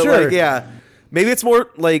point. But like, yeah. Maybe it's more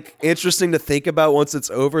like interesting to think about once it's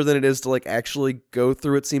over than it is to like actually go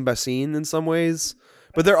through it scene by scene in some ways.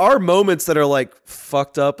 But there are moments that are like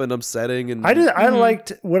fucked up and upsetting. And I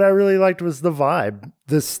liked, what I really liked was the vibe,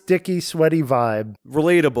 the sticky, sweaty vibe.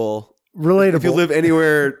 Relatable. If you live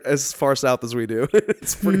anywhere as far south as we do,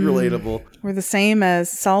 it's pretty relatable. We're the same as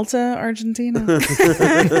Salta, Argentina.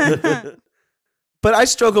 But I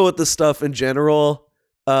struggle with this stuff in general.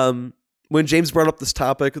 When James brought up this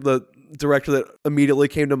topic, the director that immediately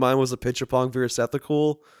came to mind was Apichatpong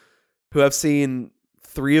Veerasathakul, who I've seen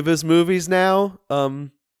 3 of his movies now.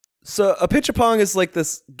 So Apichatpong is like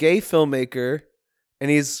this gay filmmaker,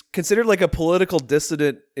 and he's considered like a political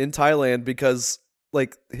dissident in Thailand because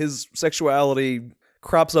like his sexuality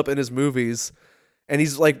crops up in his movies, and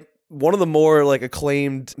he's like one of the more like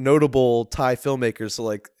acclaimed, notable Thai filmmakers. So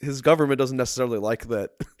like his government doesn't necessarily like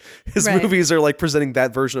that his movies are like presenting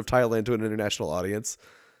that version of Thailand to an international audience.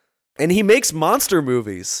 And he makes monster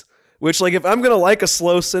movies, Which, like, if I'm gonna like a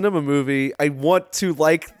slow cinema movie, I want to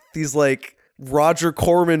like these like Roger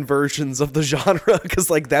Corman versions of the genre, because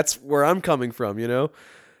like that's where I'm coming from, you know.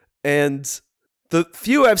 And the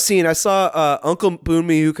few I've seen, I saw Uncle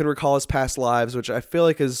Boonmee Who Can Recall His Past Lives, which I feel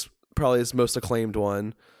like is probably his most acclaimed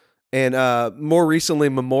one, and more recently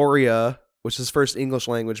Memoria, which is his first English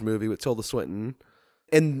language movie with Tilda Swinton.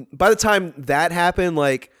 And by the time that happened,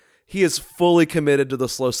 like, he is fully committed to the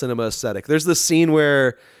slow cinema aesthetic. There's this scene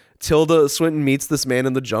where Tilda Swinton meets this man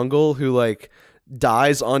in the jungle who like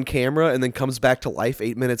dies on camera and then comes back to life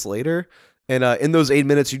 8 minutes later. And in those 8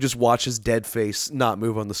 minutes, you just watch his dead face not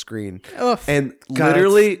move on the screen. Oof. And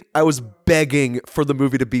literally, I was begging for the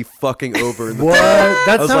movie to be fucking over. What?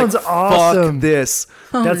 That sounds awesome. Fuck this.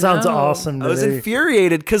 That sounds awesome to I was me.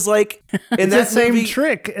 infuriated because, like, in It's that the same movie,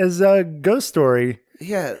 trick as Ghost Story.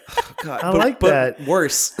 yeah, God, I like that. But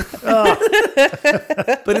worse.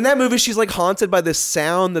 But in that movie, she's like haunted by this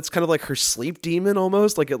sound that's kind of like her sleep demon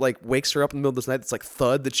almost. Like it like wakes her up in the middle of the night. It's like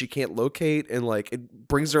thud that she can't locate, and like it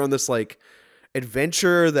brings her on this like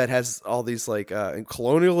adventure that has all these like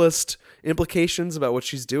colonialist implications about what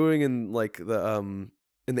she's doing in like the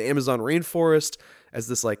in the Amazon rainforest as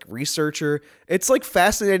this like researcher. It's like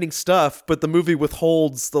fascinating stuff, but the movie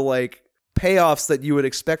withholds the like payoffs that you would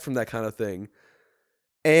expect from that kind of thing.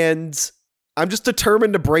 And I'm just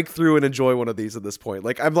determined to break through and enjoy one of these at this point.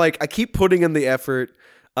 Like, I'm like, I keep putting in the effort.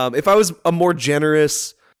 If I was a more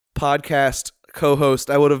generous podcast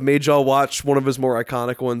co-host, I would have made y'all watch one of his more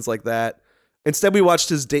iconic ones like that. Instead, we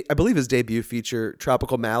watched I believe his debut feature,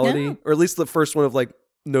 Tropical Malady, or at least the first one of like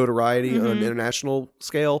notoriety on an international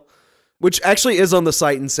scale, which actually is on the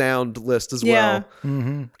Sight and Sound list as well.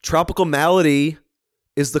 Tropical Malady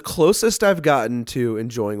is the closest I've gotten to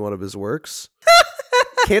enjoying one of his works.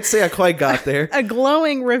 Can't say I quite got there. A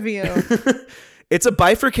glowing review. It's a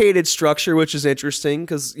bifurcated structure, which is interesting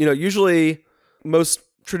because, you know, usually most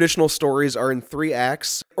traditional stories are in 3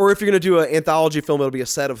 acts, or if you're going to do an anthology film, it'll be a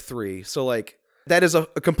set of 3. So like that is a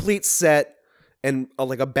complete set and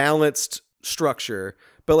like a balanced structure.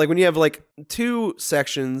 But like when you have like 2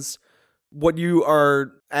 sections, what you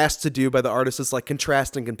are asked to do by the artist is like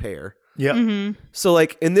contrast and compare. Yeah. So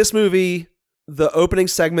like in this movie, the opening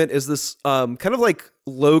segment is this kind of like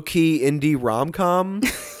low-key indie rom-com.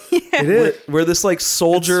 It is. Where this like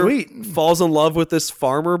soldier It's sweet. falls in love with this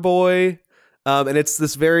farmer boy. And it's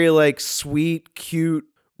this very like sweet, cute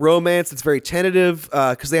romance. It's very tentative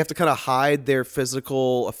because they have to kind of hide their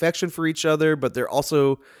physical affection for each other, but they're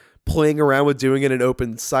also playing around with doing it in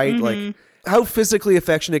open sight. Like, how physically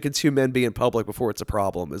affectionate can 2 men be in public before it's a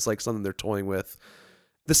problem is like something they're toying with.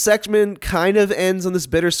 The segment kind of ends on this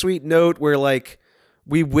bittersweet note where like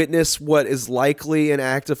we witness what is likely an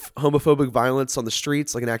act of homophobic violence on the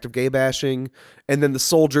streets, like an act of gay bashing. And then the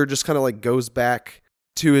soldier just kind of like goes back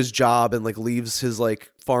to his job and like leaves his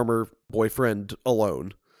like farmer boyfriend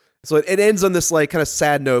alone. So it ends on this like kind of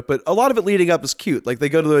sad note, but a lot of it leading up is cute. Like they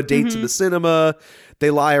go to a date to the cinema,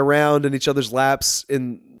 they lie around in each other's laps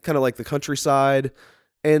in kind of like the countryside,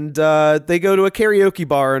 and they go to a karaoke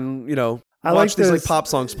bar and, you know, watch like these those, like pop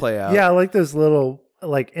songs play out. Yeah, I like those little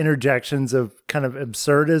like interjections of kind of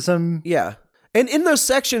absurdism. Yeah. And in those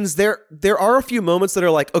sections, there are a few moments that are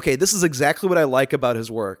like, okay, this is exactly what I like about his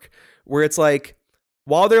work, where it's like,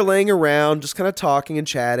 while they're laying around, just kind of talking and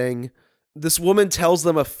chatting, this woman tells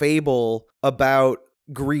them a fable about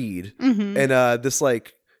greed. And this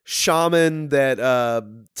like shaman that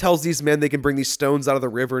tells these men they can bring these stones out of the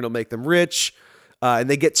river and it'll make them rich. And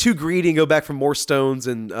they get too greedy and go back for more stones,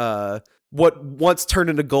 and what once turned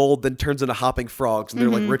into gold then turns into hopping frogs, and their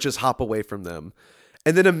like riches hop away from them.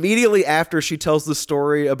 And then immediately after, she tells the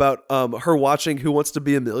story about her watching Who Wants to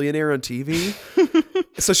Be a Millionaire on TV.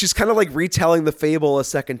 So she's kind of like retelling the fable a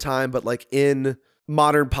second time, but like in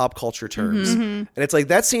modern pop culture terms. And it's like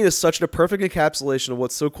that scene is such a perfect encapsulation of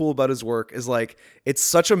what's so cool about his work, is like it's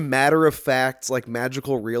such a matter of fact, like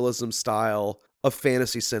magical realism style of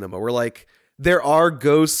fantasy cinema, where like there are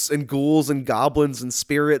ghosts and ghouls and goblins and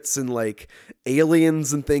spirits and like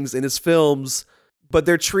aliens and things in his films, but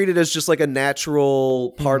they're treated as just like a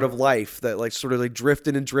natural part of life that like sort of like drift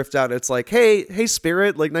in and drift out. It's like, hey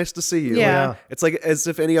spirit, like nice to see you. Yeah. Like, it's like as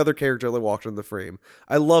if any other character that walked in the frame.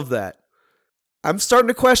 I love that. I'm starting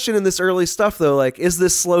to question in this early stuff though, like, is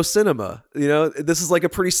this slow cinema? You know, this is like a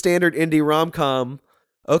pretty standard indie rom-com.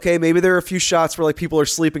 Okay, maybe there are a few shots where like people are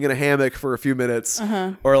sleeping in a hammock for a few minutes,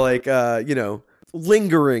 or like you know,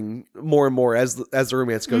 lingering more and more as the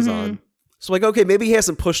romance goes on. So like, okay, maybe he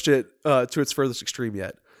hasn't pushed it to its furthest extreme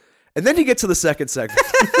yet. And then you get to the second segment,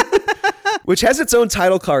 which has its own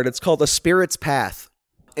title card. It's called A Spirit's Path,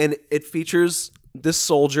 and it features this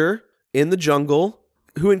soldier in the jungle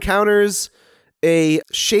who encounters a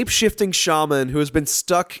shape-shifting shaman who has been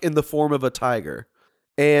stuck in the form of a tiger.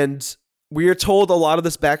 And we are told a lot of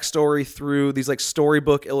this backstory through these like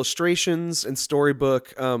storybook illustrations and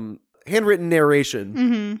storybook handwritten narration.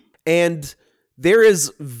 Mm-hmm. And there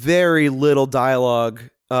is very little dialogue.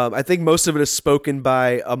 I think most of it is spoken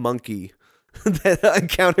by a monkey that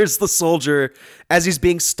encounters the soldier as he's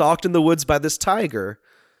being stalked in the woods by this tiger.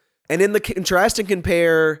 And in the contrast and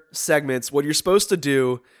compare segments, what you're supposed to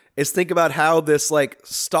do is think about how this like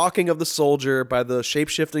stalking of the soldier by the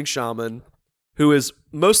shape-shifting shaman, who is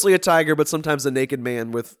mostly a tiger, but sometimes a naked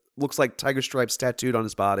man with looks like tiger stripes tattooed on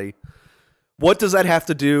his body. What does that have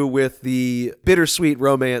to do with the bittersweet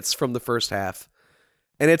romance from the first half?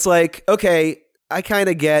 And it's like, okay, I kind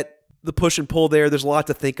of get the push and pull there. There's a lot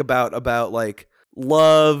to think about like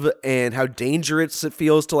love and how dangerous it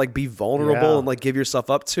feels to like be vulnerable and like give yourself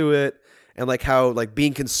up to it. And like how like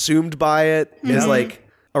being consumed by it is like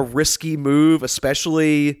a risky move,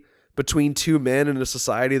 especially between two men in a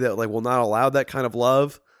society that like will not allow that kind of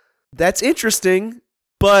love. That's interesting,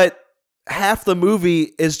 but half the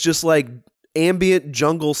movie is just like ambient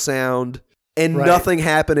jungle sound and nothing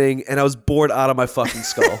happening, and I was bored out of my fucking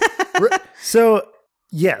skull. So,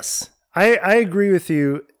 yes, I agree with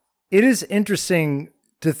you. It is interesting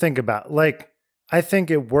to think about. Like, I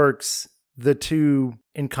think it works, the two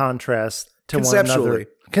in contrast to one another.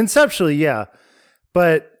 Conceptually, yeah.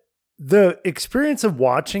 But the experience of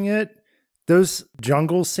watching it, those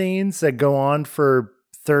jungle scenes that go on for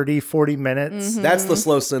 30, 40 minutes. That's the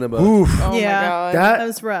slow cinema. Oof. Oh my God. That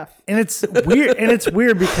was rough. And it's weird. And it's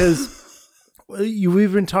weird because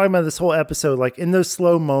we've been talking about this whole episode, like in those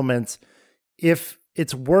slow moments, if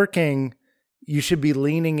it's working, you should be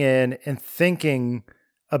leaning in and thinking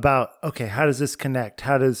about, okay, how does this connect?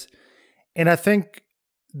 And I think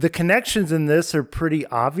the connections in this are pretty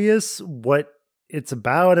obvious, what it's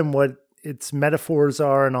about and what its metaphors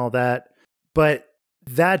are and all that. But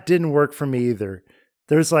that didn't work for me either.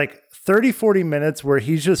 There's like 30, 40 minutes where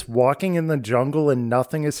he's just walking in the jungle and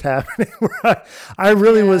nothing is happening. I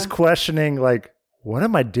really was questioning, like, what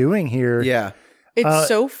am I doing here? Yeah. It's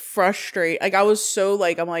so frustrating. Like, I was so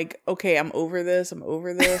like, I'm like, okay, I'm over this.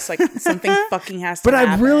 Like, something fucking has to happen.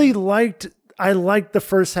 But I really liked the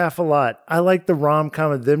first half a lot. I liked the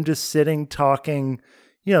rom-com of them just sitting, talking.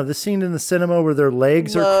 You know, the scene in the cinema where their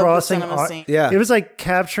legs are crossing. Yeah. It was like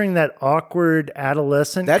capturing that awkward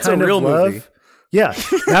adolescent That's kind a real of love. movie. Yeah,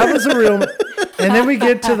 that was a real. And then we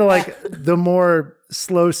get to the more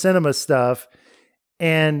slow cinema stuff,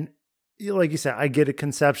 and like you said, I get it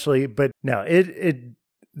conceptually, but no,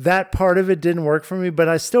 that part of it didn't work for me. But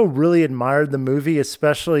I still really admired the movie,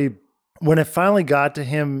 especially when it finally got to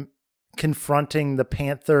him confronting the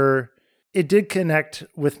panther. It did connect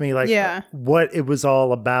with me, like what it was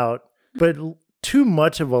all about, but too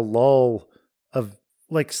much of a lull of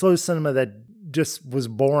like slow cinema that just was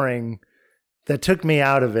boring. That took me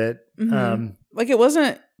out of it. Like, it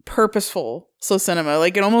wasn't purposeful slow cinema.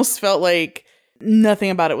 Like, it almost felt like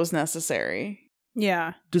nothing about it was necessary.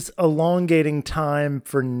 Yeah. Just elongating time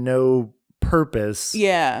for no purpose.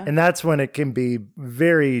 Yeah. And that's when it can be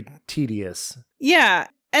very tedious. Yeah.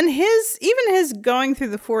 And his going through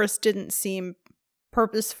the forest didn't seem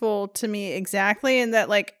purposeful to me exactly. And that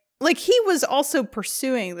like he was also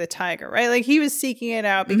pursuing the tiger, right? Like, he was seeking it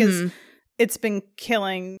out because it's been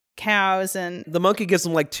killing cows. And the monkey gives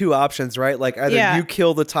him like two options, right? Like either you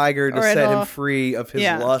kill the tiger to set him free of his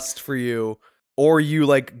lust for you, or you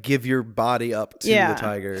like give your body up to the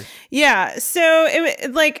tiger. Yeah. So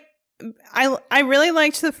it like I really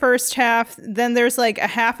liked the first half. Then there's like a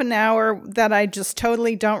half an hour that I just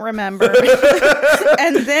totally don't remember.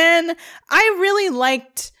 And then I really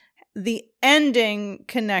liked the ending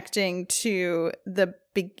connecting to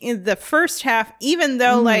the first half, even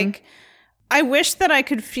though like I wish that I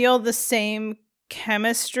could feel the same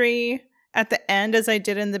chemistry at the end as I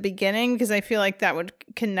did in the beginning, because I feel like that would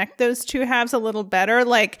connect those two halves a little better.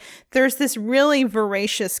 Like, there's this really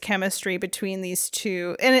voracious chemistry between these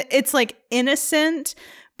two, and it's like innocent,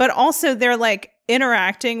 but also they're like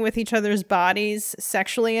interacting with each other's bodies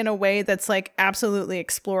sexually in a way that's like absolutely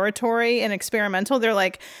exploratory and experimental. They're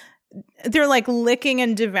like licking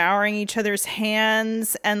and devouring each other's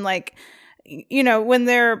hands, and like, you know, when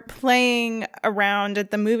they're playing around at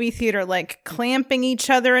the movie theater, like clamping each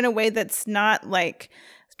other in a way that's not like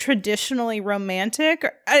traditionally romantic.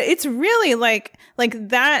 It's really like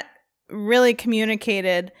that really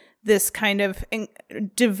communicated this kind of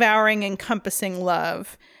devouring, encompassing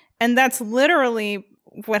love. And that's literally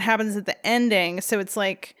what happens at the ending. So it's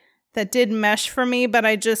like that did mesh for me, but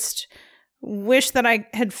I just wish that I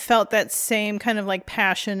had felt that same kind of like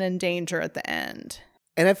passion and danger at the end.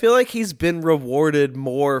 And I feel like he's been rewarded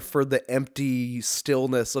more for the empty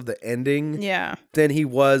stillness of the ending than he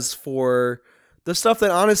was for the stuff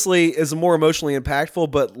that honestly is more emotionally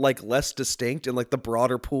impactful, but like less distinct in like the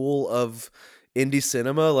broader pool of indie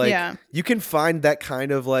cinema. Like you can find that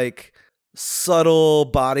kind of like subtle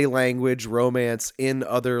body language romance in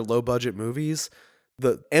other low budget movies.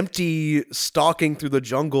 The empty stalking through the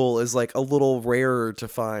jungle is like a little rarer to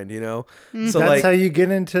find, you know? Mm-hmm. So that's like, how you get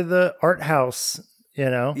into the art house, you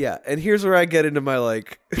know? Yeah. And here's where I get into my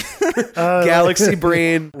like galaxy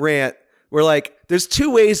brain rant where like there's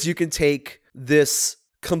two ways you can take this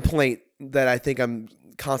complaint that I think I'm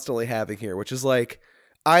constantly having here, which is like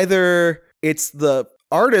either it's the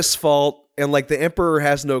artist's fault and like the emperor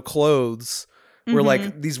has no clothes, where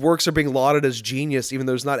like these works are being lauded as genius even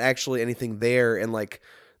though there's not actually anything there, and like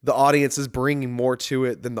the audience is bringing more to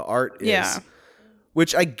it than the art is,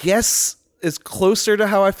 which I guess is closer to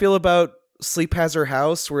how I feel about Sleep Has Her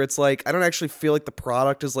House, where it's like I don't actually feel like the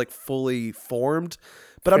product is like fully formed,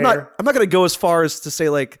 but I'm not gonna go as far as to say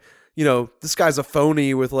like, you know, this guy's a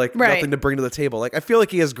phony with like nothing to bring to the table. Like I feel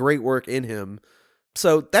like he has great work in him.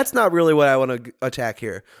 So that's not really what I want to attack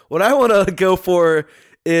here. What I want to go for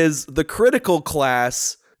is the critical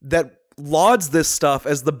class that lauds this stuff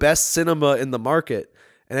as the best cinema in the market.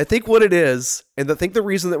 And I think what it is, and I think the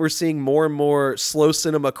reason that we're seeing more and more slow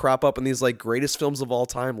cinema crop up in these like greatest films of all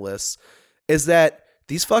time lists is that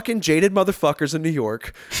these fucking jaded motherfuckers in New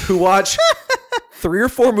York who watch 3 or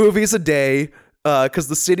 4 movies a day because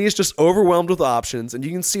the city is just overwhelmed with options, and you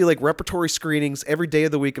can see like repertory screenings every day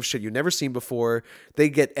of the week of shit you've never seen before. They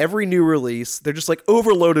get every new release. They're just like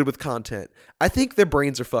overloaded with content. I think their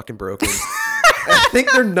brains are fucking broken. I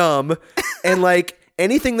think they're numb, and like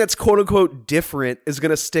anything that's quote unquote different is going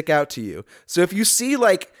to stick out to you. So if you see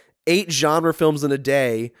like 8 genre films in a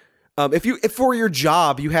day, if for your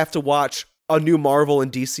job you have to watch a new Marvel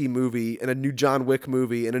and DC movie and a new John Wick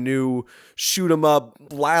movie and a new shoot 'em up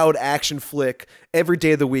loud action flick every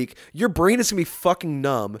day of the week, your brain is gonna be fucking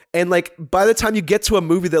numb. And like by the time you get to a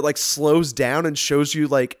movie that like slows down and shows you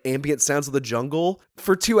like ambient sounds of the jungle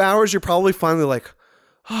for 2 hours, you're probably finally like,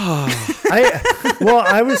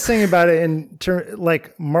 I was thinking about it in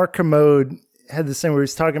like Mark Kermode had this thing where he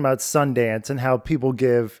was talking about Sundance and how people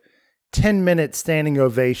give 10-minute standing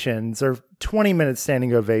ovations or 20-minute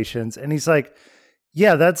standing ovations. And he's like,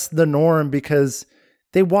 yeah, that's the norm because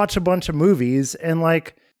they watch a bunch of movies, and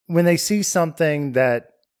like when they see something that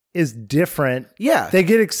is different, they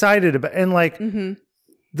get excited about. And like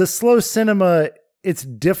the slow cinema, it's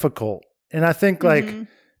difficult. And I think like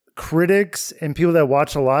critics and people that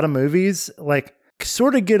watch a lot of movies, like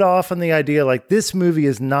sort of get off on the idea like this movie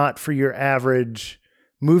is not for your average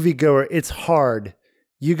moviegoer. It's hard.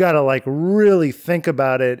 You got to like really think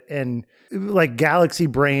about it and like galaxy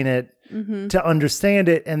brain it to understand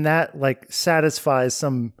it. And that like satisfies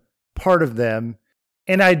some part of them.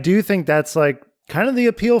 And I do think that's like kind of the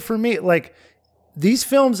appeal for me. Like these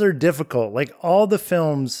films are difficult. Like all the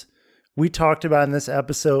films we talked about in this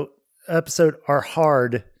episode are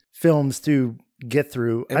hard films to get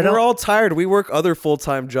through. And we're all tired. We work other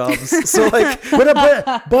full-time jobs. So like,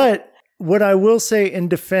 but what I will say in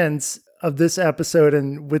defense of this episode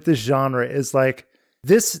and with this genre is like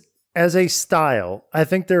this as a style, I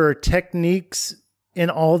think there are techniques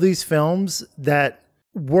in all these films that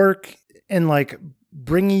work in like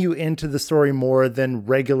bringing you into the story more than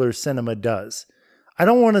regular cinema does. I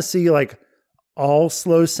don't want to see like all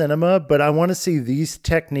slow cinema, but I want to see these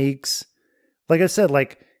techniques. Like I said,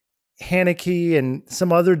 like Haneke and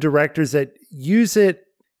some other directors that use it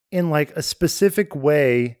in like a specific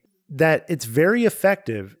way that it's very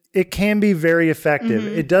effective. It can be very effective.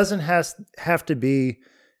 It doesn't have to be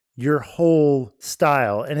your whole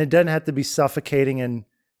style, and it doesn't have to be suffocating and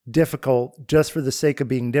difficult just for the sake of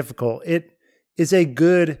being difficult. It is a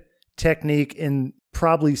good technique in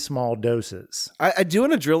probably small doses. I do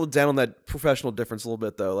want to drill down on that professional difference a little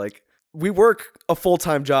bit though. Like we work a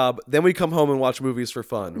full-time job, then we come home and watch movies for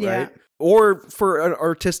fun, right? Or for an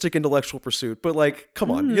artistic intellectual pursuit. But like,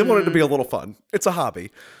 come on, you want it to be a little fun. It's a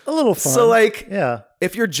hobby. A little fun. So like,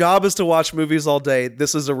 if your job is to watch movies all day,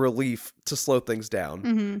 this is a relief to slow things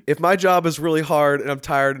down. If my job is really hard and I'm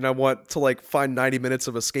tired and I want to like find 90 minutes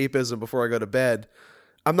of escapism before I go to bed,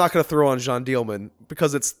 I'm not going to throw on Jeanne Dielman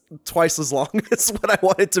because it's twice as long as what I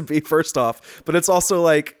want it to be, first off. But it's also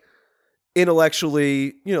like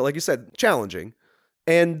intellectually, you know, like you said, challenging.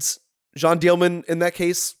 And Jeanne Dielman in that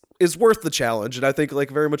case is worth the challenge, and I think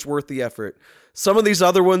like very much worth the effort. Some of these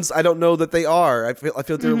other ones, I don't know that they are. I feel like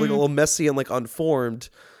they're like a little messy and like unformed,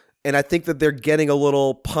 and I think that they're getting a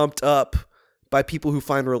little pumped up by people who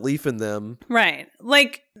find relief in them. Right.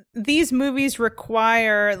 Like, these movies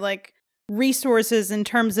require, like, resources in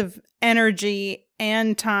terms of energy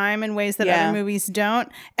and time in ways that other movies don't.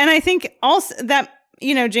 And I think also that,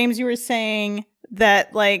 you know, James, you were saying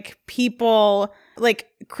that, like, people, like,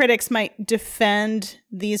 critics might defend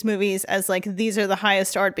these movies as, like, these are the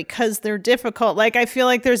highest art because they're difficult. Like, I feel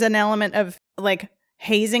like there's an element of, like,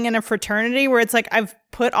 hazing in a fraternity where it's like, I've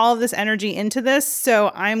put all of this energy into this,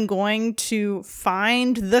 so I'm going to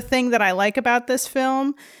find the thing that I like about this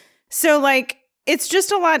film. So, like, it's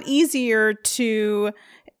just a lot easier to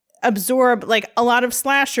absorb, like, a lot of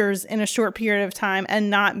slashers in a short period of time and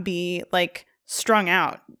not be, like, strung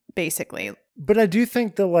out, basically. But I do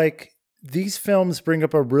think that, like, these films bring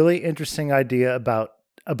up a really interesting idea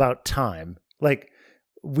about time. Like,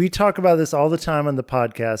 we talk about this all the time on the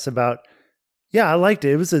podcast about, yeah, I liked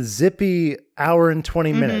it. It was a zippy hour and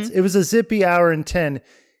 20 minutes. It was a zippy hour and 10.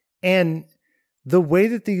 And the way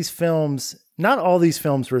that these films, not all these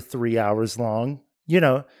films were 3 hours long. You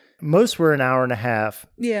know, most were an hour and a half.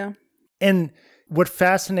 Yeah. And what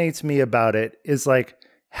fascinates me about it is, like,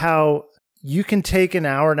 how you can take an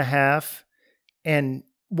hour and a half and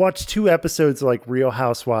watch 2 episodes of, like, Real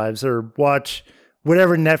Housewives, or watch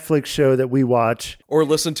whatever Netflix show that we watch, or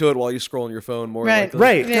listen to it while you scroll on your phone more. Right. Likely.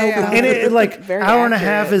 Right. Yeah. And it like, Very hour and a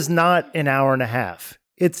accurate. half is not an hour and a half.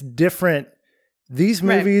 It's different. These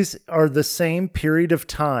movies are the same period of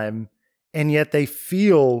time, and yet they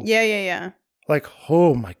feel like,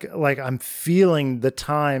 oh my God, like, I'm feeling the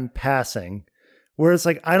time passing. Whereas,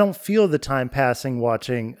 like, I don't feel the time passing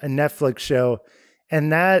watching a Netflix show.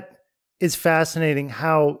 And that is fascinating,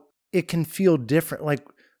 how it can feel different. Like,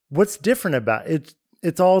 what's different about it?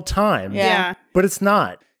 It's all time. Yeah. But it's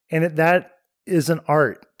not. And that is an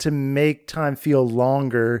art, to make time feel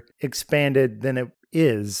longer, expanded than it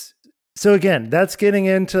is. So again, that's getting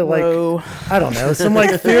into, like, Whoa. I don't know, some,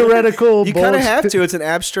 like, theoretical You kind of bullshit. have to. It's an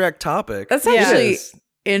abstract topic. That's Yeah. actually It is.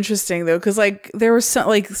 interesting, though, because, like, there were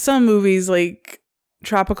some movies, like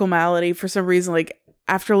Tropical Malady, for some reason, like,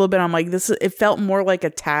 after a little bit, I'm like, it felt more like a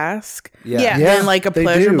task Yeah. than like a they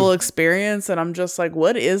pleasurable do. experience. And I'm just like,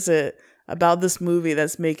 what is it about this movie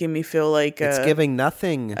that's making me feel like It's giving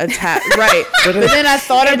nothing. a task? Right. But then I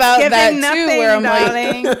thought about that giving too, nothing, where I'm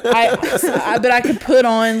darling. like, but I could put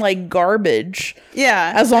on, like, garbage.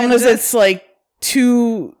 Yeah. As long And as just- it's like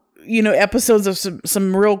 2, you know, episodes of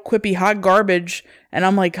some real quippy hot garbage. And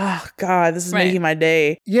I'm like, oh God, this is Right. making my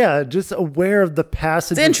day. Yeah, just aware of the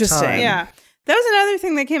passage It's interesting. of time. Yeah. That was another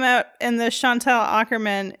thing that came out in the Chantal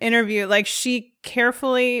Akerman interview. Like, she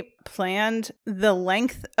carefully planned the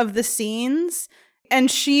length of the scenes. And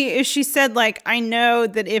she said, like, I know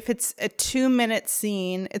that if it's a 2-minute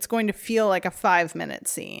scene, it's going to feel like a 5-minute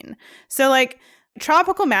scene. So, like,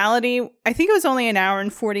 Tropical Malady, I think it was only an hour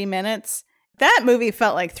and 40 minutes. That movie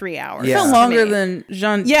felt like 3 hours. Yeah. It felt to longer me. than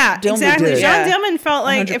Jeanne Yeah, Dielman exactly. did. Jeanne Yeah. Dielman felt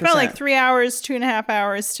like, it felt like 100%. 3 hours, 2.5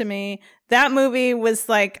 hours to me. That movie was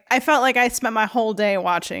like, I felt like I spent my whole day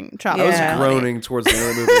watching Tropical I was Yeah. Malady. groaning towards the end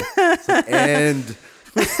of the movie. It's like, and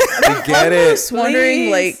I get it. Just wondering,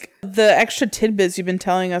 Please. like, the extra tidbits you've been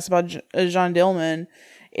telling us about Jeanne Dielman.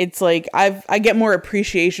 It's like I get more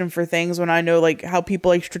appreciation for things when I know, like, how people,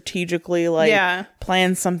 like, strategically, like,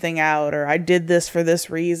 plan something out, or I did this for this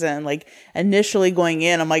reason. Like, initially going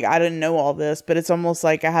in, I'm like, I didn't know all this, but it's almost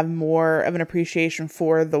like I have more of an appreciation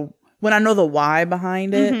for when I know the why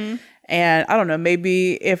behind it. Mm-hmm. And I don't know,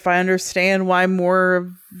 maybe if I understand why more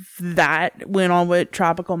of that went on with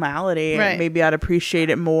Tropical Malady, Right. maybe I'd appreciate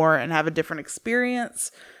it more and have a different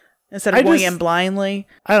experience instead of going in blindly.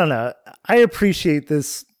 I don't know. I appreciate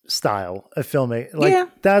this style of filmmaking. Like,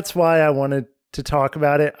 that's why I wanted to talk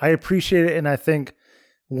about it. I appreciate it. And I think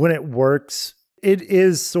when it works, it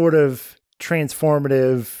is sort of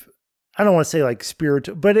transformative. I don't want to say, like,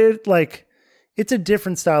 spiritual, but it's a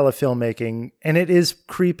different style of filmmaking, and it is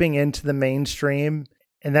creeping into the mainstream,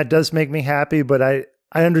 and that does make me happy. But I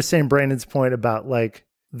understand Brandon's point about, like,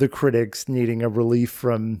 the critics needing a relief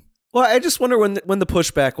from. Well, I just wonder when the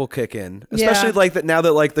pushback will kick in, especially like that now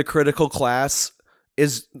that, like, the critical class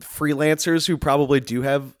is freelancers who probably do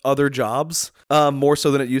have other jobs, more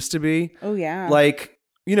so than it used to be. Oh yeah, Like,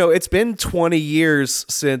 you know, it's been 20 years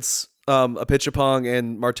since Apichatpong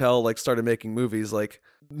and Martel, like, started making movies. Like,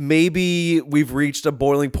 maybe we've reached a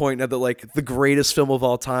boiling point now that, like, the greatest film of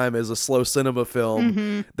all time is a slow cinema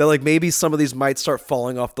film, that, like, maybe some of these might start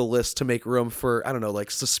falling off the list to make room for, I don't know, like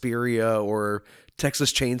Suspiria or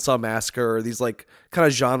Texas Chainsaw Massacre, or these, like, kind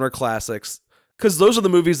of genre classics. Because those are the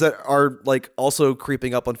movies that are, like, also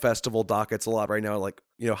creeping up on festival dockets a lot right now, like,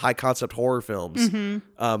 you know, high concept horror films.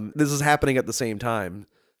 This is happening at the same time.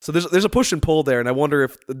 So there's a push and pull there, and I wonder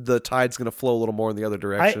if the tide's going to flow a little more in the other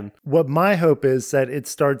direction. What my hope is that it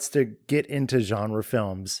starts to get into genre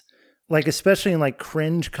films, like especially in like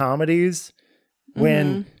cringe comedies,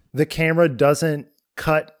 when the camera doesn't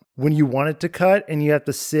cut when you want it to cut, and you have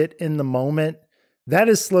to sit in the moment. That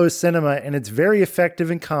is slow cinema, and it's very effective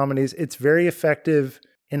in comedies. It's very effective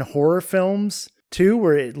in horror films too,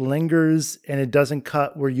 where it lingers and it doesn't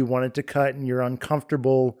cut where you want it to cut, and you're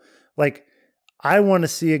uncomfortable. Like, I want to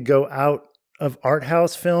see it go out of art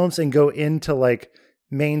house films and go into like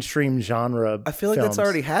mainstream genre. I feel like films. that's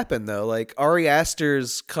already happened though. Like Ari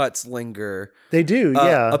Aster's cuts linger. They do,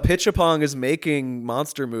 yeah. A Pitchapong is making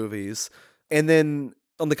monster movies, and then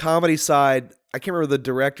on the comedy side, I can't remember the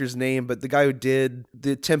director's name, but the guy who did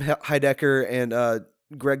the Tim Heidecker and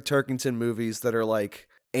Greg Turkington movies that are like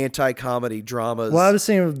anti-comedy dramas. Well, I was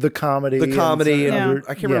saying the comedy. The comedy. And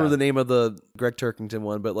I can't remember the name of the Greg Turkington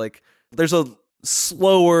one, but like there's a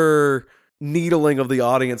slower needling of the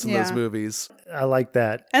audience in those movies. I like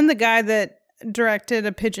that. And the guy that directed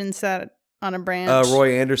A Pigeon Sat on a Branch.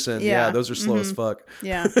 Roy Anderson. Yeah, those are slow as fuck.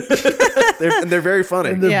 Yeah. they're very funny.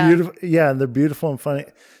 And they're beautiful. Yeah, and they're beautiful and funny.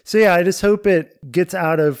 So yeah, I just hope it gets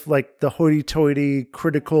out of like the hoity-toity,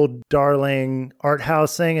 critical, darling art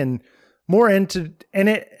house thing and more into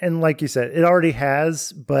it. And like you said, it already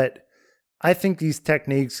has, but I think these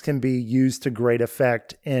techniques can be used to great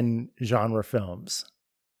effect in genre films.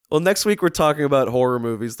 Well, next week we're talking about horror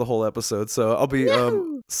movies the whole episode, so I'll be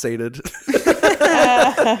sated.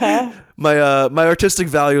 My artistic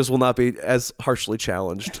values will not be as harshly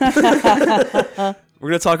challenged. We're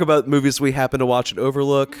going to talk about movies we happen to watch at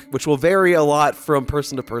Overlook, which will vary a lot from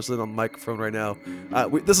person to person on the microphone right now.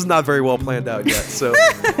 This is not very well planned out yet, so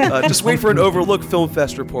just wait for an Overlook Film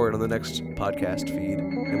Fest report on the next podcast feed,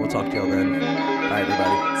 and we'll talk to y'all then. Bye,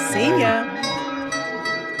 everybody. See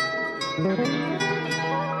ya.